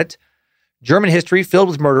torn about it. German history filled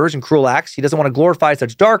with murderers and cruel acts. He doesn't want to glorify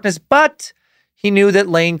such darkness, but he knew that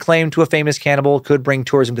laying claim to a famous cannibal could bring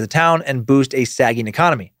tourism to the town and boost a sagging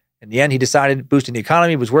economy. In the end, he decided boosting the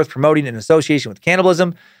economy was worth promoting in association with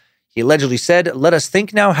cannibalism. He allegedly said, "Let us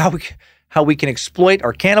think now how we can exploit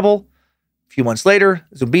our cannibal." A few months later,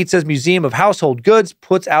 Zębica's Museum of Household Goods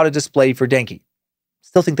puts out a display for Denki.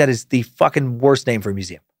 Still think that is the fucking worst name for a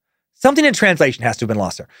museum. Something in translation has to have been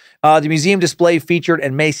lost there. The museum display featured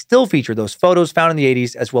and may still feature those photos found in the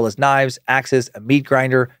 80s, as well as knives, axes, a meat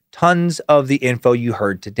grinder, tons of the info you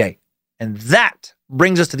heard today. And that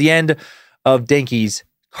brings us to the end of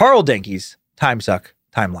Karl Denki's Time Suck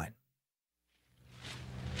timeline.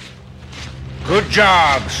 Good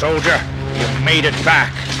job, soldier. You made it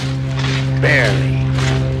back. Barely.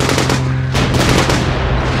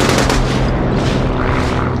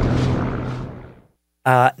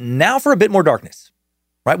 Now for a bit more darkness,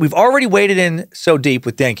 right? We've already waded in so deep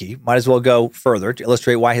with Denki, might as well go further to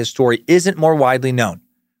illustrate why his story isn't more widely known,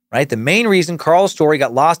 right? The main reason Karl's story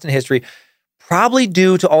got lost in history probably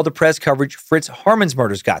due to all the press coverage Fritz Haarmann's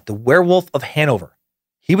murders got, the werewolf of Hanover.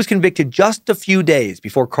 He was convicted just a few days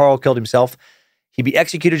before Carl killed himself. He'd be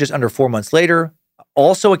executed just under 4 months later,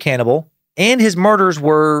 also a cannibal, and his murders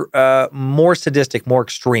were more sadistic, more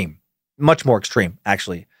extreme, much more extreme,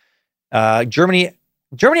 actually. Germany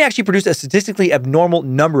actually produced a statistically abnormal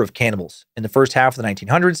number of cannibals in the first half of the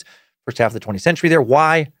 1900s, first half of the 20th century there.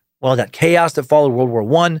 Why? Well, that chaos that followed World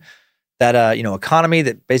War I, that economy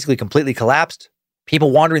that basically completely collapsed,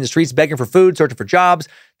 people wandering the streets begging for food, searching for jobs.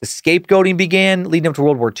 The scapegoating began leading up to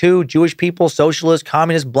World War II. Jewish people, socialists,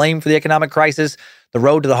 communists blamed for the economic crisis, the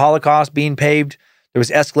road to the Holocaust being paved. There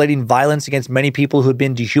was escalating violence against many people who had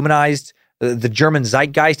been dehumanized. The German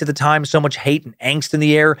zeitgeist at the time, so much hate and angst in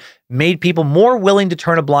the air, made people more willing to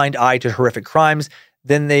turn a blind eye to horrific crimes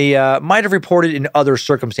than they might have reported in other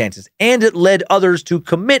circumstances. And it led others to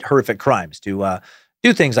commit horrific crimes, to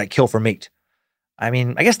do things like kill for meat. I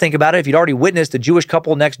mean, I guess think about it. If you'd already witnessed a Jewish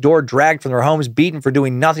couple next door dragged from their homes, beaten for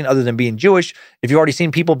doing nothing other than being Jewish, if you've already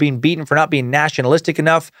seen people being beaten for not being nationalistic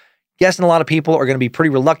enough, guessing a lot of people are going to be pretty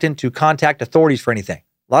reluctant to contact authorities for anything.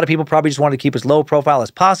 A lot of people probably just wanted to keep as low profile as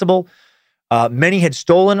possible. Many had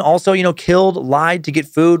stolen, also, killed, lied to get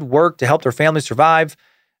food, work, to help their families survive.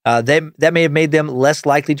 That may have made them less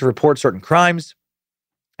likely to report certain crimes.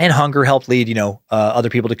 And hunger helped lead, other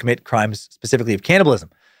people to commit crimes, specifically of cannibalism.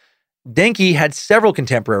 Denke had several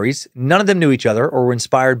contemporaries. None of them knew each other or were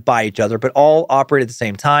inspired by each other, but all operated at the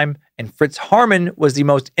same time. And Fritz Haarmann was the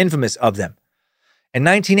most infamous of them. In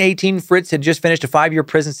 1918, Fritz had just finished a 5-year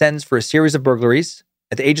prison sentence for a series of burglaries.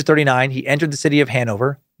 At the age of 39, he entered the city of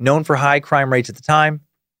Hanover, known for high crime rates at the time.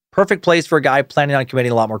 Perfect place for a guy planning on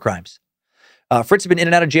committing a lot more crimes. Fritz had been in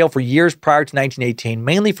and out of jail for years prior to 1918,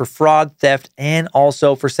 mainly for fraud, theft, and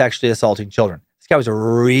also for sexually assaulting children. This guy was a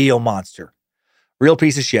real monster. Real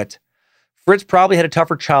piece of shit. Fritz probably had a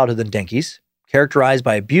tougher childhood than Denke's, characterized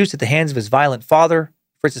by abuse at the hands of his violent father.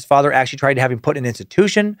 Fritz's father actually tried to have him put in an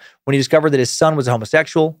institution when he discovered that his son was a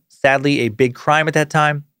homosexual. Sadly, a big crime at that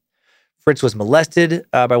time. Fritz was molested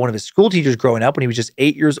by one of his school teachers growing up when he was just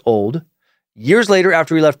 8 years old. Years later,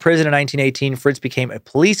 after he left prison in 1918, Fritz became a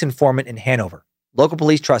police informant in Hanover. Local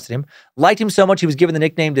police trusted him, liked him so much he was given the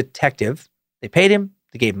nickname Detective. They paid him,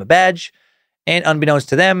 they gave him a badge, and unbeknownst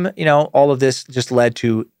to them, all of this just led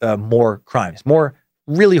to more crimes, more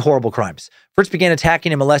really horrible crimes. Fritz began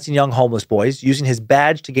attacking and molesting young homeless boys, using his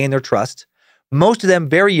badge to gain their trust. Most of them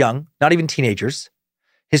very young, not even teenagers.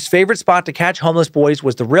 His favorite spot to catch homeless boys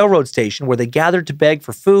was the railroad station where they gathered to beg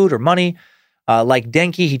for food or money. Like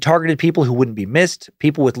Denke, he targeted people who wouldn't be missed,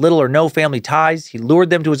 people with little or no family ties. He lured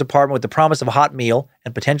them to his apartment with the promise of a hot meal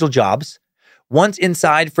and potential jobs. Once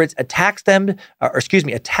inside, Fritz attacked them,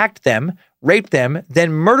 raped them,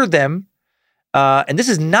 then murdered them. And this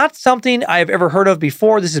is not something I have ever heard of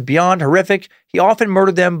before. This is beyond horrific. He often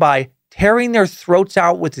murdered them by tearing their throats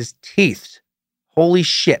out with his teeth. Holy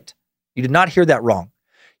shit. You did not hear that wrong.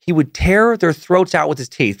 He would tear their throats out with his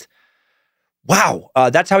teeth. Wow.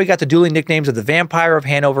 That's how he got the dueling nicknames of the Vampire of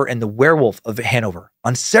Hanover and the Werewolf of Hanover.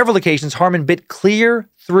 On several occasions, Haarmann bit clear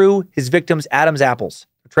through his victims' Adam's apples,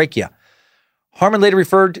 trachea. Haarmann later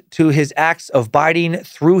referred to his acts of biting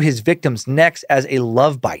through his victims' necks as a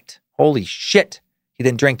love bite. Holy shit. He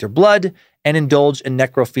then drank their blood and indulged in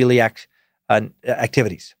necrophiliac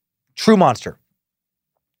activities. True monster.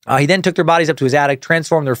 He then took their bodies up to his attic,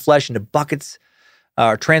 transformed their flesh into buckets,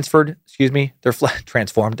 transformed,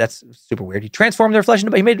 that's super weird. He transformed their flesh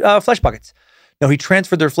into, he made flesh buckets. No, he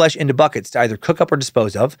transferred their flesh into buckets to either cook up or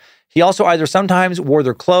dispose of. He also either sometimes wore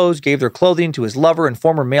their clothes, gave their clothing to his lover and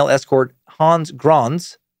former male escort, Hans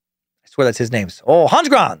Grans. I swear that's his name. Oh, Hans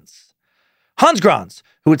Grans. Hans Grans,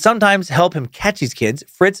 who would sometimes help him catch these kids.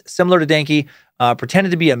 Fritz, similar to Denke, pretended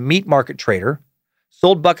to be a meat market trader,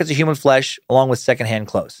 sold buckets of human flesh along with secondhand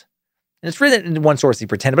clothes. And it's really in one source he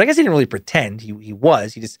pretended, but I guess he didn't really pretend. He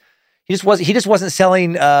just wasn't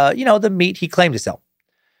selling the meat he claimed to sell.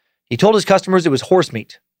 He told his customers it was horse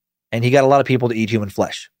meat, and he got a lot of people to eat human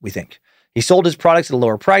flesh, we think. He sold his products at a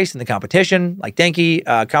lower price than the competition, like Denke,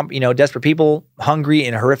 desperate people, hungry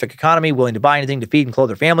in a horrific economy, willing to buy anything to feed and clothe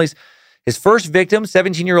their families. His first victim,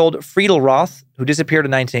 17-year-old Friedel Roth, who disappeared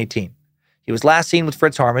in 1918. He was last seen with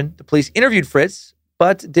Fritz Haarmann. The police interviewed Fritz,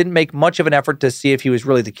 but didn't make much of an effort to see if he was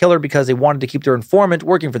really the killer because they wanted to keep their informant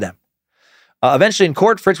working for them. Eventually in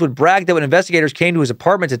court, Fritz would brag that when investigators came to his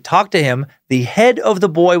apartment to talk to him, the head of the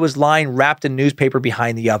boy was lying wrapped in newspaper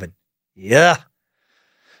behind the oven. Yeah.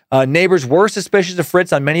 Neighbors were suspicious of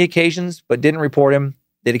Fritz on many occasions, but didn't report him.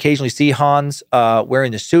 They'd occasionally see Hans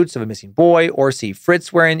wearing the suits of a missing boy or see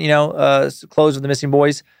Fritz wearing, clothes of the missing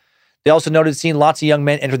boys. They also noted seeing lots of young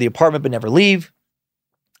men enter the apartment but never leave.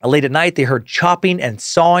 Late at night, they heard chopping and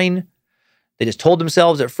sawing. They just told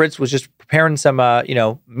themselves that Fritz was just preparing some,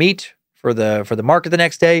 meat for the market the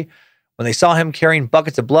next day. When they saw him carrying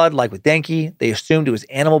buckets of blood, like with Denke, they assumed it was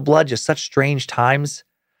animal blood. Just such strange times.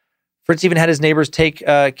 Fritz even had his neighbors take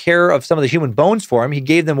care of some of the human bones for him. He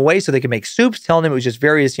gave them away so they could make soups, telling them it was just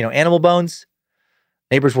various, animal bones.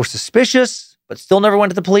 Neighbors were suspicious, but still never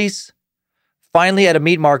went to the police. Finally, at a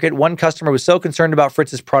meat market, one customer was so concerned about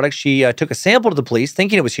Fritz's product, she took a sample to the police,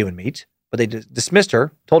 thinking it was human meat, but they dismissed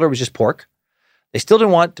her, told her it was just pork. They still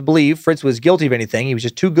didn't want to believe Fritz was guilty of anything. He was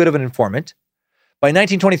just too good of an informant. By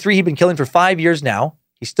 1923, he'd been killing for 5 years now.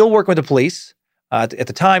 He's still working with the police, at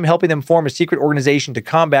the time helping them form a secret organization to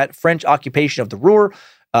combat French occupation of the Ruhr,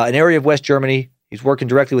 an area of West Germany. He's working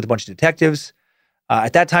directly with a bunch of detectives.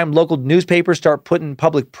 At that time, local newspapers start putting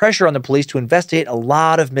public pressure on the police to investigate a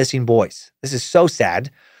lot of missing boys. This is so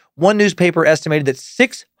sad. One newspaper estimated that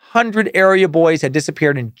 600 area boys had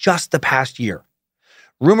disappeared in just the past year.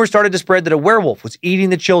 Rumors started to spread that a werewolf was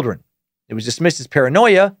eating the children. It was dismissed as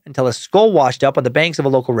paranoia until a skull washed up on the banks of a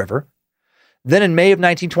local river. Then in May of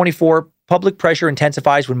 1924, public pressure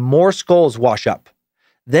intensifies when more skulls wash up.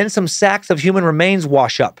 Then some sacks of human remains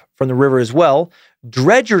wash up from the river as well.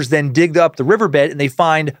 Dredgers then dig up the riverbed and they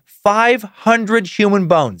find 500 human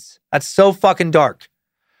bones. That's so fucking dark.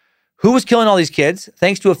 Who was killing all these kids?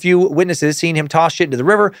 Thanks to a few witnesses seeing him toss shit into the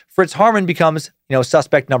river, Fritz Harman becomes,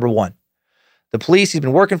 suspect number one. The police he's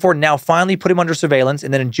been working for now finally put him under surveillance,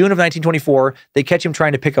 and then in June of 1924, they catch him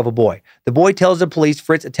trying to pick up a boy. The boy tells the police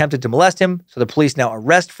Fritz attempted to molest him, so the police now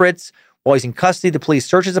arrest Fritz. While he's in custody, the police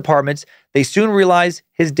search his apartments. They soon realize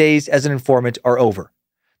his days as an informant are over.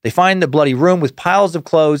 They find the bloody room with piles of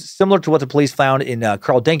clothes similar to what the police found in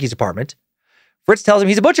Karl Denke's apartment. Fritz tells him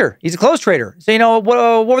he's a butcher. He's a clothes trader. So,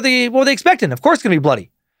 what were they expecting? Of course it's going to be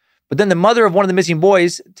bloody. But then the mother of one of the missing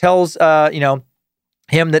boys tells,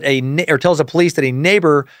 him that tells the police that a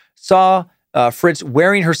neighbor saw Fritz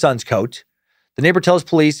wearing her son's coat. The neighbor tells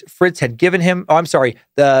police Fritz had given him,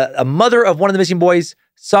 a mother of one of the missing boys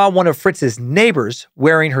saw one of Fritz's neighbors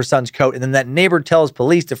wearing her son's coat, and then that neighbor tells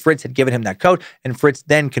police that Fritz had given him that coat, and Fritz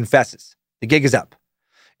then confesses. The gig is up.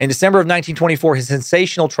 In December of 1924, his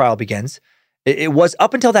sensational trial begins. It was,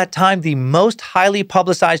 up until that time, the most highly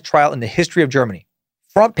publicized trial in the history of Germany.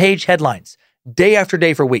 Front page headlines, day after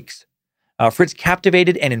day for weeks. Fritz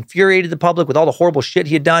captivated and infuriated the public with all the horrible shit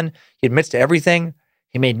he had done. He admits to everything.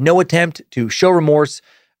 He made no attempt to show remorse.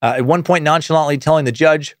 At one point, nonchalantly telling the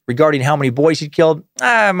judge regarding how many boys he'd killed,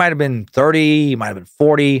 it might have been 30, it might have been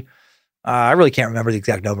 40. I really can't remember the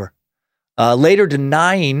exact number. Later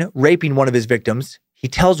denying raping one of his victims, he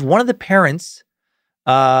tells one of the parents,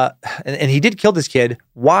 and he did kill this kid,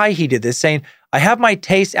 why he did this, saying, "I have my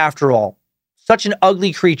taste after all. Such an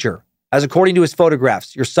ugly creature, as according to his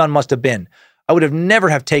photographs, your son must have been. I would have never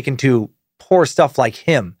have taken to poor stuff like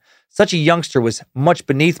him. Such a youngster was much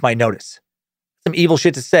beneath my notice." Some evil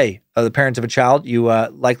shit to say, the parents of a child you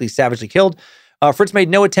likely savagely killed. Fritz made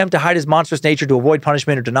no attempt to hide his monstrous nature to avoid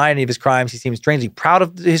punishment or deny any of his crimes. He seemed strangely proud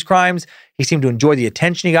of his crimes. He seemed to enjoy the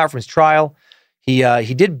attention he got from his trial. He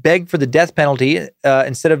did beg for the death penalty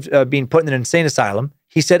instead of being put in an insane asylum.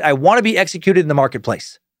 He said, "I want to be executed in the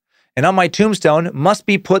marketplace. And on my tombstone must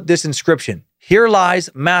be put this inscription: here lies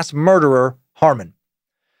mass murderer Harman."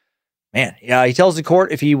 Man, he tells the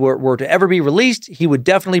court if he were to ever be released, he would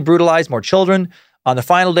definitely brutalize more children. On the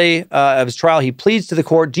final day of his trial, he pleads to the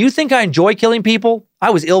court, "Do you think I enjoy killing people? I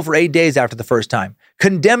was ill for 8 days after the first time.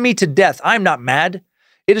 Condemn me to death. I'm not mad.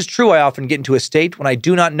 It is true I often get into a state when I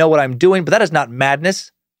do not know what I'm doing, but that is not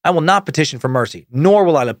madness. I will not petition for mercy, nor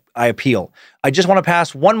will I appeal. I just want to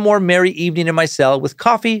pass one more merry evening in my cell with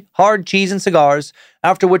coffee, hard cheese, and cigars,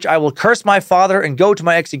 after which I will curse my father and go to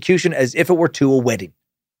my execution as if it were to a wedding."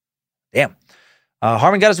 Damn.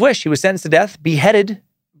 Harman got his wish. He was sentenced to death, beheaded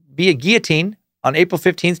via guillotine on April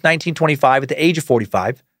 15th, 1925, at the age of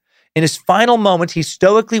 45. In his final moments, he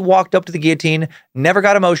stoically walked up to the guillotine, never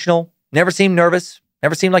got emotional, never seemed nervous,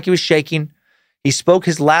 never seemed like he was shaking. He spoke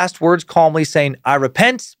his last words calmly, saying, "I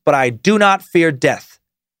repent, but I do not fear death."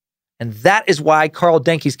 And that is why Karl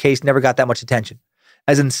Denke's case never got that much attention.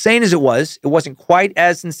 As insane as it wasn't quite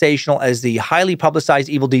as sensational as the highly publicized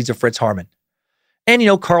evil deeds of Fritz Harman.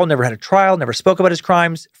 And, Karl never had a trial, never spoke about his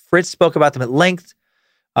crimes. Fritz spoke about them at length.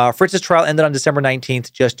 Fritz's trial ended on December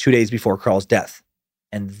 19th, just 2 days before Karl's death.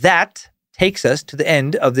 And that takes us to the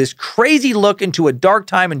end of this crazy look into a dark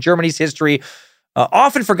time in Germany's history,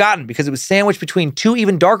 often forgotten because it was sandwiched between two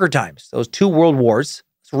even darker times, those two world wars.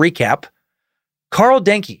 Let's recap. Karl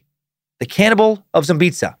Denke, the cannibal of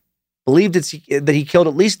Zimbitsa, believed that he killed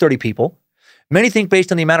at least 30 people. Many think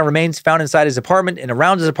based on the amount of remains found inside his apartment and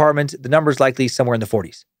around his apartment, the number is likely somewhere in the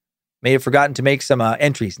 40s. may have forgotten to make some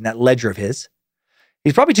entries in that ledger of his.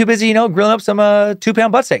 He's probably too busy, grilling up some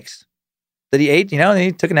 2-pound butt steaks that he ate, and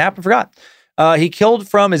he took a nap and forgot. He killed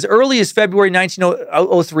from as early as February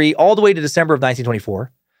 1903 all the way to December of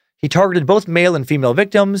 1924. He targeted both male and female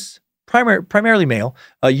victims, primarily male,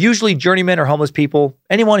 usually journeymen or homeless people,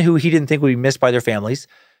 anyone who he didn't think would be missed by their families.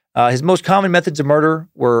 His most common methods of murder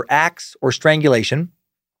were axe or strangulation.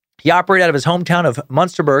 He operated out of his hometown of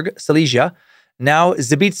Münsterberg, Silesia, now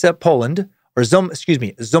Zombica,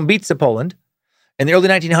 Poland. In the early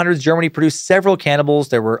 1900s, Germany produced several cannibals.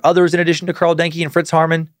 There were others in addition to Karl Denke and Fritz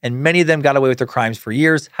Haarmann, and many of them got away with their crimes for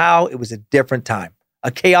years. How? It was a different time,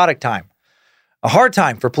 a chaotic time, a hard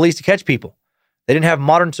time for police to catch people. They didn't have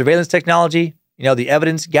modern surveillance technology, the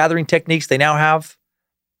evidence gathering techniques they now have.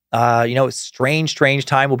 It's strange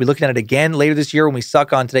time. We'll be looking at it again later this year when we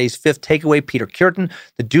suck on today's fifth takeaway, Peter Kürten,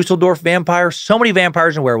 the Dusseldorf vampire. So many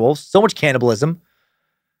vampires and werewolves, so much cannibalism.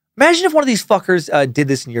 Imagine if one of these fuckers did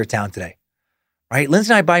this in your town today. Right?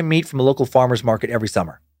 Lindsay and I buy meat from a local farmer's market every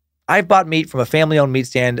summer. I've bought meat from a family-owned meat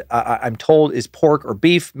stand I'm told is pork or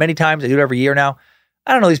beef many times. I do it every year now.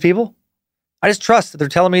 I don't know these people. I just trust that they're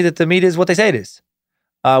telling me that the meat is what they say it is.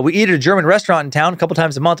 We eat at a German restaurant in town a couple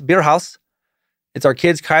times a month, Bierhaus. It's our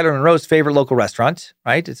kids, Kyler and Rose's favorite local restaurant,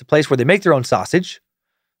 right? It's a place where they make their own sausage.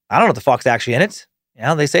 I don't know what the fuck's actually in it.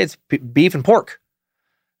 They say it's beef and pork.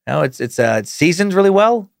 It's seasoned really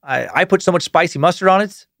well. I put so much spicy mustard on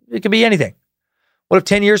it. It could be anything. What if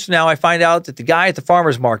 10 years from now I find out that the guy at the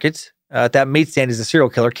farmer's market, at that meat stand, is a serial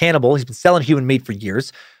killer, cannibal. He's been selling human meat for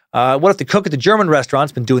years. What if the cook at the German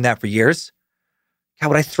restaurant's been doing that for years? God,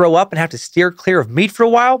 would I throw up and have to steer clear of meat for a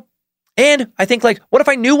while? And I think, what if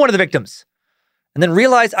I knew one of the victims and then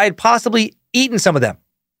realized I had possibly eaten some of them?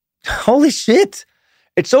 Holy shit.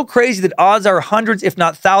 It's so crazy that odds are hundreds, if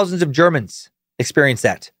not thousands of Germans experience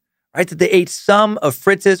that, right? That they ate some of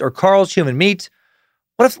Fritz's or Karl's human meat.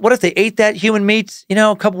 What if they ate that human meat,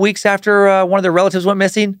 a couple weeks after one of their relatives went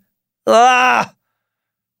missing? What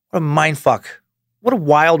a mindfuck. What a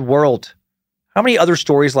wild world. How many other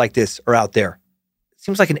stories like this are out there? It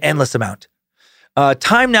seems like an endless amount.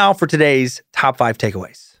 Time now for today's top 5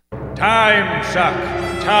 takeaways. Time Suck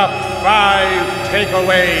Top 5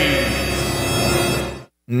 Takeaways.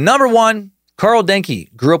 Number 1, Karl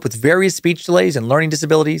Denke grew up with various speech delays and learning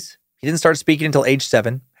disabilities. He didn't start speaking until age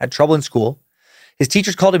 7, had trouble in school. His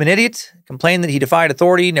teachers called him an idiot, complained that he defied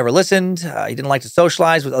authority, never listened. He didn't like to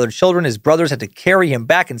socialize with other children. His brothers had to carry him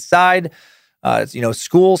back inside,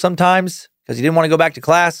 school sometimes because he didn't want to go back to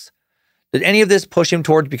class. Did any of this push him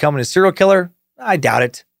towards becoming a serial killer? I doubt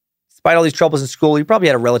it. Despite all these troubles in school, he probably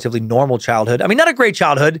had a relatively normal childhood. I mean, not a great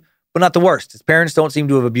childhood, but not the worst. His parents don't seem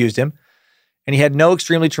to have abused him. And he had no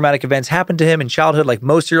extremely traumatic events happen to him in childhood like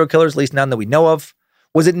most serial killers, at least none that we know of.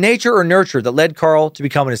 Was it nature or nurture that led Karl to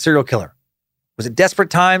becoming a serial killer? Was it desperate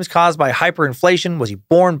times caused by hyperinflation? Was he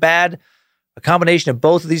born bad? A combination of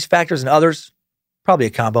both of these factors and others? Probably a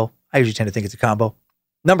combo. I usually tend to think it's a combo.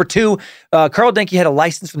 Number 2, Karl Denke had a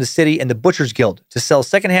license from the city and the Butcher's Guild to sell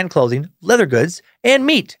secondhand clothing, leather goods, and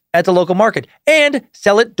meat at the local market and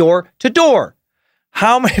sell it door to door.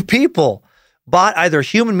 How many people bought either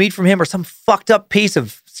human meat from him or some fucked up piece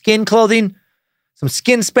of skin clothing? Some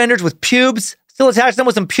skin spenders with pubes still attached to them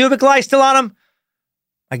with some pubic lice still on them?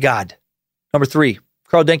 My God. Number 3,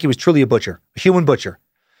 Karl Denke was truly a butcher, a human butcher.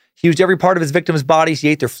 He used every part of his victims' bodies. He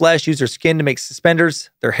ate their flesh, used their skin to make suspenders,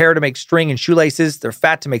 their hair to make string and shoelaces, their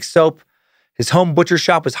fat to make soap. His home butcher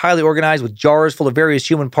shop was highly organized with jars full of various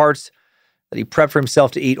human parts that he prepped for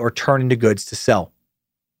himself to eat or turn into goods to sell.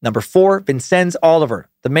 Number 4, Vincenz Oliver,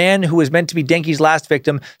 the man who was meant to be Denke's last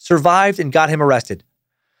victim, survived and got him arrested.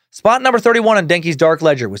 Spot number 31 on Denke's dark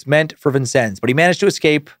ledger was meant for Vincenz, but he managed to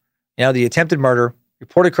escape, the attempted murder,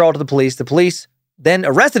 reported Karl to the police. The police then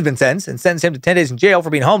arrested Vincenz and sentenced him to 10 days in jail for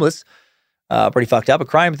being homeless. Pretty fucked up, a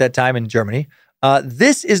crime at that time in Germany.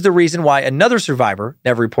 This is the reason why another survivor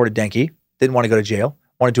never reported Denke, didn't want to go to jail,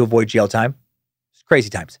 wanted to avoid jail time. It's crazy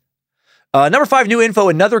times. Number 5, new info.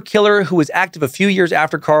 Another killer who was active a few years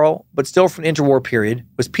after Karl, but still from the interwar period,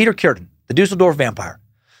 was Peter Kürten, the Dusseldorf vampire.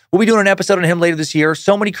 We'll be doing an episode on him later this year.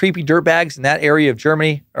 So many creepy dirtbags in that area of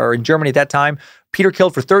Germany, or in Germany at that time. Peter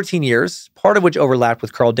killed for 13 years, part of which overlapped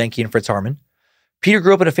with Karl Denke and Fritz Haarmann. Peter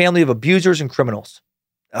grew up in a family of abusers and criminals.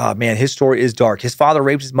 Oh man, his story is dark. His father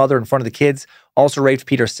raped his mother in front of the kids, also raped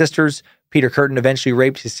Peter's sisters. Peter Kürten eventually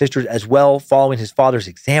raped his sisters as well, following his father's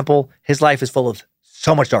example. His life is full of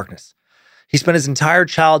so much darkness. He spent his entire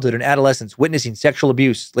childhood and adolescence witnessing sexual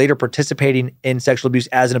abuse, later participating in sexual abuse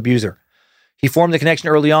as an abuser. He formed the connection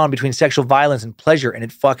early on between sexual violence and pleasure, and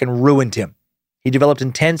it fucking ruined him. He developed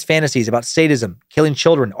intense fantasies about sadism, killing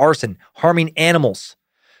children, arson, harming animals.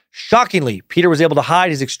 Shockingly, Peter was able to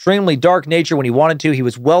hide his extremely dark nature when he wanted to. He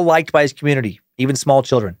was well liked by his community, even small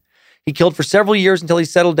children. He killed for several years until he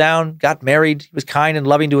settled down, got married. He was kind and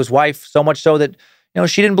loving to his wife, so much so that,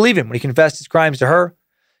 she didn't believe him when he confessed his crimes to her.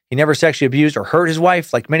 He never sexually abused or hurt his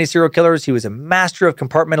wife. Like many serial killers, he was a master of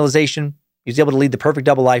compartmentalization. He was able to lead the perfect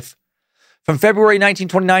double life. From February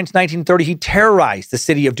 1929 to 1930, he terrorized the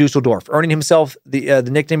city of Dusseldorf, earning himself the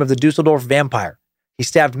nickname of the Dusseldorf Vampire. He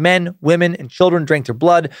stabbed men, women, and children, drank their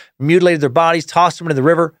blood, mutilated their bodies, tossed them into the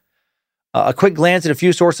river. A quick glance at a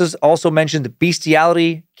few sources also mentioned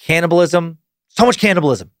bestiality, cannibalism, so much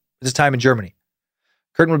cannibalism at this time in Germany.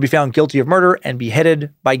 Curtin would be found guilty of murder and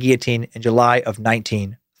beheaded by guillotine in July of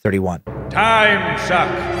 1931. Time Suck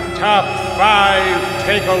Top 5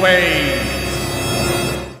 Takeaways.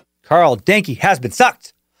 Karl Denke has been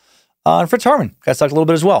sucked. And Fritz Harman got sucked a little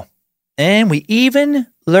bit as well. And we even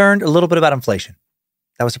learned a little bit about inflation.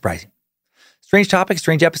 That was surprising. Strange topic,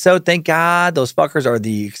 strange episode. Thank God those fuckers are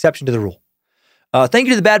the exception to the rule. Thank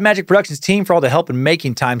you to the Bad Magic Productions team for all the help in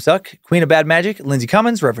making Time Suck. Queen of Bad Magic, Lindsay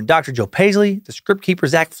Cummins, Reverend Dr. Joe Paisley, the script keeper,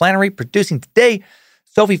 Zach Flannery, producing today,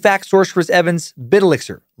 Sophie Fax, Sorceress Evans,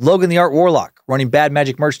 Bidelixer, Logan the Art Warlock, running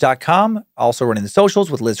badmagicmerch.com, also running the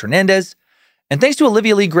socials with Liz Hernandez. And thanks to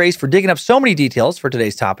Olivia Lee Grace for digging up so many details for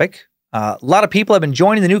today's topic. A lot of people have been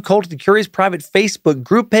joining the new Cult of the Curious private Facebook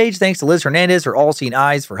group page. Thanks to Liz Hernandez, her all-seeing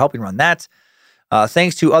eyes, for helping run that.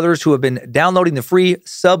 Thanks to others who have been downloading the free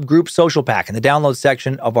subgroup social pack in the download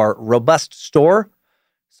section of our robust store.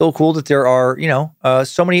 So cool that there are,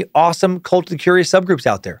 so many awesome Cult of the Curious subgroups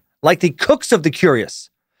out there, like the Cooks of the Curious.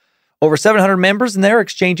 Over 700 members in there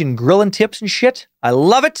exchanging grilling tips and shit. I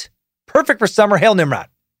love it. Perfect for summer. Hail Nimrod.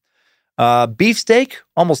 Beefsteak,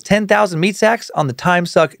 almost 10,000 meat sacks on the Time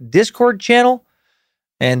Suck Discord channel.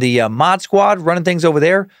 And the Mod Squad running things over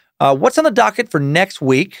there. What's on the docket for next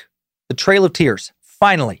week? The Trail of Tears.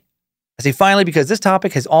 Finally. I say finally because this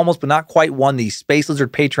topic has almost but not quite won the Space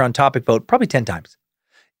Lizard Patreon topic vote probably 10 times.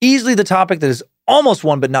 Easily the topic that has almost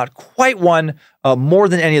won but not quite won more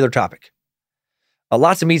than any other topic.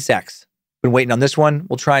 Lots of meat sacks. Been waiting on this one.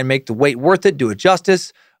 We'll try and make the wait worth it, do it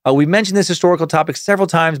justice. We've mentioned this historical topic several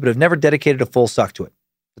times but have never dedicated a full suck to it.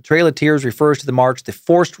 The Trail of Tears refers to the march, the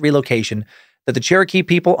forced relocation that the Cherokee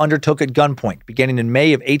people undertook at gunpoint beginning in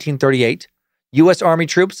May of 1838. U.S. Army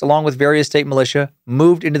troops, along with various state militia,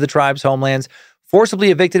 moved into the tribe's homelands, forcibly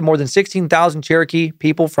evicted more than 16,000 Cherokee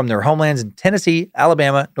people from their homelands in Tennessee,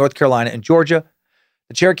 Alabama, North Carolina, and Georgia.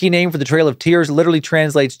 The Cherokee name for the Trail of Tears literally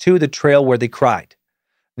translates to the trail where they cried.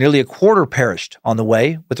 Nearly a quarter perished on the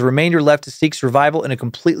way, with the remainder left to seek survival in a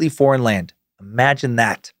completely foreign land. Imagine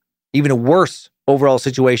that. Even a worse overall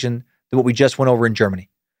situation than what we just went over in Germany.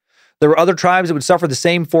 There were other tribes that would suffer the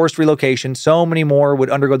same forced relocation. So many more would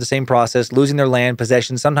undergo the same process, losing their land,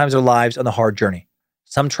 possessions, sometimes their lives on the hard journey.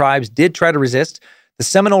 Some tribes did try to resist. The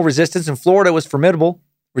Seminole resistance in Florida was formidable,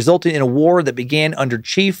 resulting in a war that began under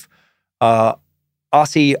Chief Osceola,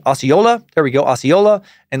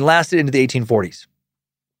 and lasted into the 1840s.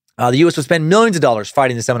 The U.S. would spend millions of dollars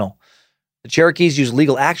fighting the Seminole. The Cherokees used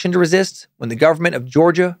legal action to resist. When the government of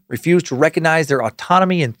Georgia refused to recognize their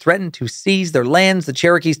autonomy and threatened to seize their lands, the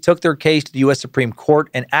Cherokees took their case to the U.S. Supreme Court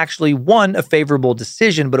and actually won a favorable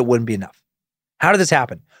decision, but it wouldn't be enough. How did this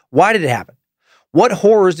happen? Why did it happen? What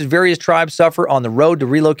horrors did various tribes suffer on the road to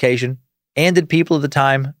relocation? And did people at the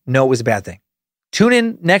time know it was a bad thing? Tune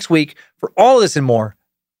in next week for all of this and more.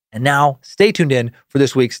 And now, stay tuned in for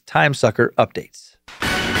this week's Time Sucker Updates.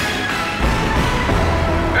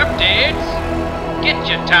 Updates? Get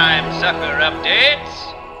your Time Sucker updates.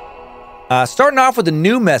 Starting off with a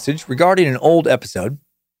new message regarding an old episode.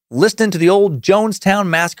 Listening to the old Jonestown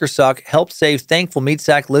Massacre suck helped save thankful meat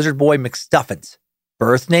sack Lizard Boy McStuffins.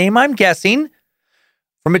 Birth name, I'm guessing,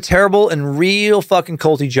 from a terrible and real fucking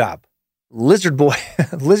culty job. Lizard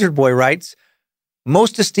Boy writes,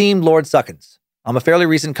 Most esteemed Lord Suckins, I'm a fairly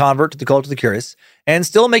recent convert to the Cult of the Curious and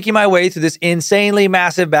still making my way through this insanely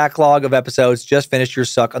massive backlog of episodes. Just finished your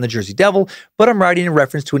suck on the Jersey Devil, but I'm writing in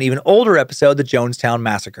reference to an even older episode, the Jonestown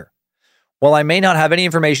Massacre. While I may not have any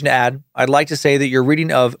information to add, I'd like to say that your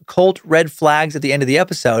reading of cult red flags at the end of the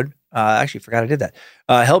episode, actually forgot I did that,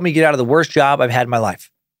 helped me get out of the worst job I've had in my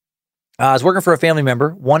life. I was working for a family member,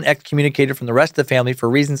 one excommunicated from the rest of the family for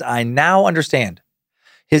reasons I now understand.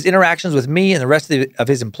 His interactions with me and the rest of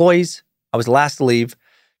his employees, I was last to leave,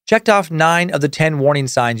 checked off 9 of the 10 warning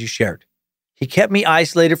signs you shared. He kept me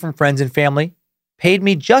isolated from friends and family, paid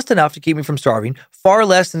me just enough to keep me from starving, far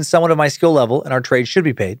less than someone of my skill level and our trade should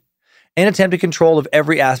be paid, and attempted control of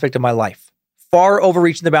every aspect of my life, far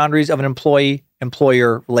overreaching the boundaries of an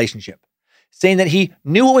employee-employer relationship, saying that he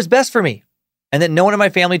knew what was best for me and that no one in my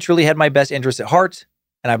family truly had my best interests at heart.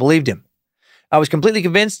 and I believed him. I was completely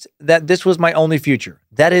convinced that this was my only future.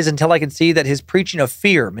 That is, until I could see that his preaching of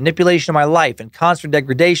fear, manipulation of my life, and constant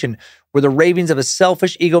degradation were the ravings of a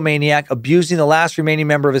selfish egomaniac abusing the last remaining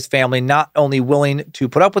member of his family, not only willing to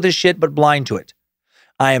put up with his shit, but blind to it.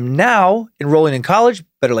 I am now enrolling in college,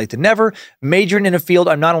 better late than never, majoring in a field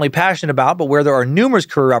I'm not only passionate about, but where there are numerous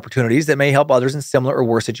career opportunities that may help others in similar or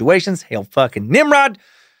worse situations. Hail fucking Nimrod.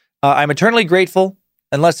 I'm eternally grateful,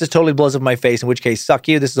 unless this totally blows up my face, in which case, suck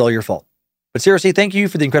you. This is all your fault. But seriously, thank you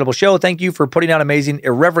for the incredible show. Thank you for putting out amazing,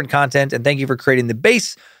 irreverent content. And thank you for creating the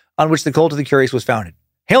base on which the Cult of the Curious was founded.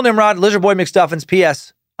 Hail Nimrod, Lizard Boy McStuffins.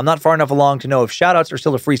 P.S. I'm not far enough along to know if shoutouts are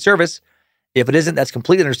still a free service. If it isn't, that's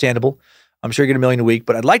completely understandable. I'm sure you get 1 million a week.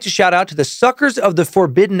 But I'd like to shout out to the suckers of the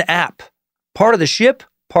Forbidden app. Part of the ship,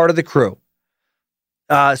 part of the crew.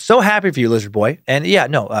 So happy for you, Lizard Boy. And yeah,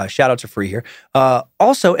 no, shoutouts are free here.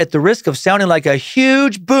 Also, at the risk of sounding like a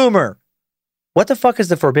huge boomer, what the fuck is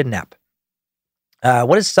the Forbidden app?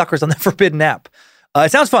 What is suckers on the Forbidden app?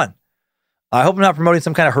 It sounds fun. I hope I'm not promoting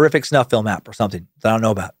some kind of horrific snuff film app or something that I don't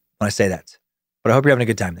know about when I say that. But I hope you're having a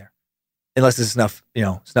good time there. Unless it's a snuff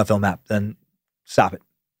film app, then stop it.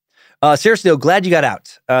 Seriously, though, glad you got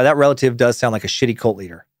out. That relative does sound like a shitty cult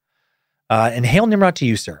leader. And hail Nimrod to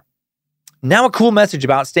you, sir. Now a cool message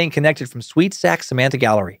about staying connected from Sweet Sack Samantha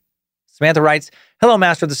Gallery. Samantha writes, "Hello,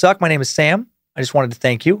 Master of the Suck. My name is Sam. I just wanted to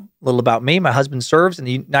thank you. A little about me. My husband serves in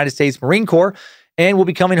the United States Marine Corps and will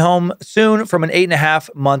be coming home soon from an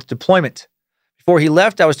 8.5-month deployment. Before he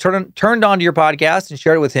left, I was turned on to your podcast and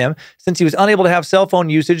shared it with him. Since he was unable to have cell phone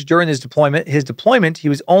usage during his deployment, he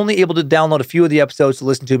was only able to download a few of the episodes to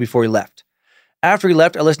listen to before he left. After he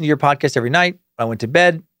left, I listened to your podcast every night. I went to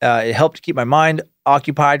bed. It helped to keep my mind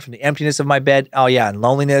occupied from the emptiness of my bed. Oh yeah, and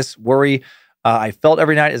loneliness, worry. I felt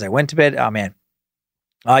every night as I went to bed. Oh man.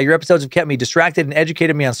 Your episodes have kept me distracted and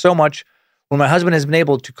educated me on so much. When my husband has been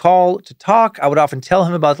able to call to talk, I would often tell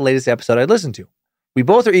him about the latest episode I'd listened to. We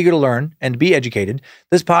both are eager to learn and to be educated.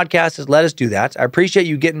 This podcast has let us do that. I appreciate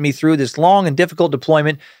you getting me through this long and difficult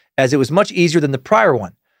deployment, as it was much easier than the prior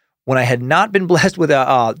one, when I had not been blessed with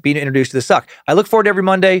being introduced to the suck. I look forward to every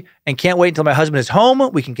Monday and can't wait until my husband is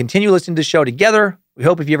home. We can continue listening to the show together. We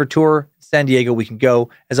hope if you ever tour San Diego, we can go.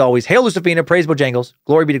 As always, hail Lucifina, praise Bojangles,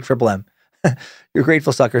 glory be to Triple M. You're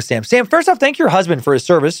grateful sucker, Sam. Sam, first off, thank your husband for his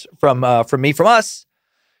service from us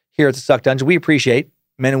here at the Suck Dungeon. We appreciate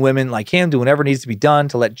men and women like him do whatever needs to be done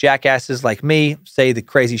to let jackasses like me say the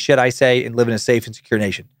crazy shit I say and live in a safe and secure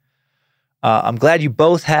nation. I'm glad you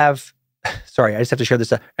both have... Sorry, I just have to share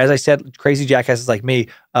this. As I said, crazy jackasses like me,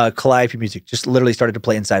 Calliope music just literally started to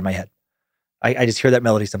play inside my head. I just hear that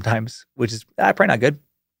melody sometimes, which is probably not good.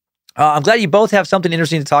 I'm glad you both have something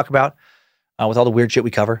interesting to talk about with all the weird shit we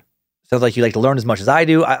cover. Sounds like you like to learn as much as I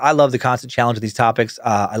do. I love the constant challenge of these topics.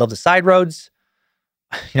 I love the side roads.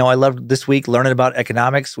 I loved this week learning about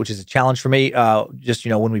economics, which is a challenge for me.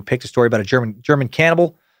 When we picked a story about a German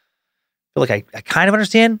cannibal, I feel like I kind of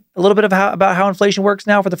understand a little bit of how inflation works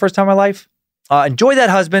now for the first time in my life. Enjoy that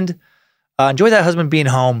husband. Enjoy that husband being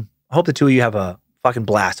home. I hope the two of you have a fucking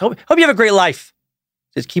blast. Hope you have a great life.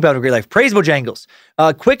 Just keep having a great life. Praise Bojangles.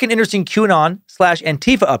 Quick and interesting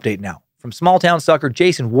QAnon/Antifa update now from small town sucker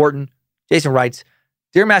Jason Wharton. Jason writes,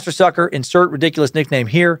 "Dear Master Sucker, insert ridiculous nickname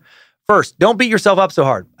here. First, don't beat yourself up so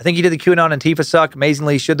hard. I think you did the QAnon Antifa suck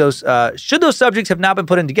amazingly. Should those subjects have not been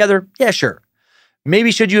put in together? Yeah, sure.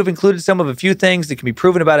 Maybe should you have included some of a few things that can be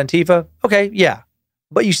proven about Antifa? Okay, yeah.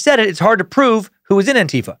 But you said it, it's hard to prove who was in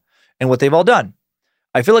Antifa and what they've all done.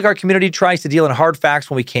 I feel like our community tries to deal in hard facts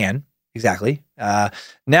when we can. Exactly.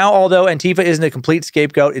 Now, although Antifa isn't a complete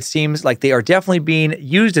scapegoat, it seems like they are definitely being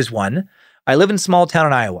used as one. I live in a small town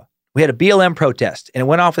in Iowa. We had a BLM protest, and it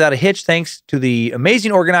went off without a hitch thanks to the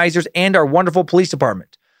amazing organizers and our wonderful police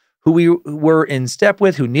department, who we were in step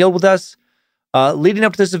with, who kneeled with us. Leading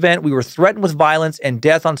up to this event, we were threatened with violence and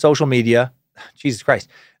death on social media. Jesus Christ.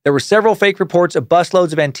 There were several fake reports of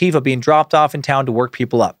busloads of Antifa being dropped off in town to work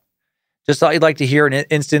people up. Just thought you'd like to hear an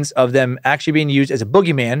instance of them actually being used as a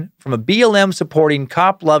boogeyman from a BLM-supporting,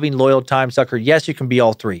 cop-loving, loyal time sucker. Yes, you can be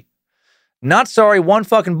all three. Not sorry, one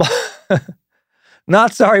fucking ball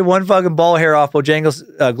hair off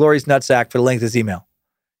Bojangles' glorious nutsack for the link to this email.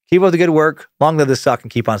 Keep up the good work. Long live the suck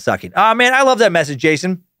and keep on sucking." Man, I love that message,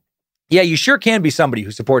 Jason. Yeah, you sure can be somebody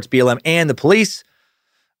who supports BLM and the police.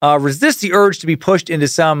 Resist the urge to be pushed into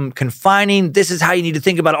some confining, this is how you need to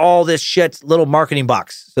think about all this shit, little marketing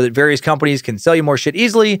box so that various companies can sell you more shit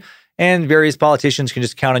easily and various politicians can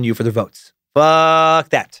just count on you for their votes. Fuck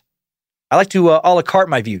that. I like to a la carte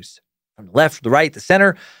my views from the left, the right, the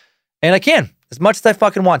center, and I can as much as I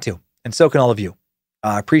fucking want to. And so can all of you.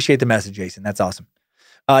 I appreciate the message, Jason. That's awesome.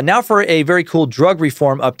 Now for a very cool drug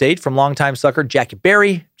reform update from longtime sucker Jackie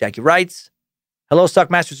Berry. Jackie writes, "Hello,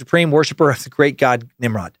 Suckmaster Supreme, worshiper of the great god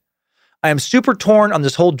Nimrod. I am super torn on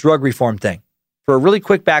this whole drug reform thing. For a really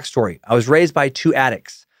quick backstory, I was raised by 2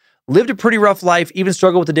 addicts. Lived a pretty rough life, even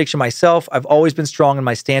struggled with addiction myself. I've always been strong in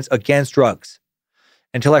my stance against drugs.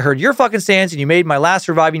 Until I heard your fucking stance and you made my last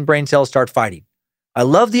surviving brain cells start fighting. I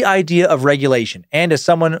love the idea of regulation, and as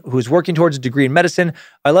someone who's working towards a degree in medicine,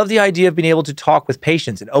 I love the idea of being able to talk with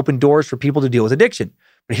patients and open doors for people to deal with addiction.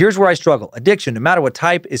 But here's where I struggle. Addiction, no matter what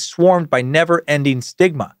type, is swarmed by never-ending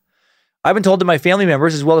stigma. I've been told that my family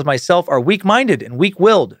members, as well as myself, are weak-minded and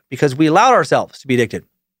weak-willed because we allowed ourselves to be addicted.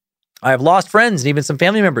 I have lost friends and even some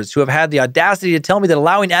family members who have had the audacity to tell me that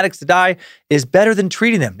allowing addicts to die is better than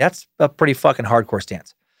treating them. That's a pretty fucking hardcore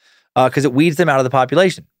stance because it weeds them out of the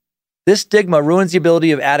population. This stigma ruins the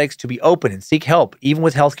ability of addicts to be open and seek help, even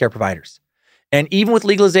with healthcare providers. And even with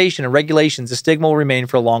legalization and regulations, the stigma will remain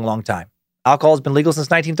for a long, long time. Alcohol has been legal since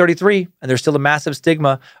 1933, and there's still a massive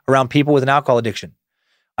stigma around people with an alcohol addiction.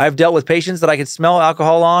 I've dealt with patients that I could smell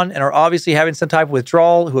alcohol on and are obviously having some type of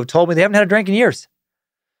withdrawal who have told me they haven't had a drink in years.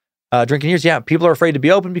 People are afraid to be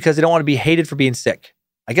open because they don't want to be hated for being sick.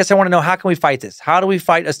 I guess I want to know, how can we fight this? How do we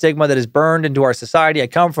fight a stigma that is burned into our society? I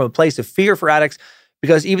come from a place of fear for addicts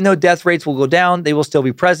because even though death rates will go down, they will still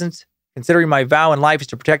be present. Considering my vow in life is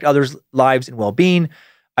to protect others' lives and well-being,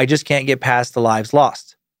 I just can't get past the lives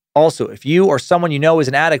lost. Also, if you or someone you know is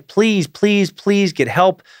an addict, please, please, please get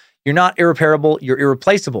help. You're not irreparable, you're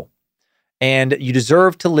irreplaceable. And you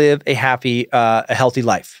deserve to live a healthy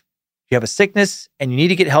life. If you have a sickness and you need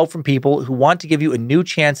to get help from people who want to give you a new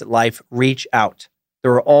chance at life, reach out.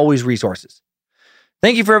 There are always resources.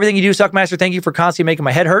 Thank you for everything you do, Suckmaster. Thank you for constantly making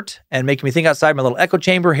my head hurt and making me think outside my little echo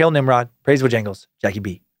chamber. Hail Nimrod. Praise Bojangles. Jackie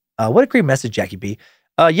B. What a great message, Jackie B.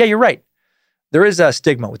 Yeah, you're right. There is a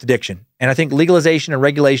stigma with addiction. And I think legalization and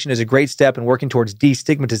regulation is a great step in working towards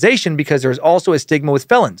destigmatization because there's also a stigma with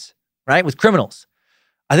felons, right? With criminals.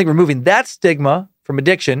 I think removing that stigma from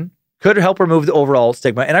addiction could help remove the overall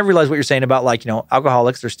stigma. And I realize what you're saying about,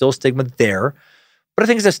 alcoholics. There's still stigma there. But I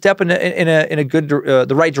think it's a step in a good,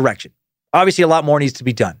 the right direction. Obviously, a lot more needs to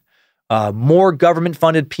be done. More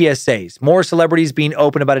government-funded PSAs, more celebrities being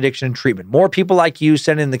open about addiction and treatment, more people like you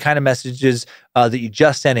sending in the kind of messages that you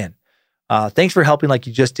just sent in. Thanks for helping like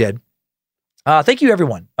you just did. Thank you,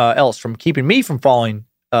 everyone else, from keeping me from falling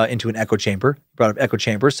into an echo chamber. Brought up echo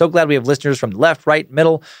chambers. So glad we have listeners from the left, right,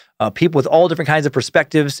 middle, people with all different kinds of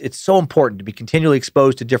perspectives. It's so important to be continually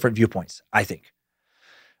exposed to different viewpoints, I think.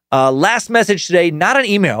 Last message today, not an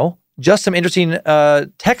email, just some interesting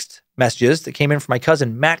text messages that came in from my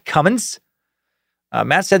cousin, Matt Cummins.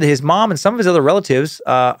 Matt said that his mom and some of his other relatives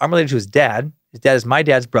are related to his dad. His dad is my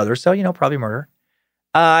dad's brother, so, probably murder.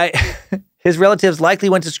 His relatives likely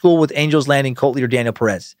went to school with Angels Landing cult leader Daniel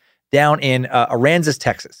Perez down in Aransas,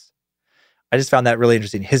 Texas. I just found that really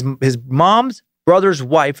interesting. His mom's brother's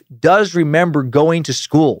wife does remember going to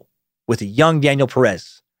school with a young Daniel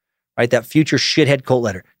Perez, right? That future shithead cult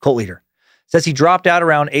leader. Says he dropped out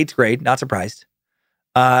around 8th grade. Not surprised.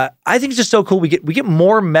 I think it's just so cool. We get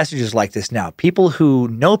more messages like this now. People who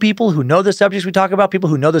know the subjects we talk about, people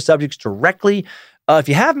who know the subjects directly. If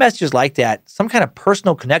you have messages like that, some kind of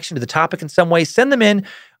personal connection to the topic in some way, send them in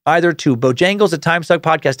either to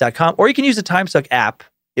bojangles@timesuckpodcast.com, or you can use the TimeSuck app.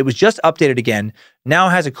 It was just updated again. Now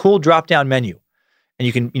has a cool drop-down menu. And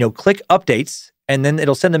you can, click updates, and then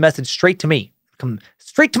it'll send the message straight to me. Come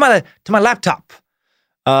straight to my laptop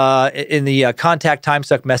in the contact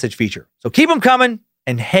TimeSuck message feature. So keep them coming,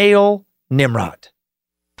 and hail Nimrod.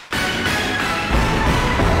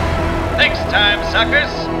 Thanks, time suckers.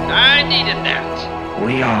 I needed that.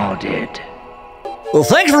 We all did. Well,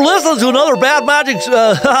 thanks for listening to another Bad Magic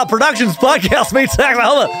Productions podcast.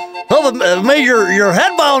 I hope it made your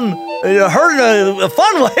head bone hurt in a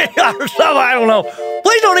fun way or something. I don't know.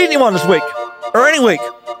 Please don't eat anyone this week or any week.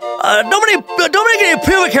 Don't make any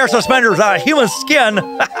pubic hair suspenders out of human skin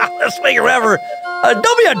this week or ever.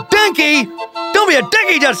 Don't be a dinky. Don't be a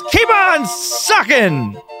dinky. Just keep on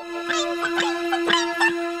sucking.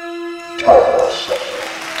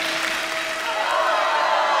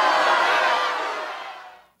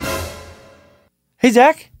 Hey,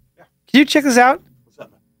 Zach. Yeah. Can you check this out? What's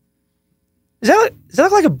up, man? Does that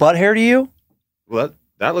look like a butt hair to you? Well,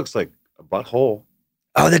 that looks like a butthole.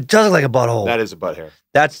 Oh, that does look like a butthole. That is a butt hair.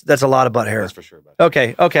 That's a lot of butt hair. That's for sure.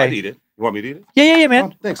 Okay. I'd eat it. You want me to eat it? Yeah,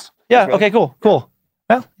 man. Oh, thanks. Yeah. Okay. Cool.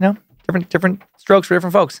 Well, different strokes for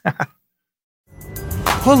different folks.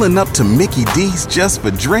 Pulling up to Mickey D's just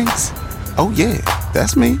for drinks? Oh yeah,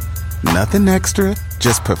 that's me. Nothing extra,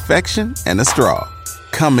 just perfection and a straw.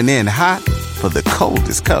 Coming in hot for the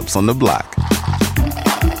coldest cups on the block.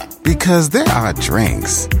 Because there are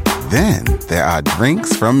drinks. Then there are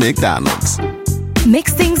drinks from McDonald's.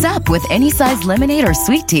 Mix things up with any size lemonade or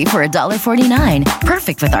sweet tea for $1.49.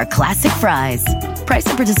 Perfect with our classic fries. Price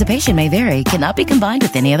and participation may vary. Cannot be combined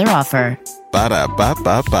with any other offer.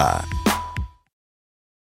 Ba-da-ba-ba-ba.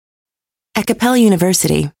 At Capella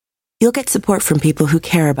University, you'll get support from people who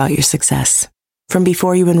care about your success. From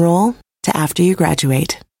before you enroll to after you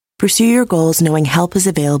graduate. Pursue your goals knowing help is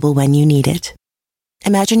available when you need it.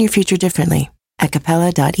 Imagine your future differently at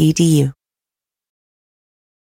capella.edu.